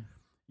starting. Yeah.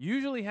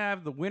 Usually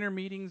have the winter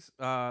meetings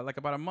like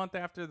about a month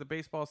after the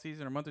baseball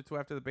season or a month or two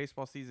after the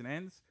baseball season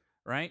ends,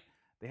 right?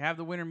 They have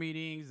the winter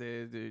meetings.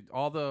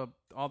 All the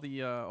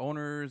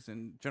owners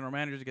and general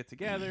managers get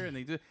together,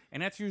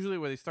 and that's usually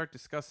where they start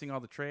discussing all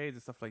the trades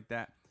and stuff like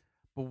that.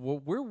 But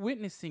what we're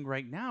witnessing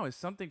right now is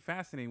something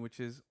fascinating, which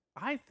is,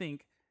 I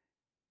think,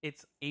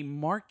 it's a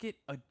market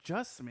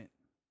adjustment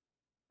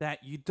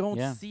that you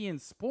don't see in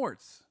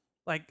sports.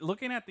 Like,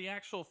 looking at the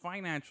actual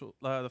financial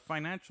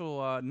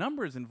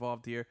numbers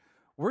involved here,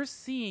 we're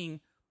seeing,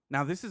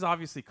 now this is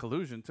obviously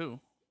collusion too.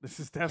 This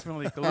is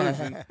definitely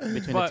collusion.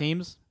 Between the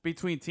teams?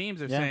 Between teams,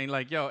 they're saying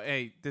like, yo,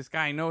 hey, this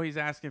guy, I know he's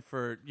asking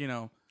for,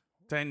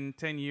 10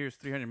 years,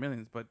 $300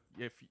 million, but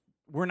if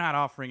we're not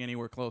offering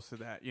anywhere close to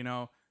that,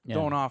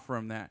 don't offer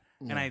him that.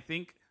 And I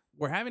think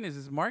we're having is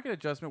this market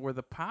adjustment where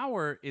the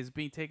power is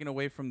being taken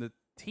away from the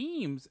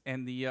teams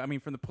and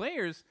from the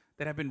players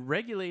that have been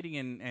regulating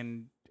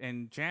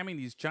and jamming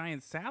these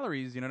giant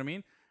salaries, you know what I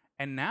mean?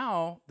 And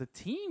now the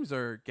teams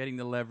are getting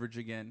the leverage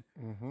again.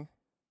 Mm-hmm.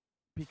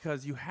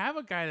 Because you have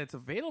a guy that's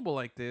available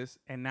like this,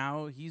 and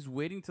now he's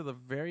waiting to the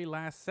very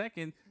last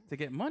second to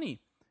get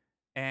money.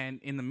 And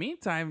in the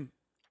meantime,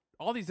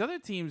 all these other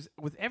teams,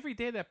 with every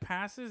day that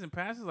passes,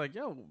 like,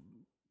 yo,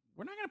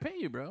 we're not going to pay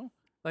you, bro.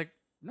 Like,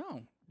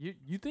 no,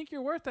 you think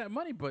you're worth that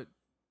money, but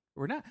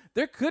we're not.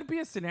 There could be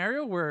a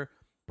scenario where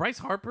Bryce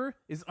Harper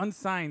is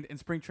unsigned and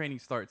spring training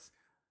starts.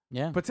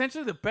 Yeah.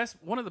 Potentially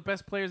one of the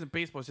best players in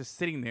baseball is just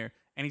sitting there,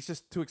 and he's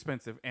just too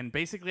expensive. And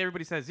basically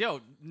everybody says,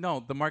 "Yo, no,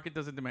 the market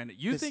doesn't demand it.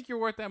 You think you're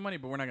worth that money,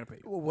 but we're not going to pay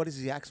you." Well, what does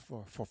he ask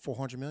for? For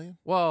 $400 million?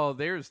 Well,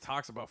 there's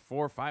talks about $400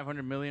 or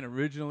 $500 million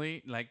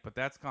originally, but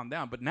that's calmed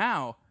down. But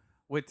now,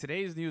 with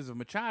today's news of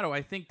Machado,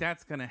 I think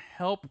that's going to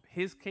help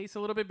his case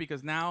a little bit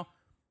because now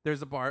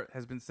there's a bar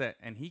has been set,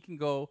 and he can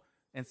go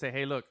and say,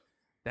 "Hey, look,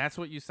 that's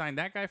what you signed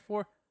that guy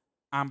for.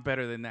 I'm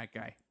better than that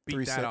guy.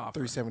 Beat that off.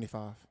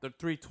 375. The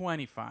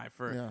 325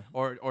 for Yeah.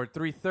 or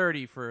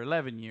 330 for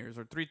 11 years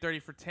or 330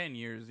 for 10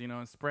 years,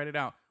 and spread it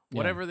out. Yeah.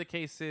 Whatever the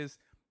case is,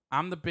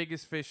 I'm the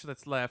biggest fish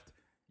that's left.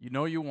 You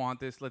know you want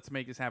this. Let's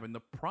make this happen.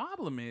 The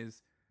problem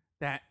is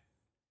that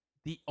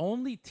the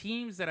only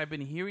teams that I've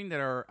been hearing that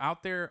are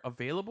out there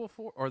available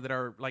for or that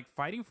are like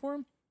fighting for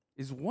him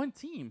is one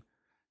team.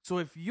 So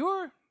if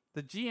you're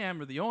the GM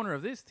or the owner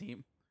of this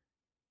team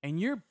and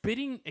you're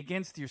bidding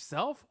against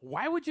yourself,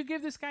 why would you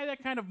give this guy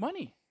that kind of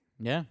money?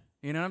 Yeah.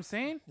 You know what I'm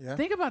saying? Yeah.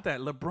 Think about that.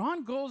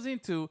 LeBron goes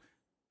into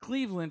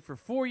Cleveland for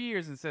 4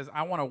 years and says,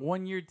 "I want a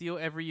 1-year deal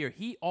every year."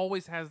 He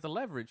always has the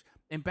leverage.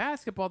 In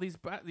basketball, the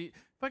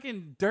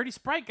fucking Dirty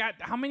Sprite got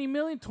how many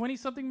million?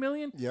 20-something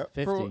million? Yep.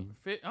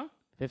 50.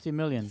 50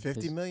 million.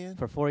 50 million?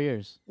 For 4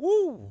 years.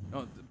 Woo!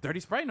 No, Dirty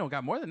Sprite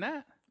got more than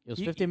that. It was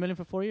He- 50 million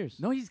for 4 years.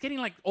 No, he's getting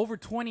like over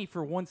 20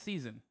 for one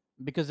season.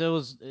 Because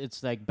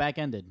it's like back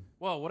ended.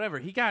 Well, whatever.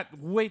 He got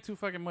way too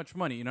fucking much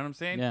money. You know what I'm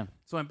saying? Yeah.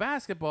 So in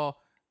basketball,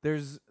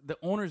 the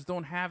owners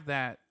don't have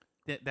that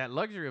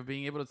luxury of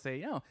being able to say,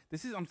 "Yo,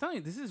 I'm telling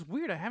you, this is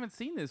weird. I haven't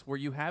seen this where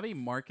you have a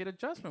market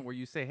adjustment where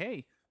you say,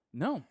 "Hey,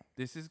 no,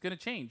 this is going to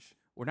change.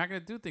 We're not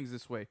going to do things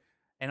this way."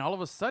 And all of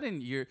a sudden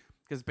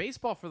because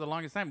baseball for the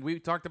longest time, we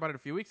talked about it a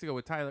few weeks ago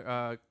with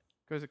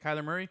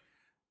Kyler Murray,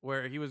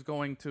 where he was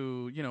going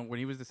to, when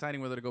he was deciding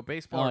whether to go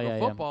baseball or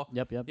go football.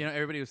 Yep.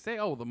 Everybody would say,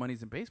 "Oh, the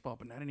money's in baseball,"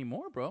 but not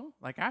anymore, bro.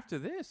 Like after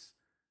this,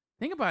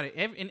 think about it.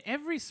 In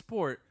every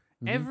sport,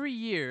 every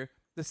year,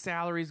 the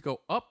salaries go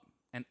up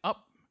and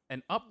up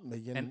and up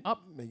and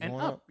up and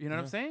up. You know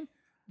what I'm saying?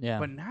 Yeah.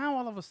 But now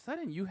all of a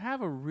sudden, you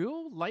have a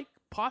real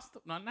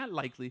not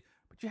likely,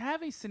 but you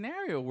have a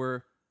scenario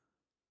where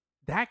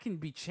that can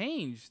be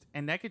changed,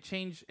 and that could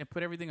change and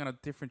put everything on a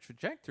different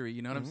trajectory.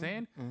 You know what I'm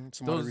saying?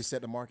 Somebody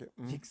reset the market.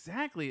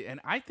 Exactly, and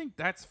I think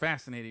that's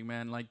fascinating,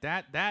 man. Like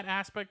that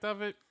aspect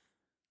of it.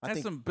 That's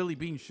think- some Billy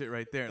Bean shit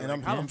right there. And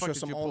Like, how the I'm fuck sure did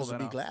some you pull owners that will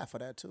be off? glad for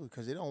that, too,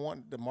 because they don't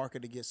want the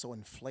market to get so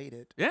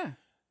inflated Yeah,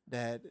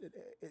 that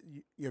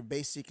you're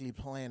basically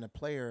playing a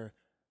player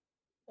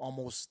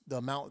almost the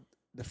amount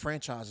the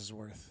franchise is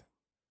worth.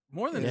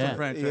 more than Yeah. some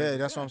franchises. Yeah,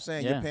 that's what I'm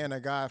saying. Yeah. You're paying a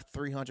guy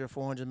 $300,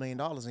 $400 million,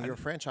 and your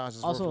franchise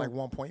is Also, worth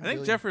like 1 I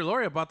think Jeffrey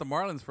Loria bought the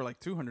Marlins for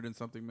like 200 and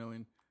something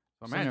million.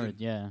 So imagine.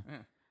 Yeah. Yeah.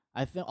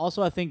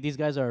 I think these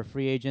guys are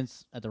free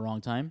agents at the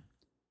wrong time,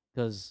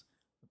 because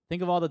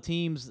think of all the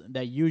teams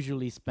that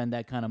usually spend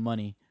that kind of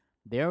money.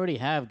 They already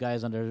have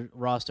guys on their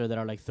roster that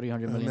are like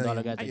 $300 million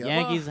million. guys. The Yeah.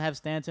 Yankees have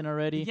Stanton The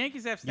already.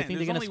 Yankees have You think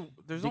Stanton. they're gonna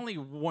There's only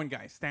one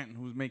guy, Stanton,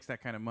 who makes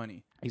that kind of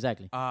money.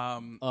 Exactly.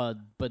 Um,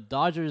 But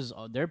Dodgers,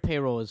 their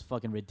payroll is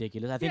fucking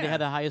ridiculous. I think they Yeah.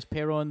 had the highest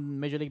payroll in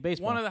Major League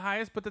Baseball. one of the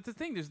highest, but that's the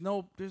thing. There's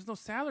no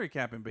salary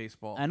cap in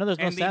baseball. I know there's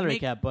no And they salary make-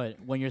 cap, but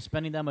when you're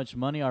spending that much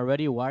money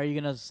already, why are you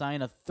gonna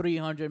sign a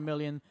 $300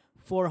 million,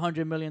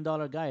 $400 million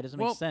guy? It doesn't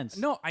make sense.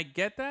 No, I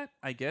get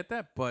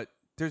that, but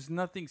there's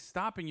nothing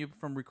stopping you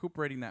from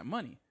recuperating that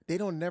money. They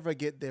don't never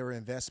get their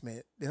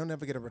investment. They don't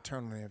ever get a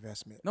return on their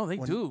investment. No, they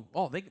When- do.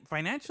 Oh,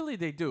 financially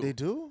they do. They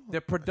do? The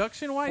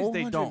production wise,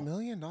 they $400 don't.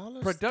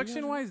 million?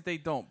 Production wise, they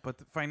don't,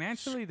 but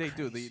financially they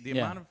do. The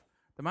Yeah.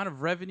 amount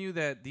of revenue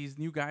that these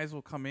new guys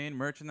will come in,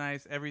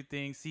 merchandise,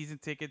 everything, season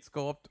tickets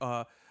go up.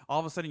 All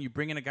of a sudden, you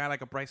bring in a guy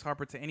like a Bryce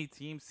Harper to any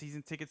team,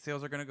 season ticket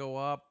sales are going to go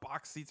up,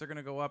 box seats are going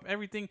to go up,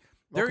 everything.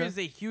 There is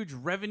Okay. a huge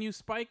revenue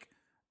spike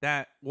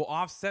that will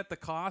offset the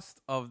cost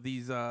of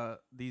these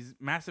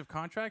massive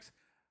contracts.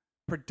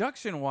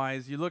 Production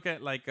wise, you look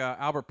at like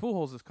Albert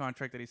Pujols'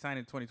 contract that he signed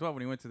in 2012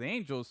 when he went to the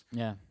Angels.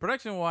 Yeah.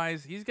 Production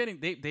wise, he's getting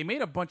they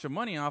made a bunch of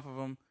money off of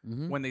him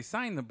Mm-hmm. when they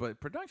signed him, but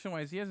production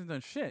wise, he hasn't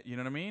done shit. You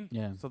know what I mean?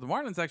 Yeah. So the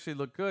Marlins actually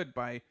look good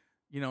by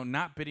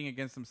not bidding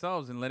against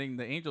themselves and letting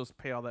the Angels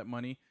pay all that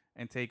money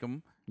and take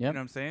them. You Yep. know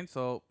what I'm saying?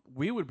 So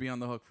we would be on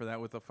the hook for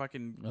that with a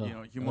fucking Ugh, that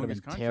would've humongous been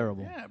contract.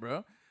 terrible. Yeah,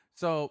 bro.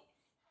 So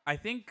I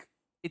think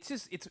it's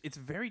just it's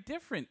very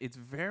different. It's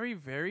very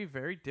very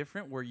very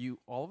different where you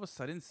all of a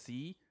sudden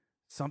see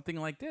something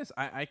like this.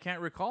 I can't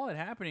recall it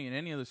happening in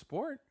any other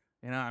sport.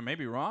 I may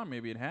be wrong.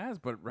 Maybe it has,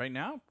 but right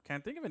now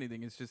can't think of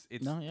anything. It's just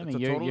it's No, I it's mean a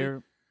you're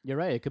totally you're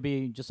right. It could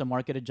be just a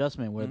market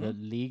adjustment where the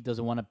league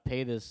doesn't want to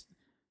pay this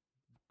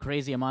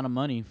crazy amount of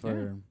money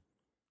for.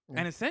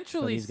 And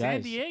essentially, these San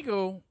guys.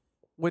 Diego,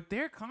 with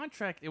their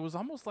contract, it was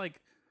almost like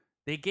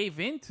they gave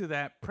in to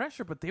that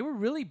pressure, but they were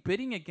really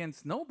bidding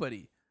against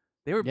nobody.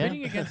 They were Yeah.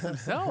 bidding against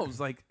themselves.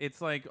 Like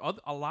it's like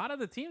a lot of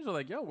the teams are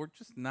like, "Yo, we're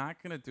just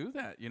not gonna do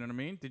that." You know what I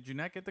mean? Did you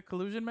not get the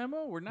collusion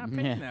memo? We're not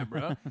paying Yeah. that,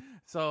 bro.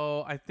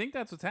 So I think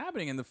that's what's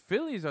happening. And the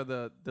Phillies are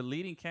the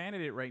leading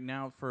candidate right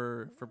now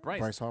for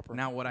Bryce Harper.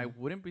 Now, what I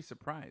wouldn't be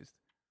surprised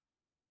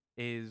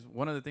is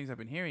one of the things I've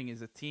been hearing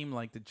is a team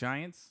like the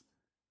Giants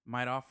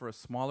might offer a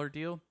smaller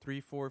deal,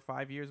 3, 4,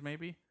 5 years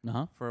maybe,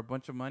 Uh-huh. for a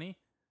bunch of money,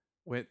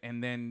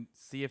 and then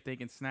see if they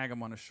can snag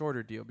them on a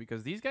shorter deal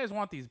because these guys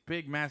want these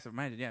big, massive.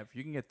 Imagine, if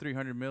you can get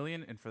 $300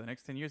 million and for the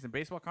next 10 years, and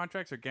baseball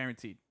contracts are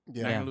guaranteed,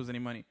 you're not Yeah. gonna lose any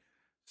money.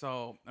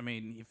 So, I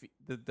mean,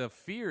 if the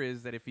fear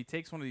is that if he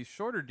takes one of these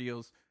shorter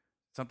deals,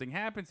 something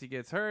happens, he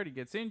gets hurt, he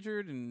gets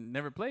injured, and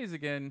never plays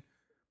again.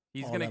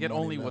 He's All gonna that get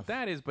money only what left.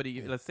 that is. But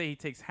let's say he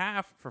takes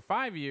half for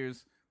 5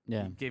 years.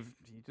 Yeah. He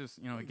just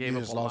You gave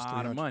up just a lost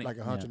lot of 300, money. like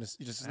 100.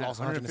 You just Yeah, lost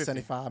 150.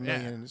 175 Yeah,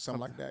 million,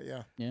 something like that.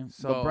 Yeah. Yeah.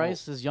 So- But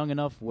Bryce is young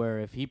enough where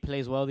if he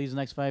plays well these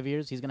next 5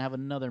 years, he's gonna have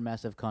another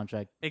massive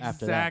contract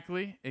after that.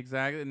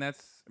 Exactly, and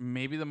that's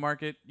maybe the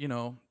market,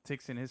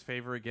 ticks in his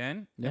favor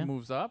again Yeah. and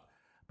moves up.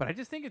 But I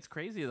just think it's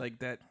crazy, like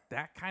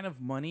that kind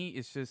of money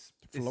is just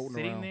Floating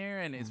sitting around. there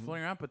and it's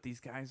floating around, but these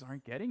guys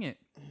aren't getting it.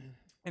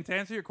 And to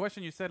answer your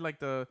question, you said like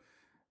the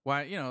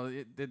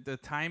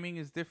timing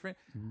is different.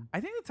 I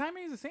think the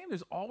timing is the same.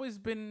 There's always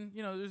been,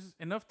 there's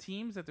enough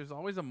teams that there's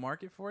always a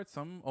market for it.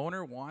 Some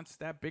owner wants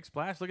that big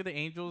splash. Look at the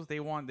Angels. They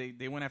went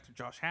after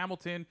Josh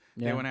Hamilton.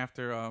 They Yeah. went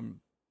after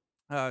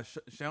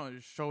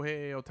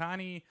Shohei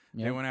Ohtani.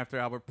 They Yeah. went after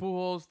Albert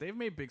Pujols. They've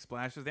made big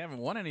splashes. They haven't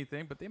won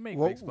anything, but they make big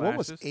What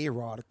splashes. was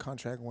A-Rod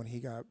contract when he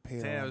got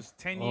paid? It off? was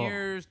 10 Oh.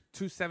 years,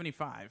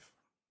 275.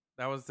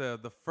 That was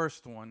the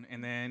first one,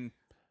 and then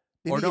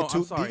Did or he no, get two?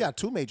 I'm sorry. He got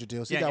two major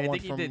deals. He yeah, got I one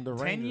think from he did the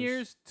 10 Rangers.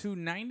 years to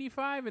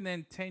 95, and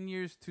then 10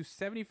 years to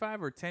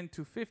 75, or 10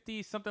 to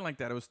 50, something like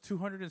that. It was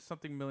 $200 and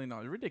something million.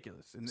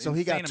 Ridiculous. So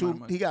he got Insane amount two. of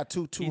money. He got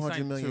two He 200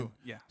 signed million. two,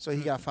 yeah. So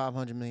he got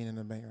 500 million in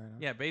the bank right now.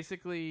 Yeah,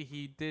 basically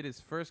he did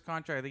his first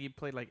contract. I think he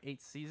played like 8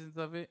 seasons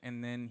of it,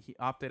 and then he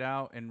opted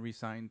out and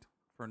re-signed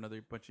for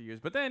another bunch of years.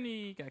 But then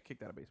he got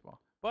kicked out of baseball.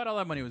 But all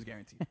that money was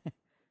guaranteed.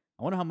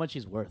 I wonder how much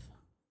he's worth.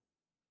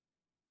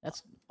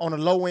 That's On the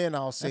low end,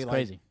 I'll say that's like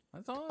crazy.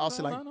 That's all. I'll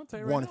say like I'll tell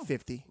you right now.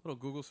 150 Little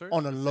Google search.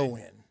 on the Let's low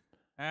see. end.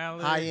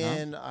 Alex, High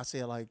end, I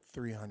say like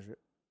 300.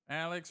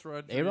 Alex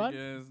A-Rod?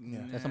 Rodriguez. Yeah.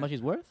 That's how much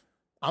he's worth.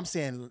 I'm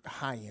saying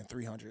high end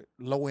 300,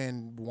 low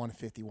end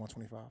 150,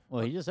 125.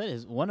 Well, he just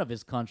said one of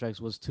his contracts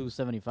was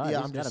 275. Yeah,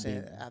 He's I'm gotta just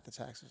saying be. after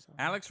taxes.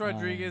 Alex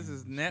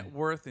Rodriguez's net shit.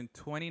 worth in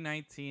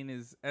 2019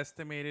 is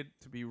estimated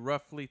to be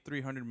roughly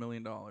 $300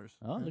 million. Oh,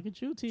 look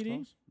at you,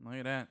 TD. Look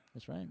at that.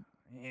 That's right.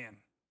 Man.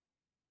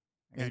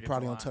 And he Gets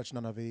probably a don't lot. touch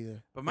none of it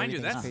either. But mind you,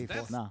 Everything's that's- paid for.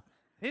 that's- Nah.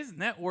 His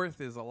net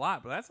worth is a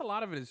lot, but that's a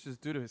lot of it is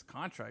just due to his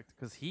contract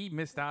because he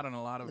missed out on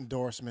a lot of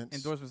endorsements.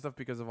 endorsement stuff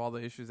because of all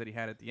the issues that he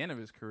had at the end of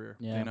his career.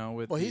 Yeah.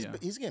 With Well, the,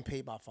 he's getting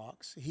paid by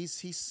Fox.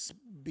 He's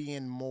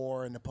being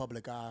more in the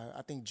public eye.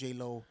 I think J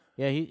Lo.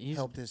 Yeah, he's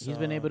helped his, he's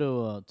been able to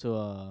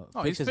oh,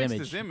 fix he's his fixed image.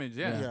 his image,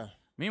 yeah. Yeah.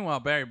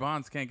 Meanwhile, Barry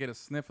Bonds can't get a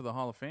sniff of the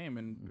Hall of Fame,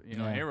 and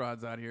Yeah.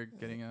 A-Rod's out here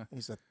getting a.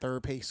 He's a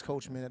third base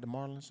coach man at the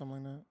Marlins,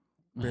 something like that.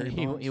 Barry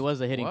he Bonds. was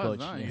the hitting coach.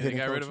 No, Yeah. they Hitting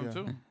got rid of coach,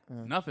 him yeah. too.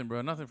 Yeah. Nothing,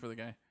 bro. Nothing for the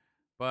guy.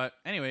 But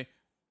anyway,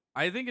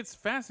 I think it's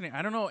fascinating.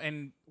 I don't know.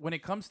 And when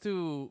it comes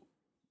to,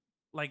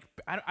 like,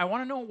 I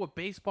want to know what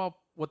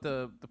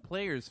the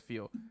players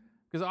feel.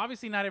 Because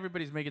obviously not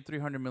everybody's making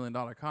 $300 million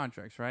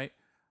contracts, right?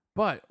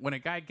 But when a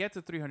guy gets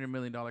a $300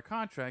 million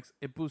contracts,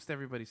 it boosts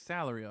everybody's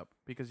salary up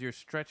because you're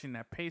stretching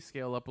that pay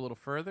scale up a little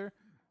further.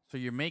 So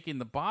you're making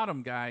the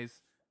bottom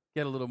guys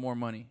get a little more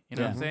money. You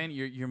know what I'm Yeah. saying?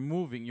 You're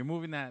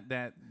moving that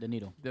The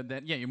needle.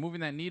 you're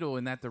moving that needle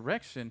in that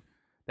direction.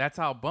 That's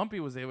how Bumpy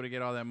was able to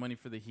get all that money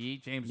for the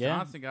Heat. James Yeah.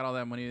 Johnson got all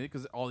that money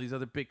because all these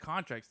other big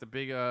contracts, the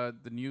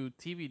new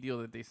TV deal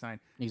that they signed.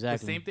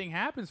 Exactly. The same thing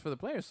happens for the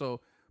players. So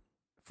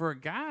for a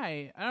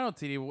guy, I don't know,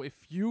 TD, if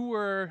you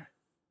were,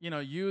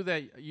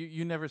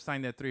 you never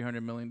signed that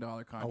 $300 million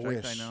contract. I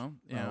wish. I know.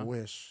 I Yeah.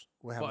 wish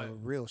we have a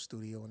But- real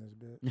studio in this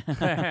bit.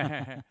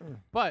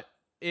 But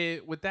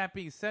with that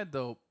being said,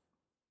 though,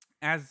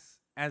 as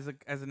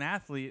an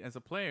athlete, as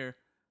a player,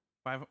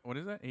 what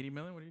is that? 80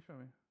 million? What are you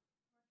showing me?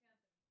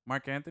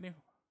 Mark Anthony,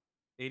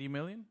 80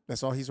 million.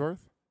 That's all he's worth.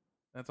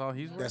 That's all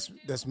he's worth.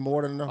 That's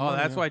more than enough. Oh, money,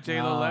 that's yeah. why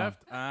J Lo Ah.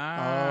 left.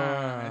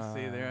 I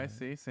see there. I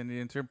see. Cindy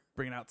Inter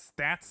bringing out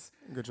stats.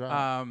 Good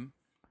job.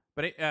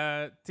 But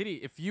Titty,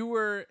 if you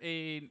were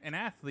an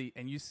athlete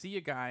and you see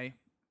a guy,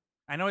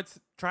 I know it's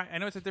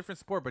a different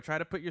sport, but try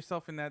to put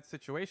yourself in that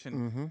situation.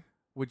 Mm-hmm.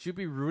 Would you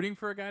be rooting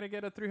for a guy to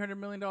get a $300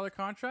 million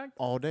contract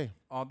All day.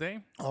 all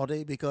day? All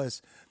day,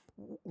 because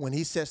when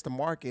he sets the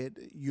market,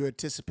 you're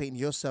anticipating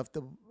yourself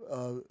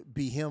to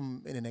be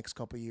him in the next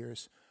couple of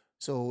years.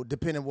 So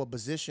depending on what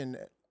position,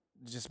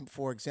 just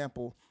for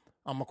example,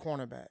 I'm a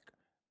cornerback,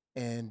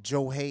 and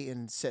Joe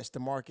Hayden sets the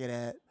market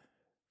at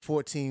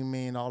 $14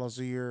 million a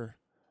year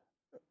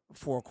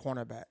for a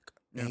cornerback.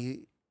 Yeah.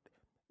 And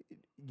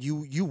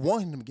you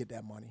want him to get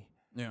that money.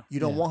 Yeah. You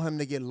don't Yeah. want him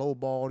to get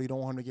lowballed. You don't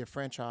want him to get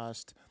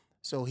franchised.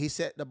 So he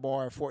set the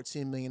bar at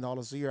 $14 million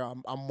a year.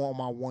 I'm on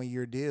my 1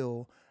 year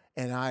deal,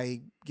 and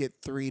I get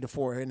 3 to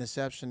 4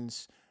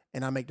 interceptions,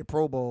 and I make the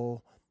Pro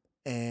Bowl,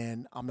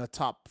 and I'm the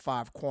top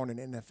 5 corner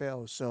in the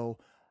NFL. So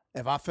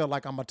if I feel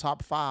like I'm a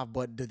top 5,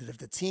 but if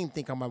the team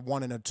think I'm a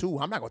 1 and a 2,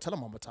 I'm not gonna tell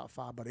them I'm a top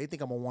 5, but they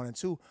think I'm a 1 and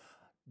 2.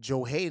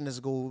 Joe Hayden is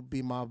gonna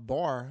be my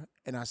bar,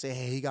 and I say,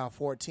 hey, he got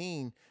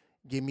 14.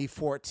 Give me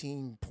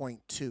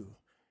 14.2.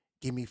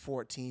 Give me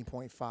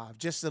 14.5.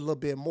 Just a little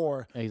bit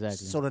more,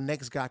 Exactly. so the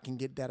next guy can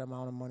get that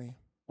amount of money.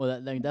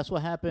 Well, that's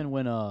what happened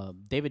when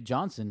David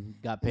Johnson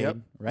got paid, Yep,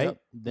 right?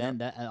 yep, Then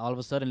that and all of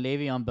a sudden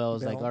Le'Veon Bell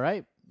was like, Bell. all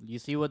right, you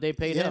see what they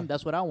paid Yeah. him?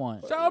 That's what I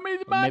want. Show me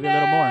the Or money. maybe a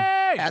little more.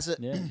 As a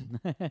Yeah.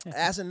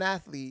 as an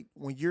athlete,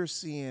 when you're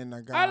seeing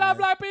a guy, I love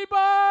black people.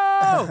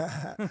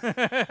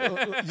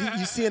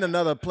 you seeing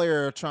another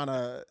player trying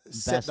to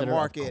set the Ambassador of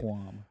market,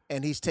 Quam.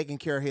 and he's taking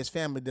care of his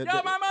family. Yo,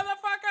 my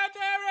motherfucker,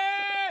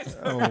 Jerry.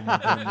 Oh my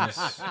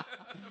goodness, I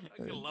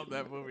love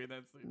that movie.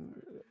 That's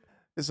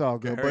it's all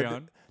good. Carry But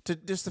on.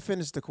 just to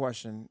finish the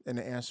question and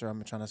the answer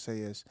I'm trying to say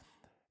is,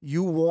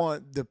 you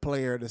want the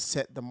player to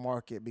set the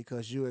market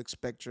because you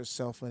expect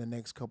yourself in the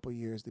next couple of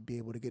years to be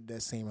able to get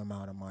that same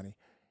amount of money.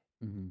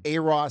 Mm-hmm.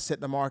 A-Rod set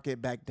the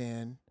market back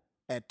then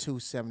at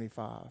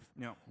 $275.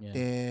 no. Yeah.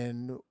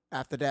 Then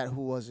after that,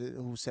 who was it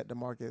who set the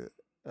market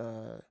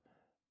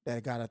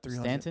that got a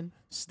 300? Stanton?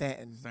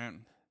 Stanton.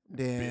 Stanton.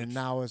 Then Bitch.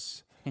 now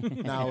it's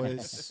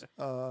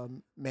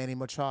Manny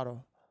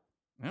Machado.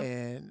 Yep.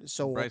 And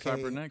so Bryce okay,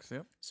 Harper next.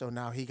 Yep. so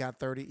now he got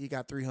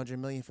 300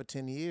 million for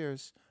 10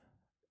 years.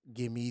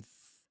 Give me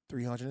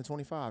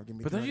 325. Give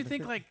me. But don't you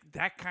think 350. like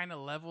that kind of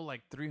level,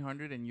 like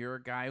 300, and you're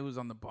a guy who's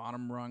on the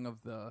bottom rung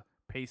of the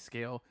pay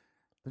scale?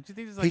 Don't you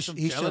think there's like some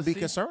he shouldn't be jealousy?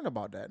 concerned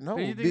about that? No, Don't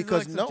you think there's,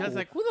 because like, no, some jealousy?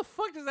 Like, who the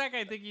fuck does that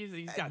guy think he is?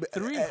 He's got But,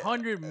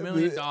 $300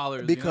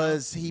 million.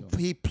 because he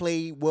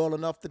played well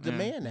enough to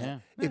demand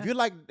that. Yeah.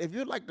 If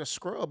you're like the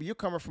scrub, you're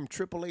coming from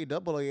AAA,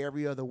 AA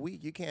every other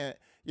week. You can't.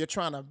 You're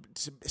trying to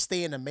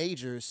stay in the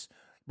majors,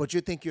 but you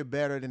think you're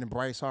better than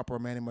Bryce Harper or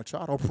Manny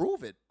Machado.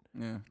 Prove it.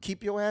 Yeah.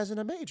 Keep your ass in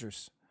the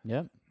majors.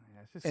 Yep. Yeah,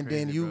 it's just And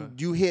crazy, then bro.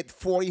 you hit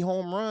 40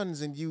 home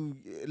runs and you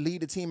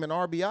lead the team in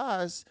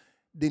RBIs,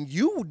 then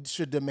you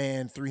should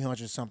demand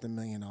 $300-something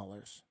million.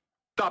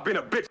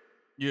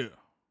 Yeah.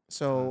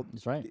 So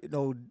That's right.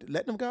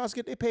 let them guys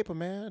get their paper,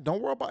 man.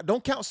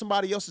 Don't count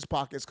somebody else's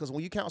pockets, because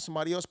when you count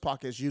somebody else's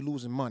pockets, you're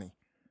losing money.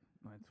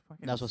 No, it's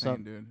fucking That's what's insane,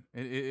 up. dude.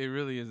 It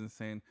really is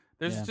insane.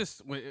 There's Yeah.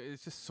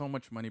 it's just so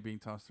much money being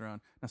tossed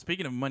around. Now,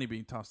 speaking of money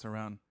being tossed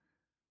around,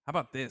 how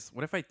about this?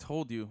 What if I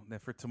told you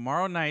that for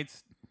tomorrow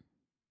night's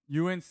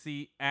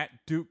UNC at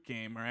Duke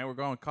game, all right, we're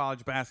going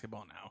college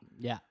basketball now.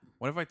 Yeah.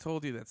 What if I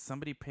told you that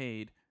somebody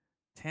paid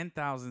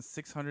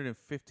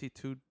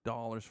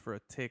 $10,652 for a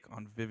tick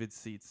on Vivid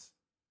Seats?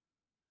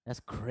 That's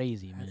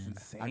crazy, That's man.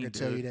 insane. I can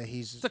tell you that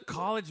he's It's a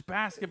college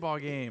basketball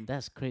game.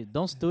 That's crazy.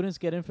 Don't students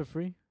get in for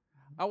free?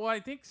 Well, I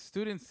think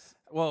students.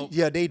 Well,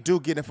 yeah, they do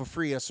get it for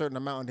free a certain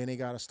amount, and then they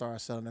got to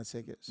start selling their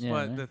tickets. Yeah,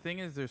 but right. the thing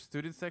is, their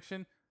student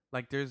section,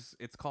 like it's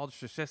called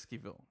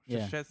Shashevskyville.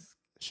 Yeah.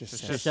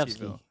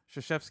 Krzyzewski.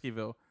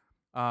 Shashevskyville.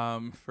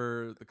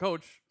 For the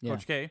coach, Yeah.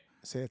 Coach K.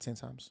 Say it 10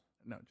 times.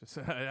 No, just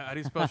how do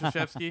you spell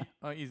Shashevsky?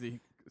 Oh,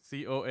 easy.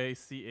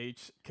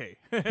 COACHK.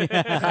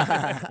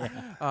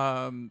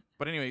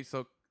 But anyway,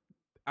 so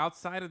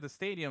outside of the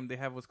stadium, they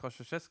have what's called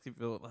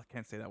Shashevskyville. I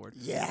can't say that word.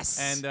 Yes.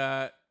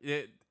 And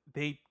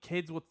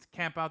kids will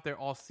camp out there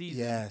all season.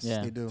 yes,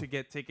 Yeah. they do. To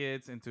get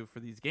tickets and for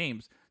these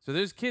games. So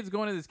there's kids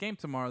going to this game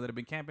tomorrow that have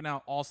been camping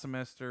out all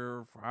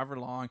semester for however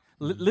long,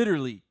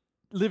 literally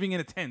living in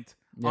a tent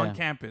on Yeah.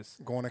 campus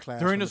Going to class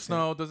during the with a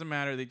snow. Doesn't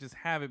matter. They just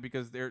have it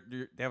because they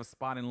have a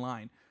spot in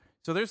line.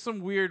 So there's some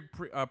weird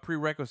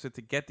prerequisite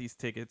to get these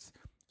tickets.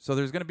 So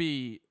there's gonna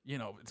be,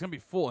 it's gonna be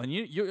full. And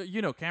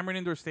you know, Cameron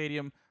Indoor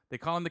Stadium. They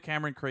call them the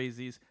Cameron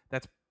Crazies.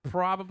 That's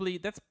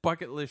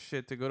bucket list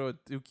shit to go to a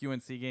Duke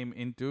UNC game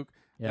in Duke.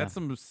 Yeah. That's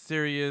some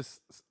serious,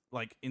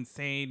 like,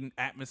 insane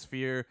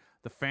atmosphere.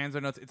 The fans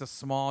are nuts. It's a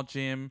small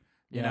gym.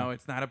 You Yeah. know,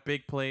 it's not a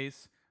big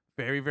place.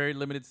 Very, very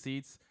limited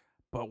seats.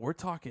 But we're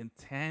talking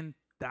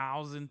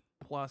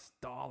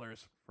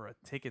 $10,000+ for a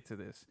ticket to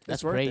this. That's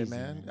It's worth crazy, it,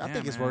 man. man. I Yeah,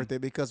 think it's man. worth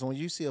it because when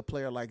you see a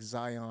player like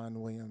Zion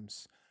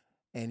Williams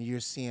and you're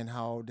seeing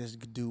how this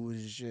dude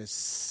is just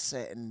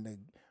setting the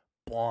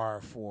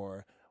bar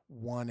for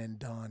one and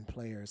done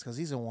players, because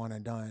he's a one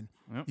and done.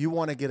 Yep. You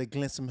want to get a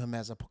glimpse of him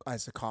as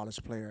a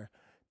college player.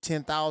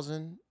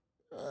 10,000.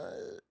 check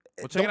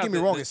Don't it out. get me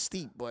The- wrong, the- it's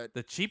steep, but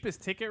The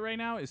cheapest ticket right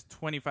now is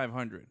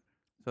 $2,500.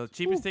 So the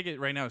cheapest ticket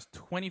right now is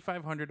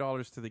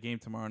 $2,500 to the game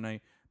tomorrow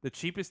night. The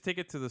cheapest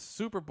ticket to the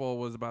Super Bowl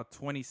was about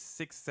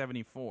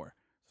 $2,674.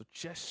 So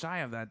just shy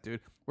of that,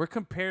 dude. We're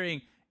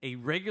comparing a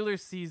regular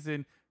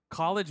season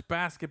college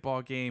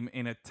basketball game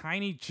in a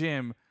tiny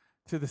gym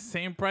to the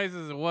same price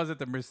as it was at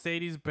the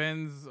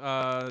Mercedes-Benz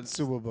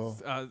Super Bowl.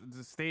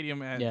 the stadium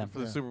for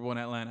the Yeah. Super Bowl in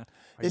Atlanta.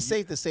 It's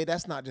safe to say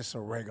that's not just a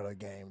regular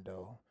game,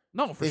 though.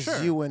 No, for It's sure.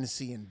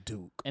 UNC and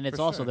Duke. And it's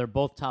For also sure. they're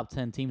both top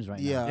 10 teams right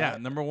Yeah. now. Yeah,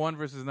 number 1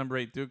 versus number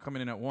 8. Duke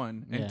coming in at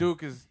 1, and Yeah.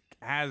 Duke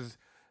has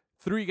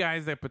 3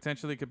 guys that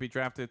potentially could be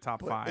drafted top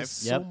But 5.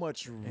 it's Yep. so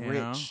much know?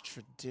 rich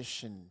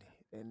tradition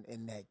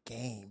in that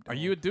game. Are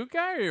dog. you a Duke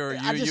guy or are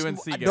I you just, a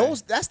UNC guy?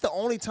 That's the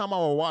only time I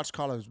will watch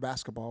college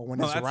basketball when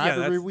it's that's-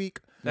 rivalry that's- week.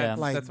 Yeah.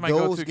 Like That's my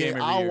those go-to game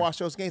every I'll year. watch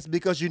those games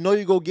because you know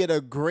you go get a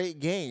great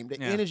game. The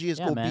Yeah. energy is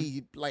Yeah, gonna man.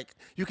 be like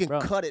you can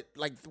Bro. cut it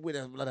like with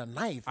a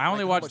knife. I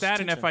only like, how watch much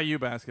that in tension. FIU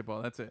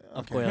basketball. That's it.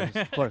 Of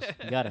course,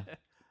 you gotta.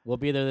 We'll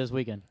be there this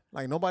weekend.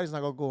 Like nobody's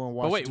not gonna go and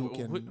watch But wait, Duke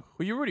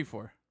who you rooting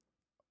for?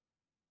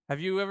 Have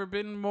you ever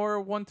been more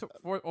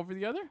over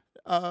the other?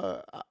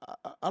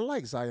 I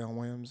like Zion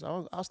Williams.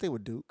 I'll stay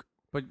with Duke.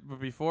 But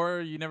before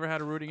you never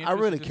had a rooting I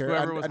interest. really just care.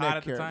 Whoever I was never hot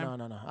at care. the time.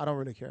 No. I don't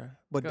really care.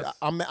 But Gus.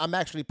 I'm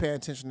actually paying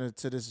attention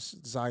to this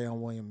Zion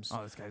Williams.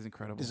 Oh, this guy's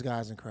incredible. This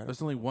guy's incredible.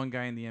 There's only one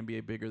guy in the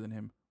NBA bigger than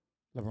him.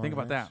 LeBron Think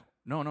about James. that.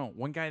 No,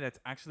 one guy that's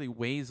actually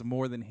weighs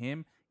more than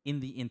him in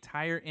the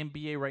entire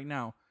NBA right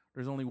now.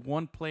 There's only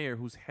one player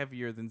who's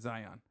heavier than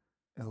Zion.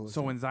 And who is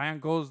So it? when Zion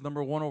goes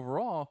number 1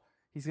 overall,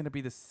 he's going to be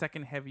the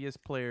second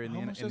heaviest player in How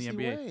the much in does the he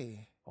NBA.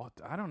 weigh? Oh,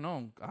 I don't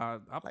know.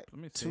 Like let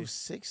me see.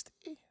 260.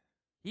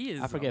 He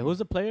is. I forget who's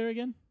the player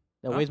again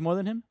that weighs more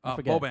than him. I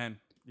forget. Boban.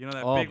 You know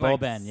that Oh, big like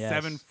Boban, yes.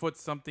 7 foot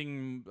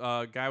something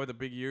guy with the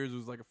big ears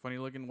who's like a funny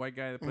looking white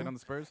guy that played on the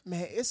Spurs.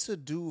 Man, it's a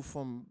dude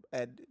from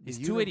at the He's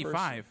university.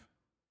 285.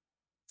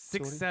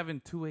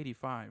 6'7",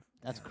 285.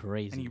 That's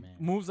crazy, And he man.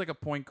 moves like a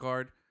point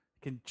guard.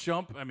 Can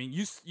jump. I mean,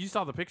 you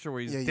saw the picture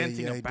where he's Yeah, denting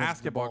he a does the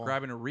basketball, ball.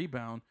 grabbing a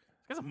rebound.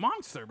 This guy's a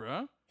monster,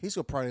 bro. He's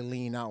gonna probably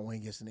lean out when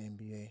he gets in the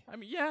NBA. I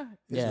mean, yeah.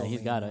 Yeah, gonna he's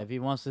lean got to. out. If he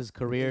wants his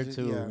career He's-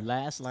 to yeah,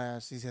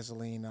 last, he has to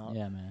lean out.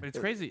 yeah, man. But it's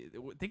crazy.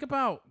 Think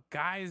about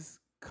guys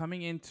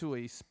coming into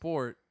a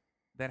sport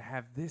that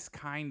have this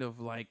kind of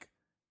like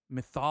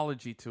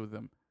mythology to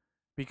them.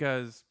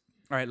 Because,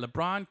 all right,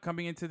 LeBron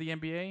coming into the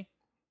NBA,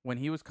 when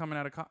he was coming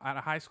out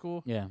of high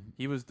school, Yeah,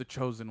 he was the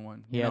chosen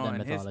one. He You had know, that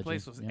and his mythology,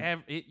 place was, yeah.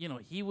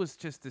 he was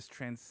just this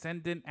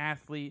transcendent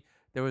athlete.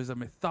 There was a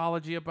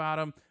mythology about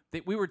him. They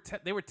were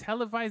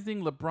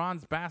televising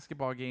LeBron's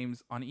basketball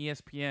games on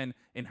ESPN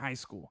in high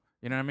school.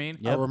 You know what I mean?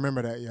 Yep. I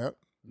remember that. Yep.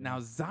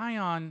 Now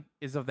Zion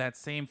is of that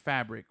same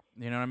fabric.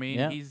 You know what I mean?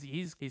 Yeah.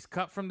 He's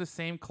cut from the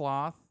same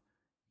cloth.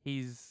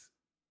 He's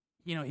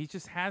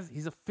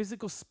a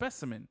physical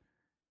specimen.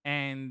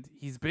 And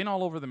he's been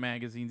all over the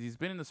magazines. He's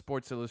been in the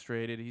Sports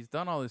Illustrated. He's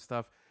done all this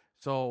stuff.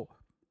 So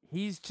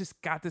he's just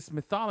got this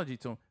mythology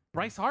to him.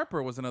 Bryce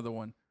Harper was another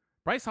one.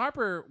 Bryce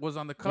Harper was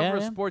on the cover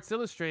of Yeah. Sports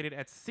Illustrated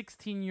at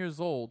 16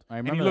 years old. I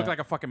And he remember looked that. like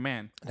a fucking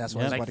man. That's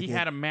why Yeah. he's Like about to he get.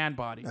 had a man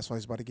body. That's why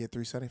he's about to get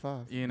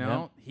 375. You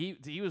know?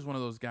 He was one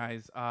of those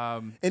guys.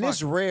 And fuck.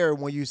 it's rare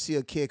when you see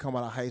a kid come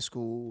out of high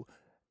school,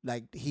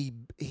 like he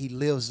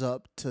lives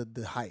up to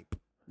the hype.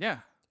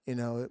 Yeah. You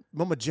know,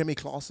 remember Jimmy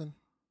Clausen,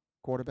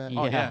 quarterback,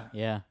 Oh, yeah,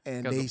 yeah.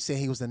 and Because they said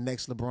he was the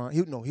next LeBron.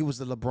 He was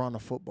the LeBron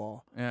of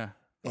football, Yeah.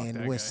 Fuck and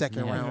that went guy.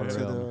 second Yeah, round for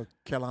to real. the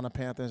Carolina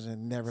Panthers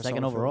and never saw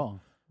Second the field. overall,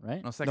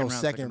 right? No, second No,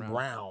 round. second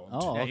round.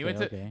 Oh, Yeah, okay, he went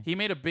to. okay. He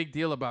made a big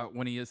deal about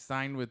when he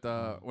signed with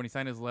when he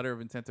signed his letter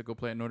of intent to go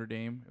play at Notre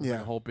Dame. It was like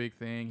Yeah. a whole big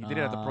thing. He did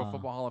it at the Pro Ah.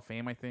 Football Hall of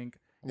Fame, I think.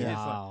 He Yeah. did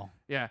some- Wow.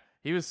 yeah,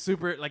 he was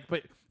super like.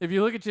 But if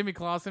you look at Jimmy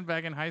Clausen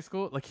back in high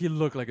school, like he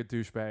looked like a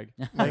douchebag.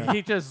 Like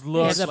he just He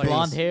looked had the like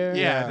blonde hair.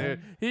 Yeah, Yeah.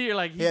 dude. He He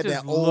had just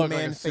that old looked man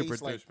like a face, super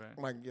like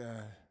douchebag.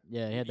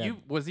 Yeah, he had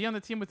that. Was he on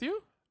the team with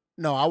you?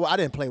 No, I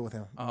didn't play with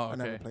him. Oh, I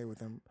never okay. played with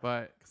him.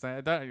 But because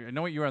I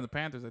know you were on the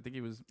Panthers. I think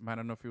he was. I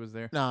don't know if he was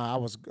there. Nah, I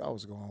was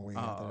going way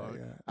after that. okay.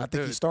 Yeah. I But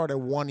think he dude- started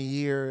 1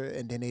 year,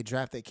 and then they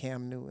drafted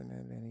Cam Newton,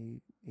 and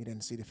then he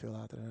didn't see the field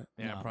after that.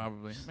 Yeah, No.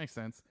 probably makes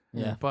sense.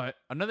 Yeah. But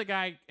another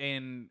guy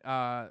in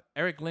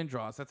Eric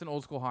Lindros, that's an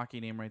old school hockey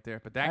name right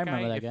there. But that I guy,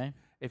 remember that guy.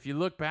 if you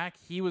look back,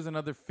 he was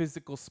another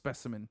physical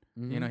specimen.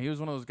 You Mhm. know, he was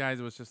one of those guys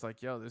that was just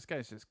like, yo, this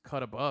guy's just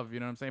cut above. You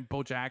know what I'm saying?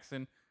 Bo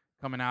Jackson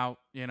coming out,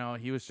 you know,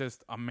 he was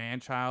just a man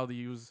child.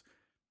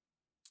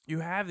 You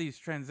have these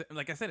trends.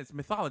 Like I said, it's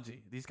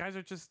mythology. These guys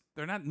are just,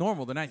 they're not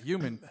normal. They're not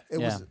human. It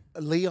Yeah. was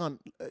Leon.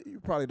 You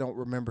probably don't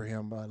remember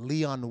him.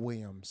 Leon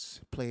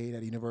Williams played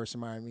at the University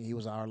of Miami. He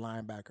was our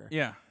linebacker.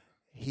 Yeah.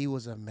 He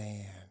was a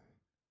man.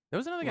 There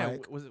was another guy.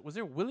 Like- Was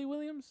there Willie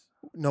Williams?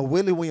 No,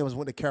 Willie Williams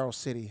went to Carroll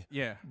City,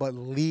 Yeah. but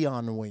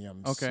Leon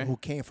Williams, Okay. who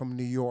came from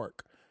New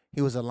York,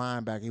 he was a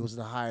linebacker. He was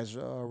the highest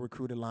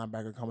recruited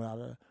linebacker coming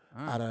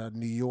out of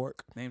New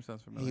York. Name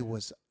sounds familiar. He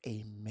was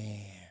a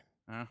man.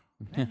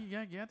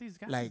 Yeah, you got these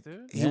guys, Like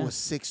dude. he Yeah. was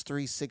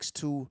 6'3",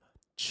 6'2",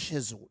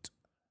 chiseled,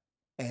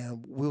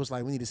 and we was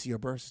like, we need to see your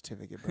birth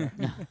certificate, bro.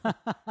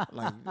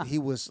 Like he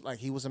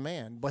was a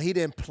man, but he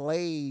didn't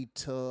play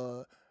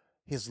to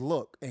his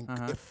look, and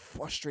it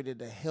frustrated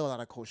the hell out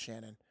of Coach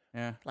Shannon.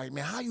 Yeah. Like,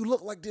 man, how you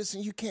look like this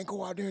and you can't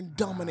go out there and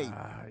dominate?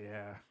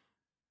 Yeah.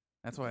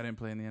 That's why I didn't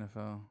play in the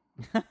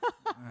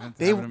NFL.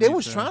 They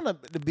was trying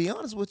to be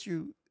honest with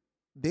you,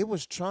 they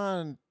was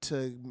trying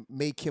to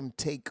make him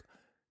take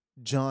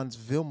John's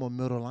Vilma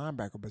middle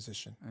linebacker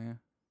position. Yeah.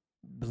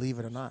 Believe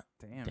it or not.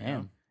 Damn. Damn.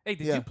 man. Hey,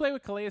 did Yeah. you play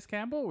with Calais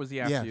Campbell or was he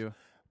after Yeah. you?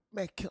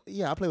 Man,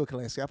 yeah, I played with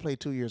Calais. I played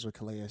 2 years with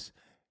Calais.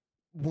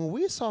 When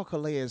we saw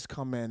Calais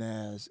come in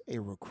as a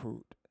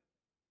recruit,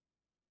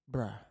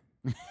 bruh,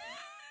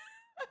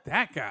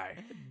 That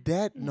guy.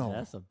 that no,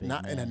 That's a big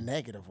not in a man.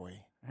 negative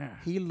way. Yeah.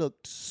 He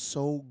looked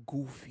so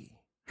goofy.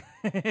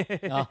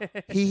 Oh,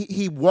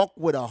 He walked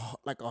with a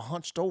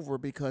hunched over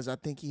because I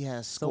think he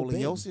has So big.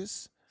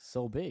 scoliosis.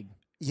 so big.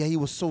 Yeah, he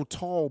was so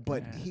tall,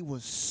 but Yeah. he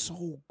was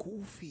so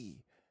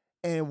goofy.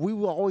 And we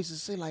would always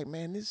just say, like,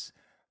 man,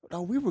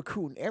 we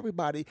recruiting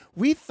everybody.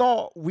 We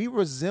thought we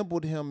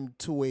resembled him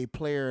to a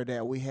player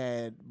that we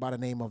had by the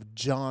name of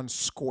John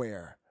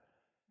Square.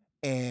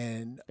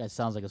 And That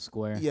sounds like a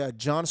square. yeah,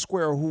 John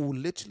Square, who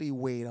literally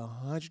weighed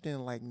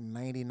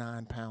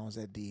 199 pounds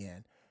at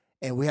DN.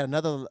 And we had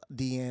another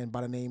DN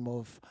by the name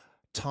of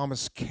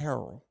Thomas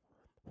Carroll,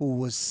 who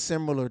was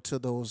similar to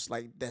those,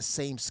 like that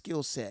same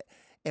skill set.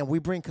 And we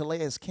bring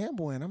Calais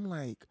Campbell in. I'm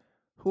like,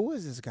 who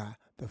is this guy?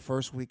 The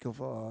first week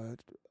of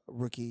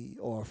rookie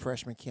or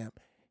freshman camp,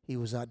 he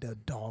was out there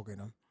dogging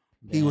him.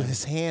 Damn.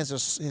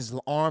 His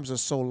arms are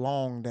so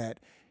long that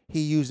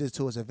he used it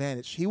to his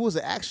advantage. He was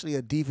actually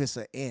a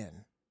defensive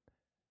end.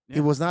 He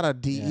Yeah. was not a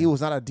D. Yeah. He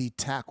was not a D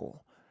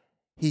tackle.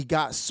 He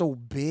got so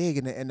big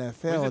in the Well,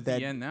 NFL he's at that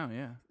the end now,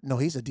 yeah. no,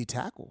 he's a D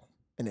tackle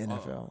in the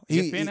NFL.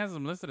 ESPN has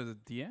him listed as a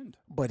D end.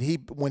 But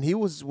when he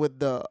was with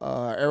the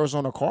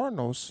Arizona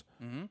Cardinals,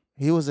 Mm-hmm.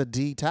 he was a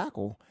D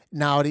tackle.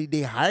 Now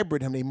they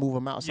hybrid him. They move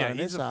him outside Yeah, and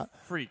he's inside. a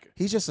freak.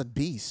 He's just a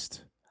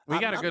beast. We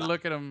got a I'm good not-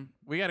 look at him.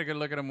 We got a good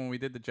look at him when we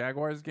did the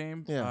Jaguars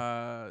game.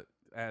 Yeah.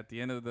 At the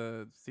end of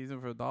the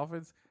season for the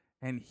Dolphins,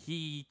 and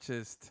he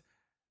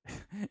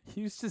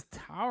was just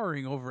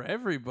towering over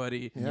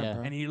everybody. Yeah.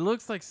 bro. And he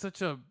looks like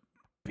such a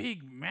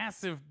big,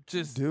 massive,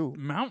 just Dude.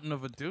 mountain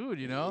of a dude.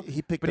 You know.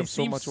 He picked But he up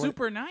so seems much weight.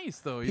 super nice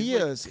though. He He's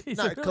like- is. He's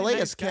Nah, a really Calais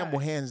nice Campbell,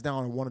 guy. hands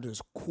down, one of the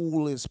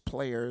coolest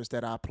players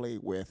that I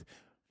played with.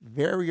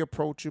 Very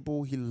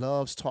approachable. He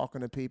loves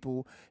talking to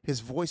people. His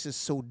voice is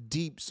so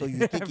deep, so you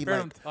think I've he heard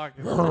like,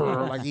 him talking.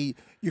 like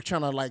you're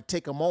trying to like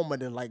take a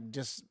moment and like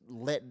just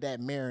let that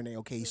marinate.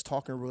 Okay, he's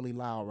talking really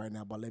loud right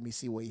now, but let me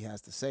see what he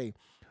has to say.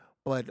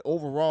 But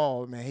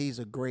overall, man, he's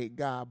a great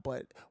guy.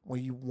 But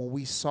when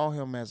we saw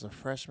him as a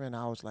freshman,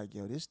 I was like,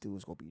 yo, this dude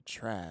is gonna be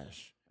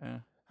trash. Yeah.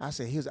 I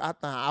said he's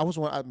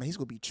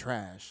gonna be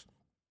trash.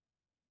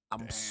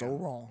 I'm so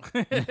wrong.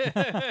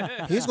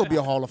 He's gonna be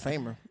a Hall of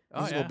Famer.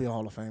 Oh, He's yeah. gonna be a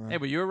Hall of Famer. Hey,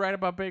 but you were right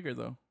about Baker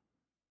though.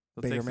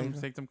 So Baker take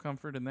Mayfield? take some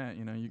comfort in that.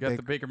 You know, you got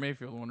the Baker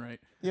Mayfield one right.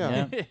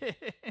 yeah,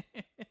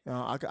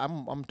 Yeah.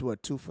 I'm to a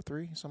 2 for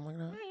 $3, something like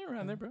that. Yeah, you're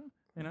around there, bro.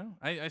 You know,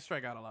 I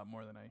strike out a lot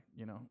more than I,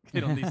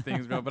 hit on these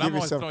things, bro. But Give I'm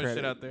always yourself throwing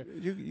shit credit. out there.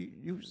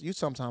 You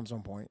sometimes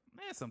on point.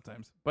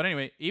 Sometimes. But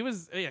anyway,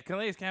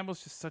 Calais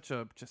Campbell's just such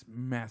a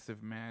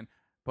massive man.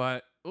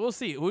 But we'll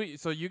see.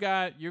 So you're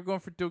going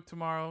for Duke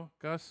tomorrow,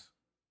 Gus.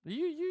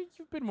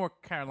 You've been more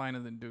Carolina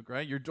than Duke,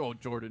 right? You're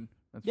Jordan.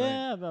 That's right.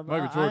 Yeah, but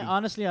Michael Jordan.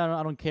 honestly,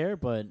 I don't care.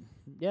 But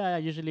yeah, I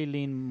usually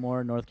lean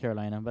more North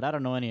Carolina. But I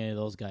don't know any of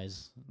those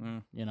guys.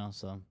 Mm.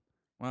 So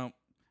Well,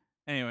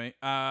 anyway,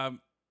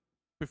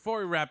 before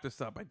we wrap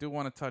this up, I do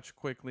want to touch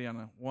quickly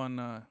on one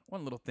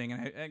little thing.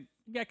 And I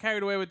got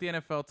carried away with the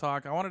NFL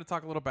talk. I wanted to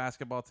talk a little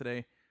basketball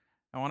today.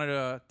 I wanted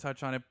to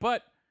touch on it,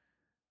 but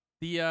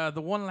the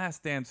One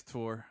Last Dance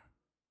tour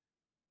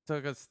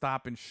took a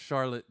stop in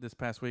Charlotte this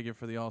past weekend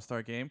for the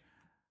All-Star game.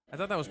 I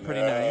thought that was pretty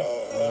nice.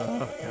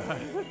 Oh,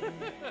 God.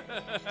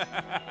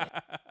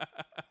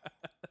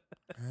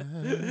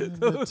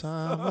 The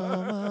time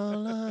of my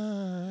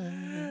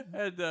life.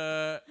 And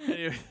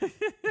anyway,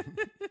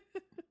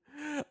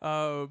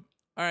 all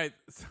right.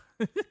 So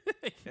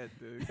I can't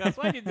do it. Guys,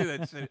 why do you do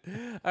that shit?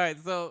 All right,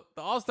 so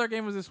the All-Star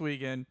game was this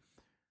weekend.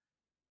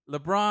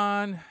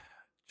 LeBron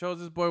chose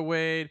his boy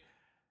Wade.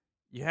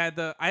 You had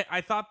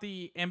I thought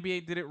the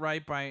NBA did it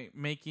right by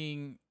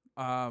making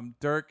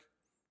Dirk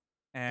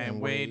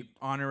and Wade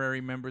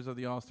honorary members of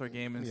the All-Star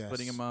game and Yes.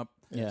 splitting them up.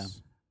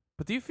 Yes.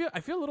 But I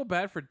feel a little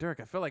bad for Dirk.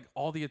 I feel like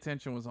all the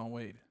attention was on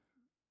Wade.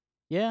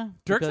 yeah,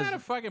 Dirk's because had a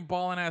fucking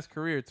balling ass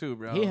career too,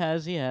 bro. he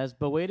has.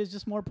 But Wade is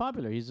just more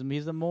popular. He's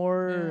the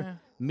more Yeah.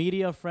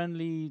 media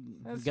friendly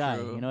That's guy.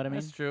 true. You know what I mean?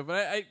 That's true.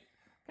 But I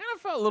kind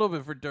of felt a little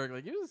bit for Dirk.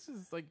 Like, it was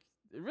just like,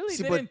 it really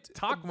See, they but- didn't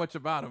talk much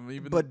about him.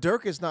 Even But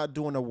Dirk is not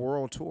doing a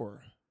world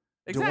tour.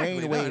 exactly.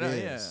 Dwayne No, Wade no,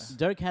 is.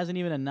 Dirk hasn't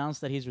even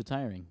announced that he's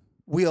retiring.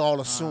 We all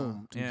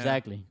assumed. Yeah,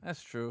 Exactly.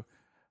 That's true.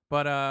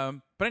 But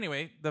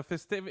anyway,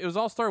 it was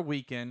All-Star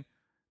weekend.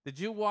 Did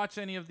you watch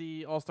any of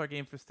the All-Star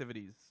game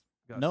festivities,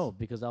 Gus? No,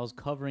 because I was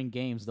covering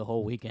games the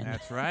whole weekend.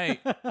 That's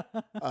right.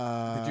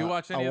 Did you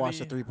watch any I of watched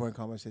the- the 3-point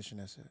competition.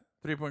 That's it.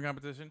 3-point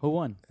competition? Who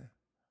won?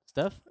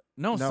 Steph?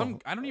 No, No.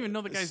 I don't even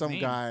know the guy's Some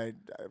name. guy.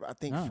 I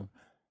think Oh.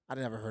 I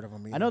never heard of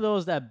him. Either. I know there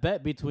was that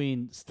bet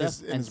between Steph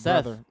His- and his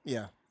Seth brother.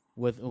 Yeah,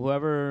 with it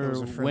whoever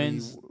was a friendly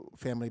wins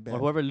family bet. or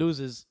whoever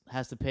loses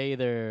has to pay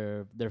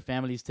their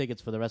family's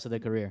tickets for the rest of their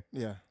career.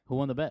 Yeah. Who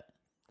won the bet?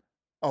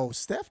 Oh,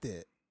 Steph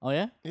did. Oh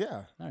yeah?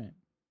 Yeah. All right.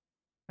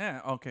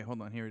 Yeah, okay,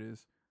 hold on. Here it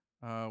is.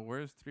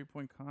 Where's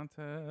 3-point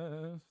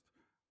contest?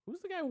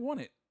 Who's the guy who won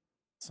it?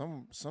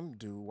 Some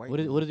dude. White. What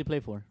does he play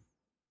for?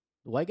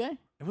 The white guy?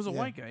 It was a Yeah.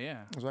 white guy,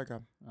 yeah. It was like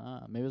a.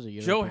 Maybe it was a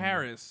Joe European.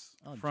 Harris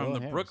Oh, from Joe the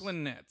Harris.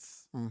 Brooklyn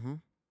Nets. Mm-hmm.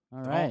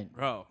 All right. Oh,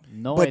 bro.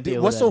 No But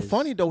idea. what's who so that is.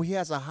 funny though? He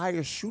has a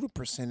higher shooter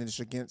percentage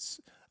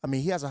I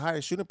mean, he has a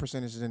higher shooting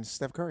percentage than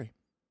Steph Curry.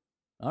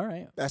 All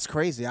right. That's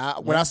crazy.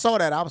 When I saw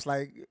that, I was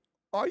like,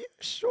 "Are you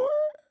sure?"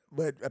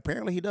 But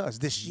apparently, he does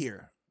this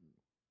year.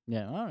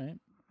 Yeah. All right.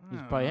 He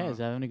probably has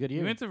having a good He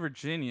year. went to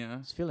Virginia,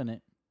 He's feeling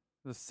it.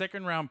 the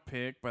second round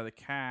pick by the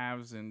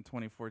Cavs in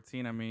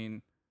 2014. I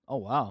mean, Oh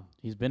wow,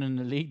 he's been in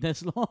the league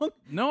this long.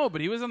 no, but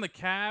he was on the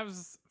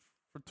Cavs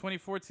for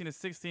 2014 to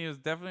 16. He was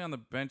definitely on the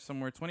bench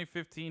somewhere.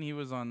 2015, he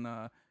was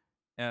on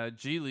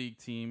G League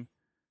team,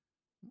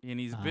 and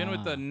he's been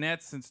with the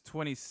Nets since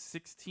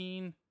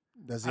 2016.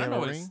 Does I he don't have know a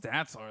what ring? his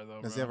stats are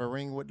though. Does bro. he have a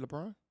ring with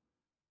LeBron?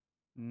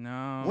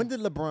 No. When did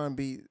LeBron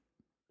beat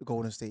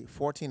Golden State?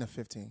 14 or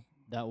 15?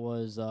 That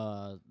was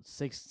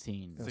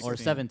 16 or 16.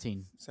 17.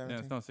 Yeah, 17.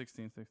 it's not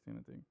 16, I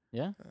think.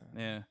 Yeah.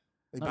 Yeah.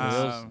 He No,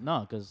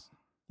 been- because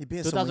he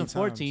been so many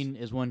 2014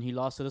 is when he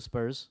lost to the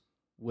Spurs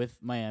with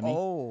Miami. times.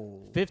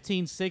 Oh,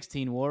 15,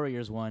 16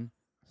 Warriors won.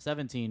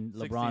 17 LeBron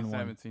 16, won.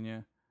 17,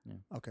 yeah.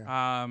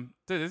 okay.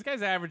 Dude, this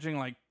guy's averaging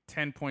like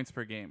 10 points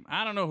per game.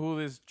 I don't know who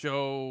this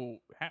Joe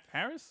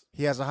Harris.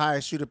 He has a higher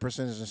shooting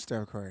percentage than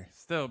Steph Curry.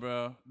 Still,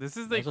 bro, this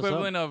is the That's what's up.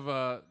 equivalent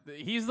of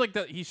he's like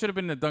he should have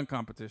been in the dunk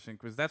competition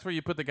because that's where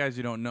you put the guys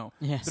you don't know.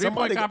 Yeah.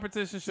 3-point got-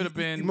 competition should have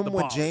been. You remember the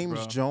when Balls, James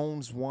bro.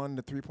 Jones won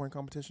the 3-point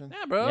competition?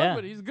 Yeah, bro, Yeah.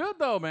 but he's good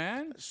though,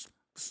 man.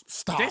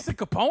 Stop. Jason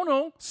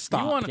Capono,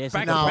 Stop. He won Jason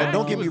back No, to back.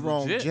 don't He get me was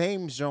wrong. legit.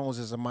 James Jones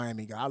is a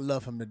Miami guy. I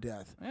love him to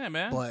death. Yeah,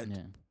 man. But Yeah.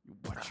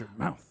 watch your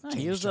mouth. Nah,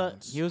 James he was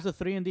Jones. he was the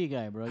 3-and-D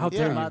guy, bro. How You put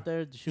dare him you. out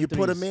there to shoot you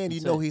put him threes. in, you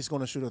That's know it. he's going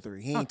to shoot a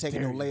 3. He How ain't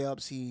taking no dare you.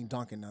 layups. He ain't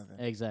dunking nothing.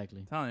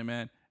 Exactly. Telling you,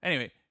 man.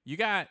 Anyway, you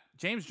got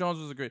James Jones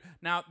was a great.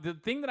 Now, the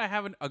thing that I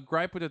have a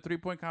gripe with the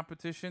 3-point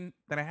competition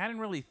that I hadn't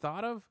really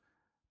thought of,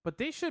 but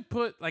they should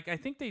put like I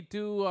think they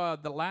do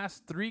the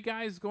last 3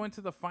 guys go into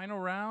the final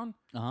round,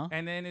 Uh-huh.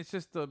 and then it's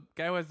just the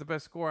guy who has the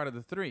best score out of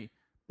the 3.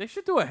 They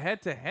should do a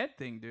head-to-head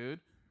thing, dude.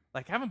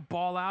 Like have him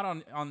ball out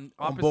on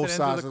opposite both ends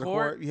sides of the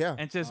court, yeah.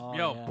 and just Oh,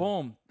 yeah.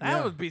 boom. That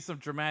Yeah. would be some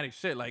dramatic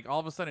shit. Like all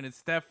of a sudden it's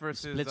Steph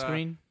versus Split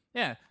screen.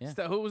 Yeah. Yeah.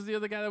 Who was the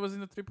other guy that was in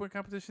the 3-point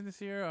competition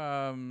this year?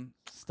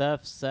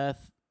 Steph,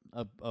 Seth,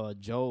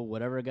 Joe,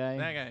 whatever guy.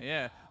 That guy,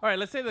 yeah. All right,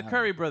 let's say the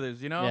Curry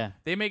brothers, Yeah.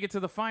 they make it to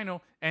the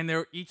final, and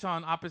they're each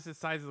on opposite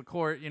sides of the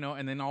court,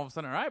 and then all of a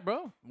sudden, all right,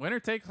 bro, winner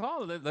takes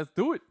all. Let's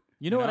do it.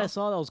 You know what know? I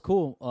saw that was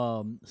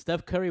cool?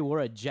 Steph Curry wore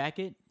a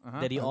jacket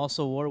that he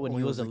also wore when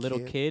he was a little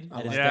kid I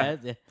at his like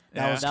that. dad.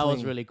 Yeah. That was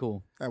clean. really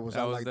cool. That was,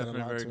 That I was like that a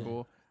definitely lot very too.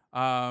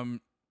 cool.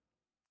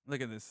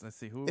 Look at this. Let's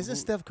see who. Isn't who-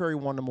 Steph Curry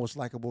one of the most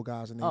likable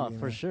guys in the Oh, NBA?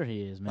 for man? sure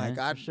he is, man.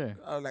 Like for sure.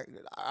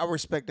 I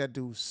respect that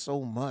dude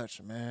so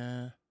much,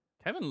 man.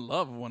 Kevin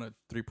Love won a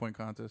 3-point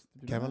contest.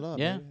 Did you know Kevin that? Love,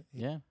 Yeah, baby.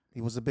 yeah.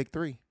 He was a big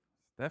 3.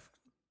 Steph,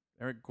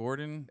 Eric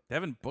Gordon,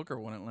 Devin Booker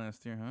won it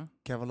last year, huh?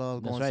 Kevin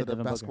Love That's going right, to the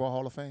Devin Booker. Basketball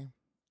Hall of Fame.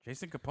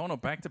 Jason Capono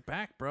back to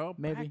back, bro.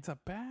 Maybe. Back to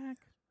back.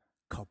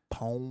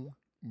 Capone.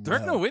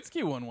 Dirk no.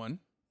 Nowitzki won one.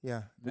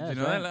 Yeah, Did Yeah, you that's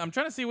know right. that? I'm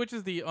trying to see which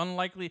is the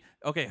unlikely.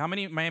 Okay, how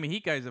many Miami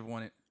Heat guys have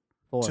won it?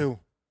 4. 2.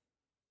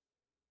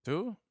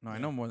 2? No, I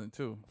know more than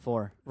 2.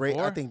 4. Ray, I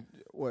 4? think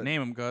what? Name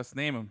them, Gus.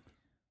 Name them.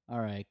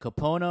 All right.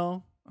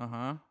 Capono,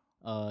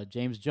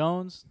 James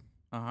Jones,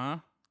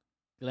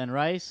 Glenn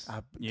Rice.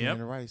 Yep.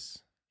 Glenn Rice.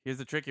 Here's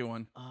the tricky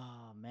one.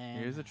 Oh man.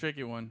 Here's a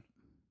tricky one.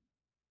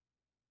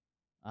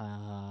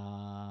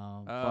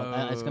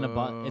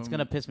 Fuck. It's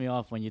gonna piss me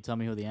off when you tell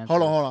me who the answer.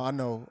 Hold is. on. I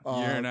know.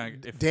 You're not.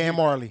 If Dan you-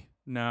 Marley.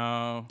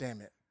 No.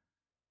 Damn it.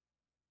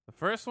 The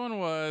first one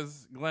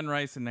was Glenn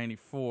Rice in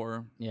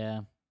 94.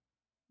 Yeah.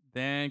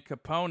 Then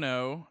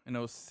Capono in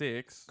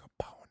 06.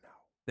 Capone.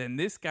 Then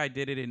this guy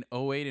did it in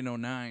 08 and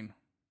 09.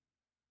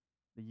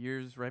 The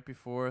years right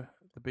before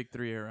the Big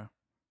 3 era.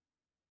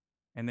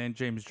 And then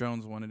James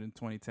Jones won it in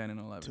 2010 and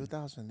 11.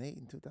 2008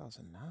 and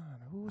 2009.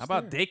 Who was How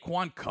about there?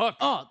 Daquan Cook?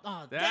 Oh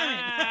damn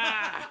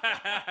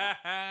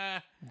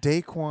it.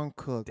 Daquan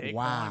Cook. Daquan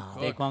Wow.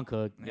 Cook. Daquan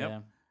Cook. Yep. Yeah.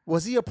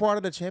 Was he a part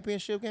of the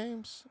championship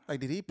games? Like,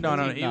 did he play? No,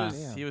 Nah.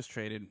 he was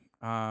traded.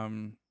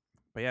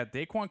 But yeah,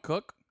 Daquan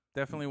Cook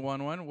definitely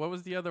won one. What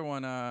was the other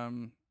one? How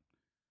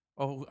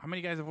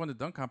many guys have won the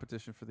dunk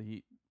competition for the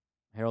Heat?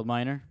 Harold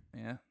Miner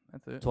Yeah,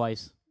 that's it.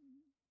 twice.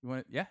 You won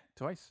it? Yeah,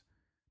 twice.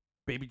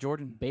 Baby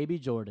Jordan. Baby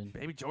Jordan.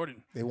 Baby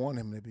Jordan. They want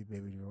him to be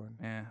Baby Jordan.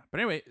 Yeah, but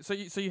anyway, so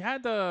you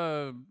had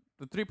the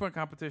 3-point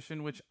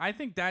competition, which I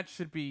think that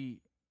should be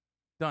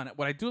done.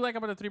 What I do like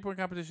about the 3-point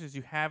competition is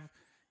you have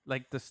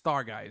like the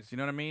star guys. You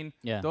know what I mean?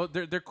 Yeah.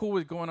 They're cool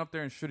with going up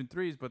there and shooting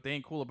threes, but they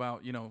ain't cool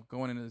about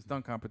going into this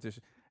dunk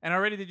competition. And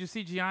already, did you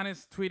see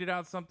Giannis tweeted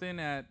out something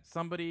at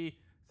somebody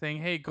saying,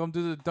 "Hey, come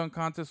do the dunk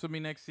contest with me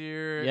next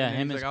year"? Yeah, and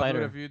him he's and like, I'll do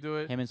Spider. it if you do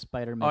it. Him and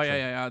Spider. Oh Mitchell.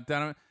 yeah.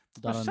 Donovan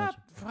Donovan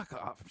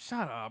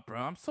Shut up, bro.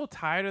 I'm so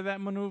tired of that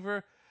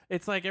maneuver.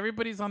 It's like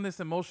everybody's on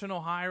this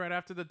emotional high right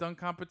after the dunk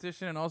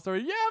competition, and also, yeah,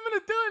 I'm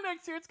gonna do it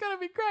next year. It's gonna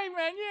be great,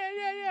 man.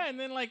 Yeah. And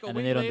then like a And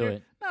week then they don't do later,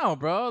 it. no,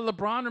 bro.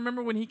 LeBron,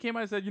 remember when he came out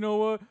and said, "You know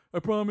what? I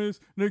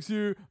promise next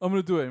year I'm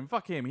gonna do it." And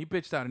fuck him. He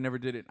bitched out and never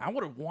did it. I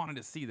would have wanted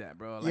to see that,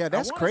 bro. Like, Yeah, I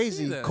that's wanna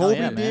crazy. see that. Kobe Oh,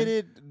 yeah, man. did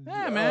it.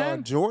 Yeah,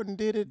 man. Jordan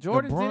did it.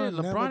 Jordan LeBron did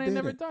it. LeBron ain't did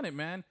never it. done it,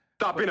 man.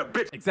 Stop being a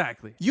bitch.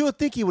 Exactly. You would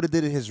think he would have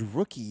did it his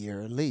rookie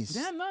year at least.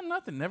 Yeah,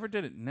 nothing. Never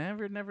did it.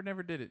 Never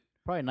did it.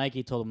 Probably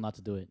Nike told him not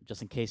to do it,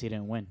 just in case he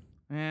didn't win.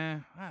 Yeah,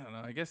 I don't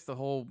know. I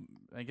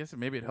guess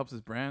maybe it helps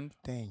his brand.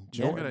 Dang,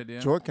 Yeah. Jordan, Good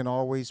idea. Jordan can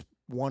always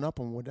one up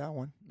him with that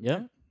one.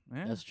 Yeah,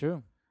 Yeah. that's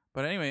true.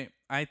 But anyway,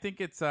 I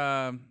think it's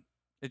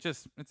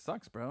it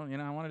sucks, bro. You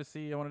know, I wanted to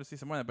see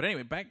some more of that. But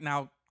anyway,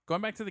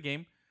 going back to the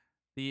game,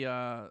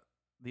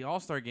 the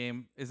All-Star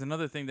game is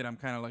another thing that I'm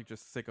kind of like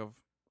just sick of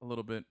a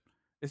little bit.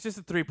 It's just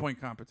a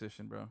 3-point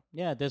competition, bro.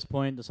 Yeah, at this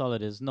point, that's all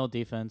it is. No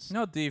defense.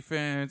 No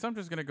defense. I'm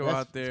just gonna go That's-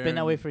 out there. It's been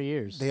that way and- for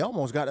years. They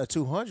almost got a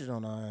 200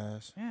 on our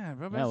ass. Yeah,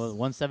 bro. Yeah, well,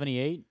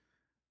 178.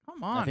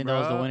 Come on, I think bro. that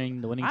was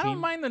the winning I team. don't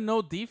mind the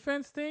no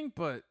defense thing,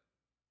 but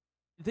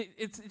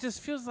it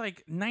just feels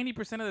like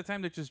 90% of the time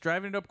they're just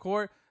driving it up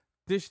court,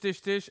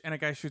 dish, and a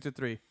guy shoots a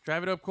 3.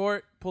 Drive it up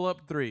court, pull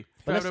up 3.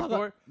 Drive it up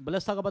court. But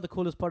let's talk about the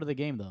coolest part of the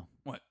game, though.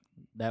 What?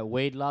 That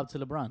Wade lob to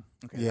LeBron.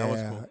 Okay, Yeah, that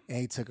was cool. and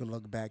he took a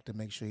look back to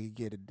make sure he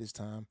get it this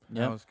time.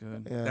 Yeah. That was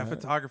good. Yeah. That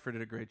photographer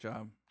did a great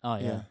job. Oh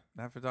yeah. Yeah.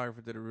 That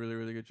photographer did a really,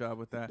 really good job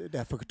with that.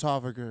 That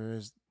photographer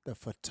is the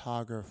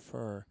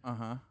photographer.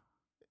 Uh-huh.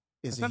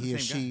 Is That's it not the he or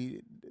same guy.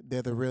 she?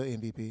 They're the real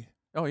MVP.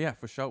 Oh, yeah,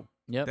 for sure.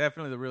 Yep.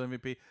 Definitely the real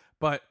MVP.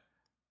 But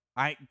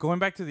going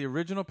back to the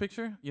original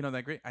picture, you know,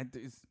 that great. I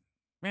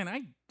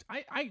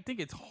think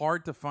it's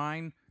hard to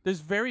find.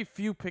 There's very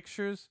few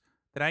pictures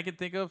that I can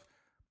think of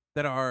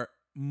that are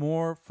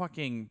more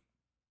fucking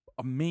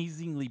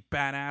amazingly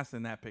badass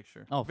than that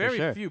picture. Oh, for very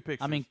sure. few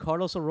pictures. I mean,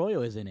 Carlos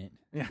Arroyo is in it.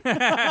 Yeah.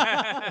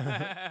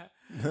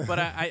 But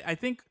I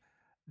think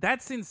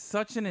that's in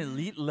such an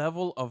elite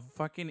level of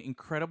fucking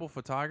incredible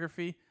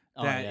photography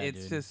Oh, that yeah,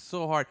 it's dude. just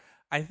so hard.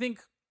 I think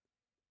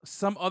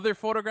some other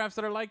photographs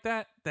that are like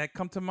that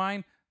come to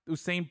mind.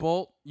 Usain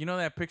Bolt, you know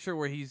that picture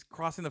where he's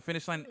crossing the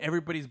finish line,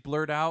 everybody's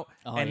blurred out,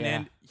 Oh, and yeah.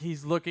 then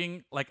he's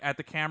looking like at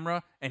the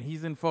camera and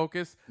he's in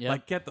focus. Yep.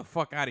 Like, get the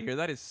fuck out of here!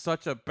 That is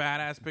such a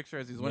badass picture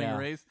as he's winning Yeah. a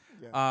race.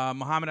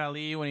 Muhammad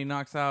Ali when he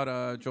knocks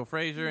out Joe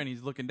Frazier and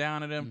he's looking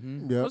down at him. Mm-hmm.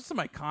 Yep. Those are some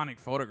iconic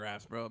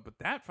photographs, bro. But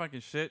that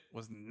fucking shit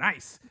was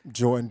nice.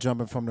 Jordan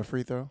jumping from the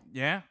free throw.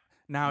 Yeah.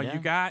 Now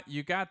Yeah.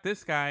 you got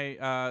this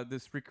guy,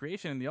 this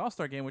recreation in the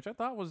All-Star game, which I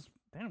thought was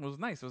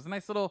nice. It was a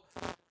nice little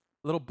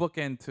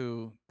bookend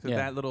to Yeah.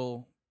 that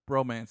little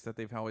bromance that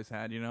they've always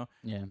had, you know.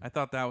 Yeah. I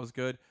thought that was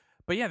good.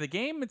 But yeah, the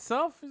game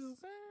itself is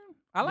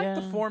I like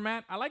the Yeah.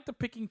 format. I like the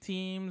picking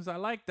teams. I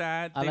like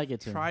that. I They've like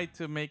it too. tried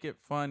to make it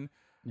fun.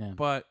 Yeah.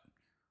 But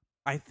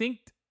I think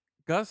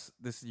Gus,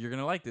 you're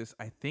gonna like this.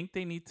 I think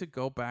they need to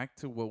go back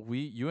to what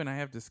you and I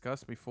have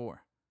discussed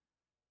before.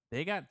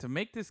 They got to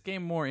make this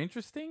game more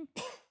interesting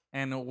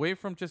and away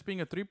from just being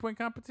a 3-point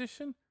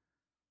competition.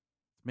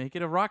 Make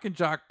it a rock and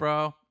jock,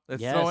 bro.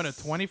 Let's throw in a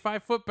Yes.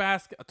 25-foot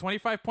basket, a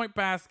 25-point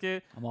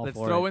basket. I'm all Let's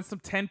for throw it. in some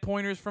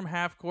 10-pointers from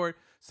half court,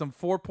 some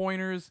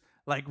 4-pointers.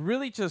 Like,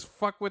 really just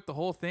fuck with the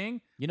whole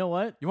thing. You know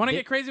what? You want to They-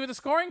 get crazy with the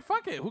scoring?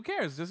 Fuck it. Who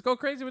cares? Just go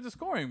crazy with the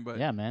scoring. But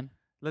Yeah, man.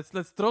 let's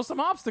throw some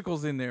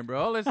obstacles in there,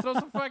 bro. Let's throw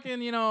some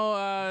fucking,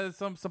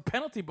 some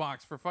penalty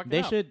box for fucking They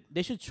up.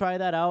 should try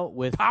that out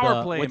with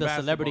Power play in the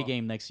celebrity basketball.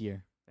 game next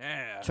year.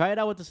 Yeah. Try it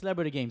out with the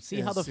celebrity game. See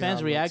Yeah, how the see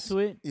fans how it react looks. to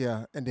it.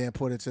 Yeah, and then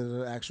put it to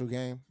the actual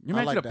game. You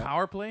I imagine like a that.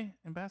 power play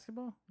in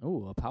basketball?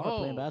 Ooh, a power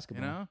play in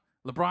basketball. You know,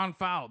 LeBron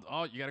fouled.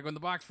 Oh, you got to go in the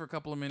box for a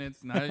couple of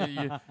minutes. Now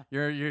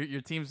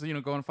your team's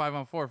going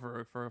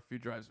 5-on-4 for a few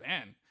drives.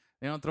 Man,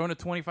 throw in a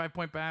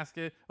 25-point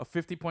basket, a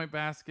 50-point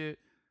basket.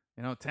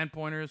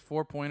 10-pointers,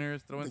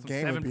 4-pointers, throw in The some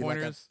game would be like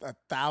 7-pointers.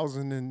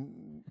 1,000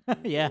 and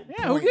Yeah.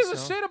 Yeah, who gives a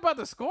points, yo. shit about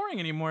the scoring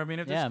anymore? I mean,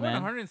 if they're Yeah, scoring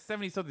man.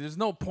 170 something, there's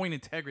no point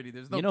integrity.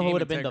 There's no. You know who game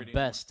would have been the integrity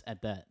anymore. best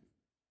at that?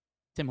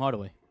 Tim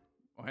Hardaway.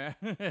 Oh, yeah.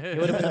 He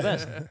would have been the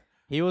best.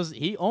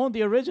 He owned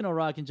the original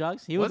Rock and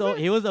Jocks. He was Was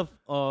he? he was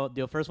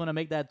the first one to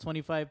make that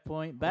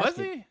 25-point basket.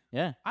 Was he?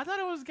 Yeah. I thought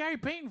it was Gary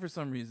Payton for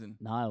some reason.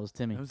 Nah, it was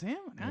Timmy. It was him.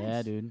 Nice.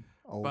 Yeah, dude.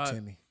 old But-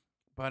 Timmy.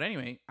 But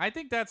anyway, I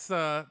think that's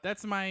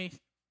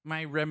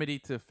my remedy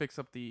to fix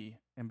up the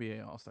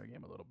NBA All-Star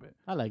game a little bit.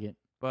 I like it.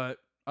 But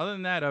other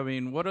than that, I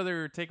mean, what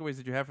other takeaways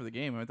did you have for the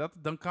game? I thought the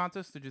dunk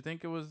contest. Did you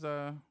think it was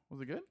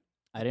it good?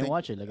 I didn't think-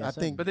 watch it. Like I I said.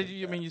 think- But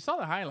you saw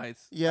the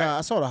highlights? Yeah,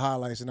 I saw the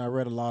highlights and I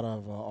read a lot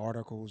of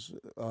articles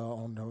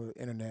on the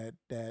internet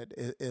that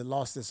it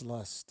lost its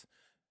lust.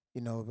 A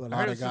heard lot it's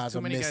of just guys too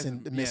are many guys-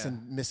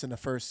 missing the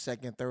first,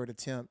 second, third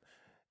attempt,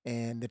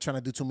 and they're trying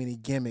to do too many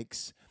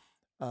gimmicks.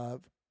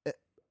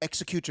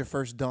 Execute your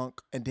first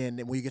dunk, and then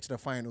when you get to the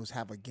finals,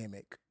 have a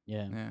gimmick.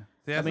 yeah. Yeah.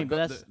 See, I mean,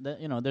 but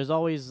there's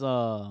always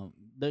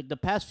the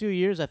past few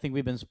years. I think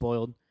we've been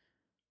spoiled,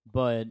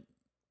 but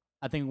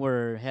I think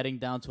we're heading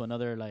down to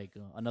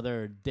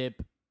another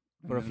dip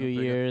for a And few then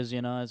a bigger- years.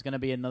 It's gonna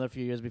be another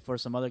few years before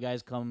some other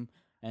guys come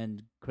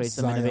and create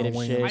some Zion innovative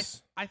Williams.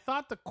 shit. I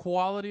thought the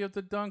quality of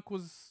the dunk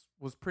was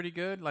pretty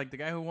good. Like the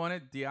guy who won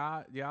it,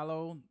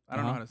 Diallo. I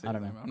don't know how to say I his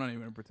don't name. know. I'm not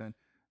even gonna pretend.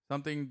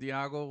 Something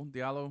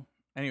Diallo.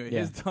 Anyway, Yeah.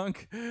 his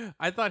dunk.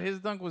 I thought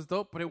his dunk was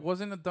dope, but it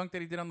wasn't a dunk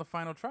that he did on the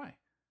final try.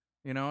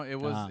 You know, it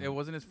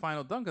wasn't his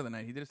final dunk of the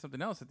night. He did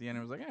something else at the end.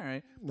 It was like, all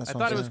right. That's I what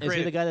thought I'm it was saying. Is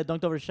he great. the guy that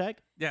dunked over Shaq?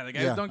 Yeah, the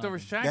guy Yeah. who dunked over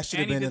Shaq, That should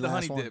have and he been did the the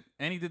honey last one. dip,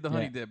 and he did the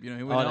honey Yeah. dip. You know,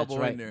 he Oh, went that's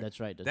elbow right. in there. That's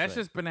right. That's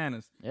just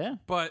bananas. Yeah.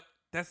 But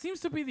that seems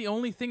to be the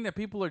only thing that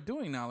people are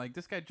doing now. Like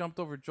this guy jumped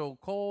over Joe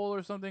Cole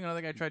or something.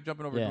 Another guy tried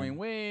jumping over Yeah. Dwayne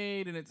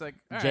Wade, and it's like,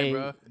 all right, Jay,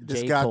 bro.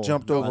 This J. guy Cole,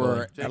 jumped by the way.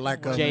 over J.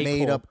 like a J.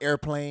 made-up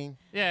airplane.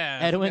 Yeah,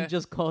 Edwin okay.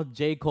 just called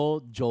J. Cole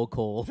Joe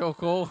Cole. Joe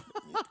Cole.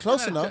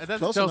 Close enough. That's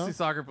Close a Chelsea enough.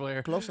 soccer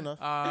player. Close enough.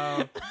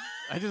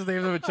 I just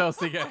named him a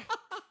Chelsea guy.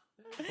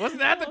 Wasn't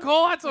that the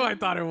Cole? That's what I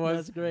thought it was.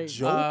 That's great.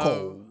 Joe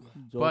Cole.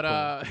 Joe But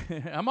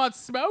Cole. I'm on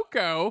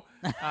Smoko.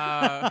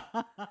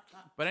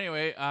 But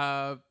anyway,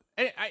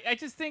 I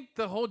just think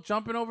the whole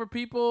jumping over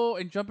people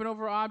and jumping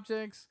over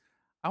objects,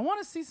 I want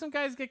to see some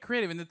guys get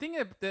creative. And the thing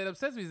that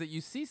upsets me is that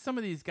you see some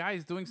of these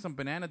guys doing some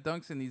banana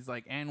dunks in these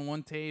like and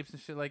one tapes and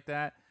shit like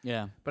that.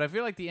 Yeah. But I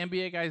feel like the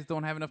NBA guys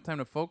don't have enough time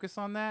to focus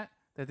on that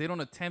they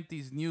don't attempt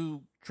these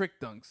new trick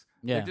dunks.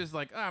 Yeah. They're just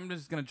like, I'm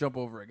just going to jump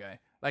over a guy.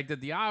 Like the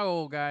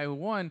Diallo guy who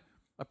won,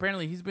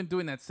 apparently he's been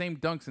doing that same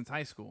dunk since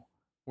high school,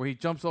 where he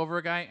jumps over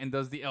a guy and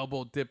does the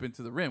elbow dip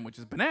into the rim, which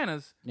is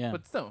bananas. Yeah.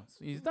 But still,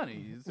 he's done it.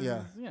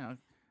 Yeah. You know.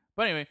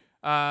 But anyway,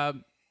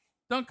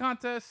 dunk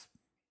contest,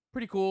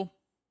 pretty cool.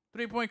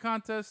 3-point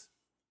contest,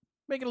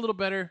 make it a little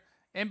better.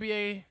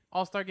 NBA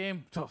All-Star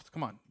game,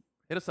 come on,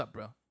 hit us up,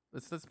 bro.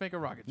 Let's make a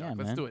rocket jump. Yeah,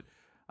 Let's man. do it.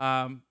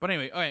 But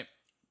anyway, all right.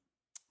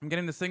 I'm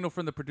getting the signal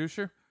from the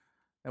producer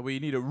that we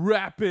need to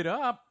wrap it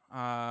up.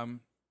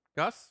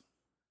 Gus,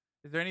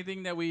 is there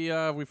anything that we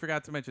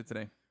forgot to mention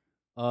today?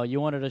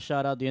 You wanted to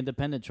shout out the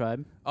Independent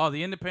Tribe. Oh,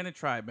 the Independent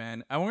Tribe,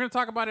 man. And we're going to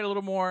talk about it a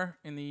little more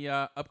in the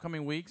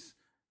upcoming weeks.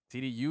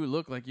 TD, you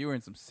look like you were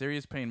in some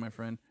serious pain, my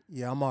friend.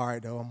 Yeah, I'm all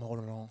right, though. I'm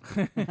holding on.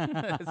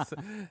 That's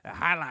the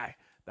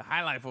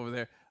high life over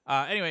there.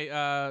 Anyway,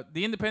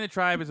 the Independent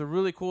Tribe is a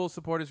really cool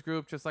supporters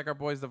group, just like our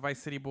boys, the Vice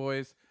City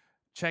Boys.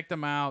 Check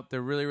them out.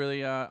 They're really,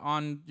 really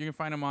on. You can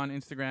find them on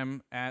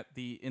Instagram at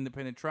the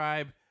Independent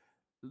Tribe.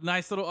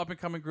 Nice little up and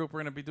coming group. We're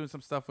gonna be doing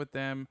some stuff with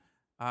them.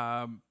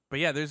 But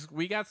yeah,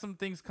 we got some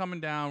things coming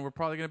down. We're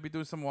probably gonna be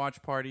doing some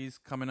watch parties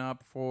coming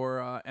up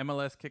for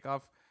MLS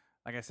kickoff.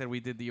 Like I said,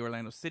 we did the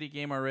Orlando City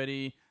game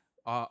already.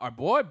 Our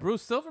boy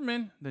Bruce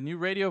Silverman, the new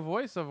radio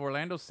voice of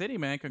Orlando City,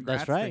 man.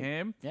 Congrats That's right. to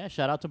him. Yeah,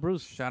 shout out to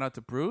Bruce. Shout out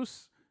to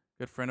Bruce,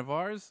 good friend of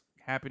ours.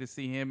 Happy to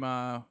see him,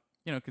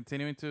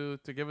 continuing to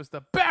give us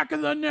the back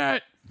of the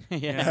net.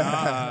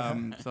 Yeah.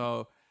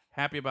 So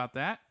happy about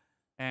that.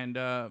 And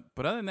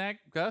but other than that,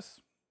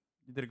 Gus,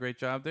 you did a great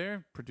job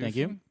there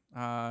producing.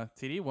 Thank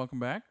you. TD, welcome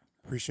back.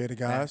 Appreciate it,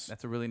 guys.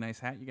 That's a really nice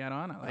hat you got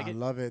on. I like I it.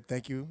 love it.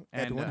 Thank you,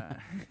 And Edwin.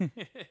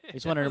 I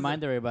just want to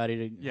remind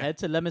everybody to head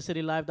to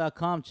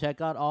LemonCityLive.com.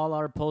 Check out all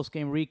our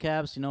post-game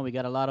recaps. You know, we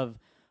got a lot of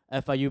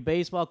FIU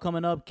baseball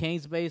coming up,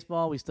 Canes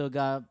baseball. We still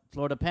got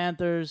Florida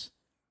Panthers.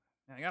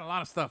 I got a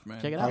lot of stuff,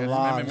 man. Check it We out. got A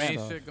lot some of MMA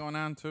stuff. shit going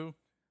on too.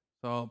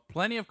 So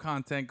plenty of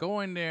content. Go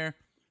in there.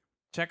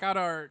 Check out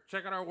our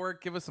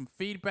work. Give us some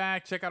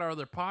feedback. Check out our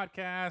other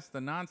podcasts,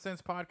 the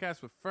Nonsense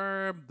Podcast with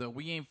Ferb, the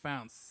We Ain't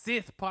Found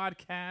Sith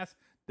Podcast,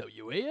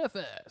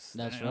 WAFS.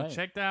 That's right.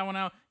 Check that one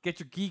out. Get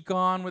your geek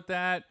on with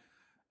that.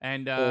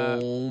 And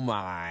Oh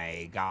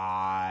my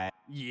god.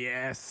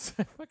 yes,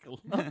 I fucking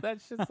love that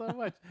shit so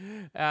much.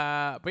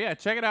 But yeah,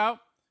 check it out.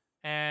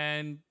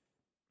 And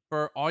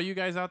for all you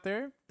guys out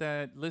there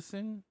that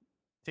listen,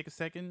 take a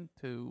second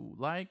to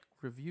like,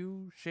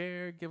 review,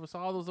 share, give us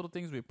all those little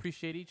things. We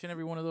appreciate each and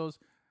every one of those.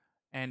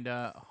 And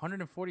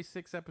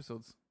 146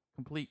 episodes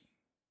complete.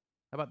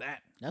 How about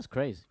that? That's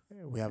crazy.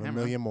 We have Yeah, a man.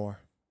 million more.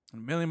 A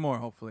million more,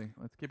 hopefully.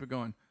 Let's keep it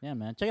going. Yeah,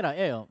 man. Check it out.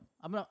 Hey,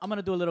 I'm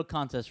gonna do a little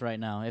contest right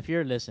now. If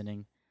you're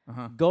listening,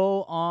 Uh-huh.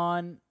 go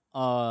on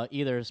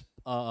either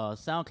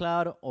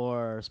SoundCloud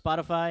or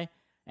Spotify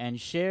and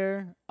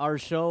share our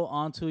show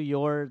onto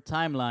your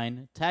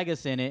timeline. Tag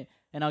us in it,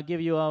 and I'll give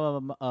you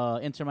a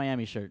Inter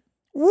Miami shirt.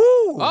 Woo!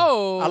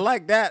 Oh! I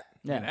like that.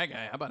 Look at Yeah, that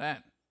guy. How about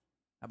that?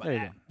 How about There you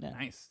that? go. Yeah.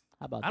 Nice.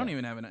 how about I don't that?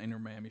 even have an Inter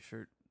Miami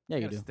shirt. Yeah, I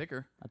you got a do.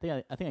 sticker. I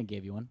think I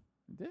gave you one.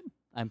 You did?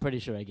 I'm pretty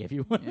sure I gave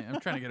you one. Yeah, I'm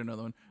trying to get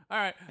another one. All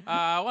right.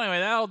 Well, anyway,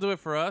 that'll do it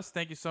for us.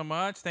 Thank you so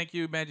much. Thank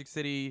you, Magic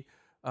City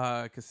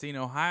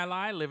Casino High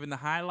Life, living the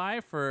high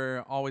life,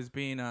 for always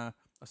being a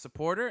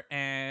supporter.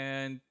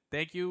 And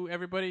thank you,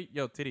 everybody.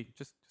 Yo, Titty,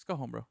 just go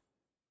home, bro.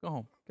 Go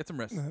home. Get some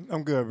rest.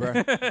 I'm good, bro.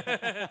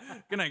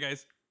 Good night,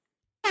 guys.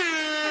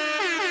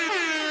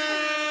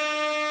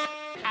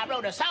 I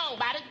wrote a song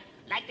about it,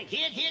 like the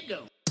kid, here it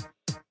go.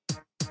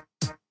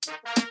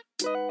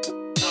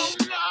 Oh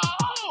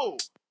no!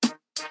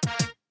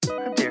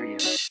 How dare you?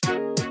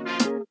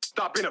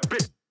 Stop being a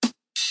bitch.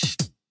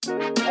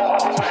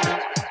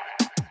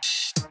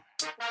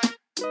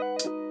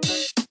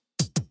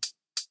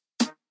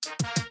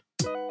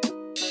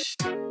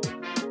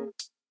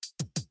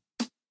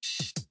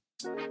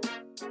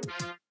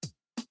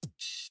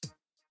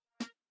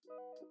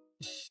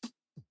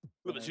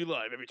 Lemon City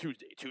Live every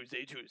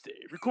Tuesday.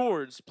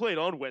 Records played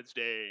on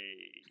Wednesday.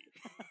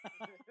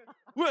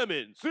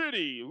 Lemon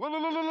City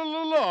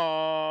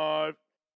Live.